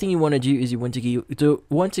case, first thing you want to do is you want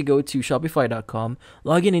to go to shopify.com,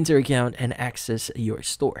 log into your account, and access your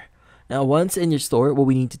store. Now, once in your store, what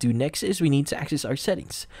we need to do next is we need to access our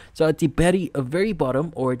settings. So at the very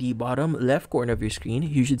bottom or the bottom left corner of your screen,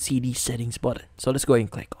 you should see the settings button. So let's go ahead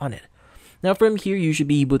and click on it. Now from here, you should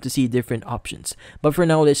be able to see different options. But for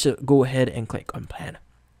now, let's go ahead and click on plan.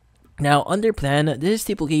 Now under plan, this is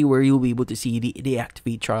typically where you'll be able to see the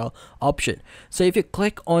deactivate trial option. So if you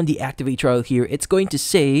click on the activate trial here, it's going to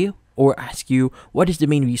say or ask you what is the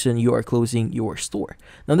main reason you are closing your store.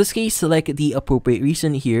 Now in this case, select the appropriate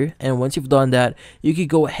reason here, and once you've done that, you can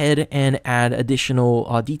go ahead and add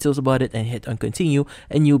additional details about it and hit on continue,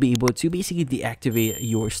 and you'll be able to basically deactivate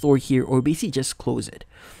your store here or basically just close it.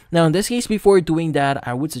 Now in this case, before doing that,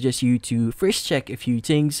 I would suggest you to first check a few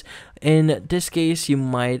things. In this case, you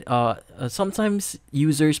might sometimes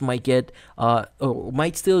users might get or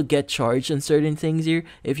might still get charged on certain things here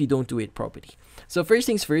if you don't do it properly. So first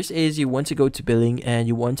things first is you want to go to billing and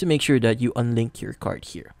you want to make sure that you unlink your card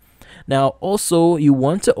here. Now also, you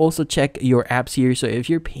want to also check your apps here. So if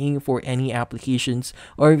you're paying for any applications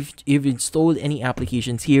or if you've installed any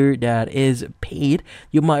applications here that is paid,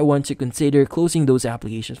 you might want to consider closing those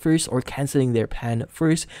applications first or canceling their plan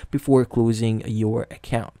first before closing your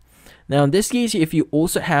account. Now in this case, if you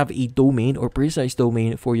also have a domain or personalized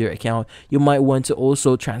domain for your account, you might want to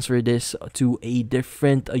also transfer this to a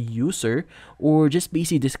different user or just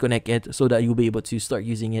basically disconnect it so that you'll be able to start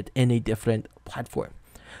using it in a different platform.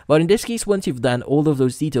 But in this case, once you've done all of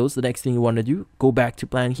those details, the next thing you want to do, go back to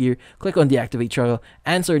plan here, click on deactivate trial,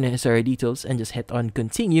 answer necessary details, and just hit on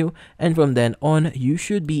continue. And from then on, you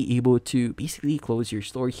should be able to basically close your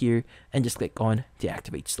store here and just click on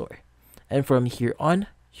deactivate store. And from here on,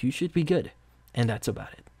 you should be good. And that's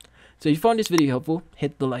about it. So if you found this video helpful,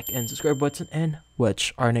 hit the like and subscribe button and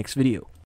watch our next video.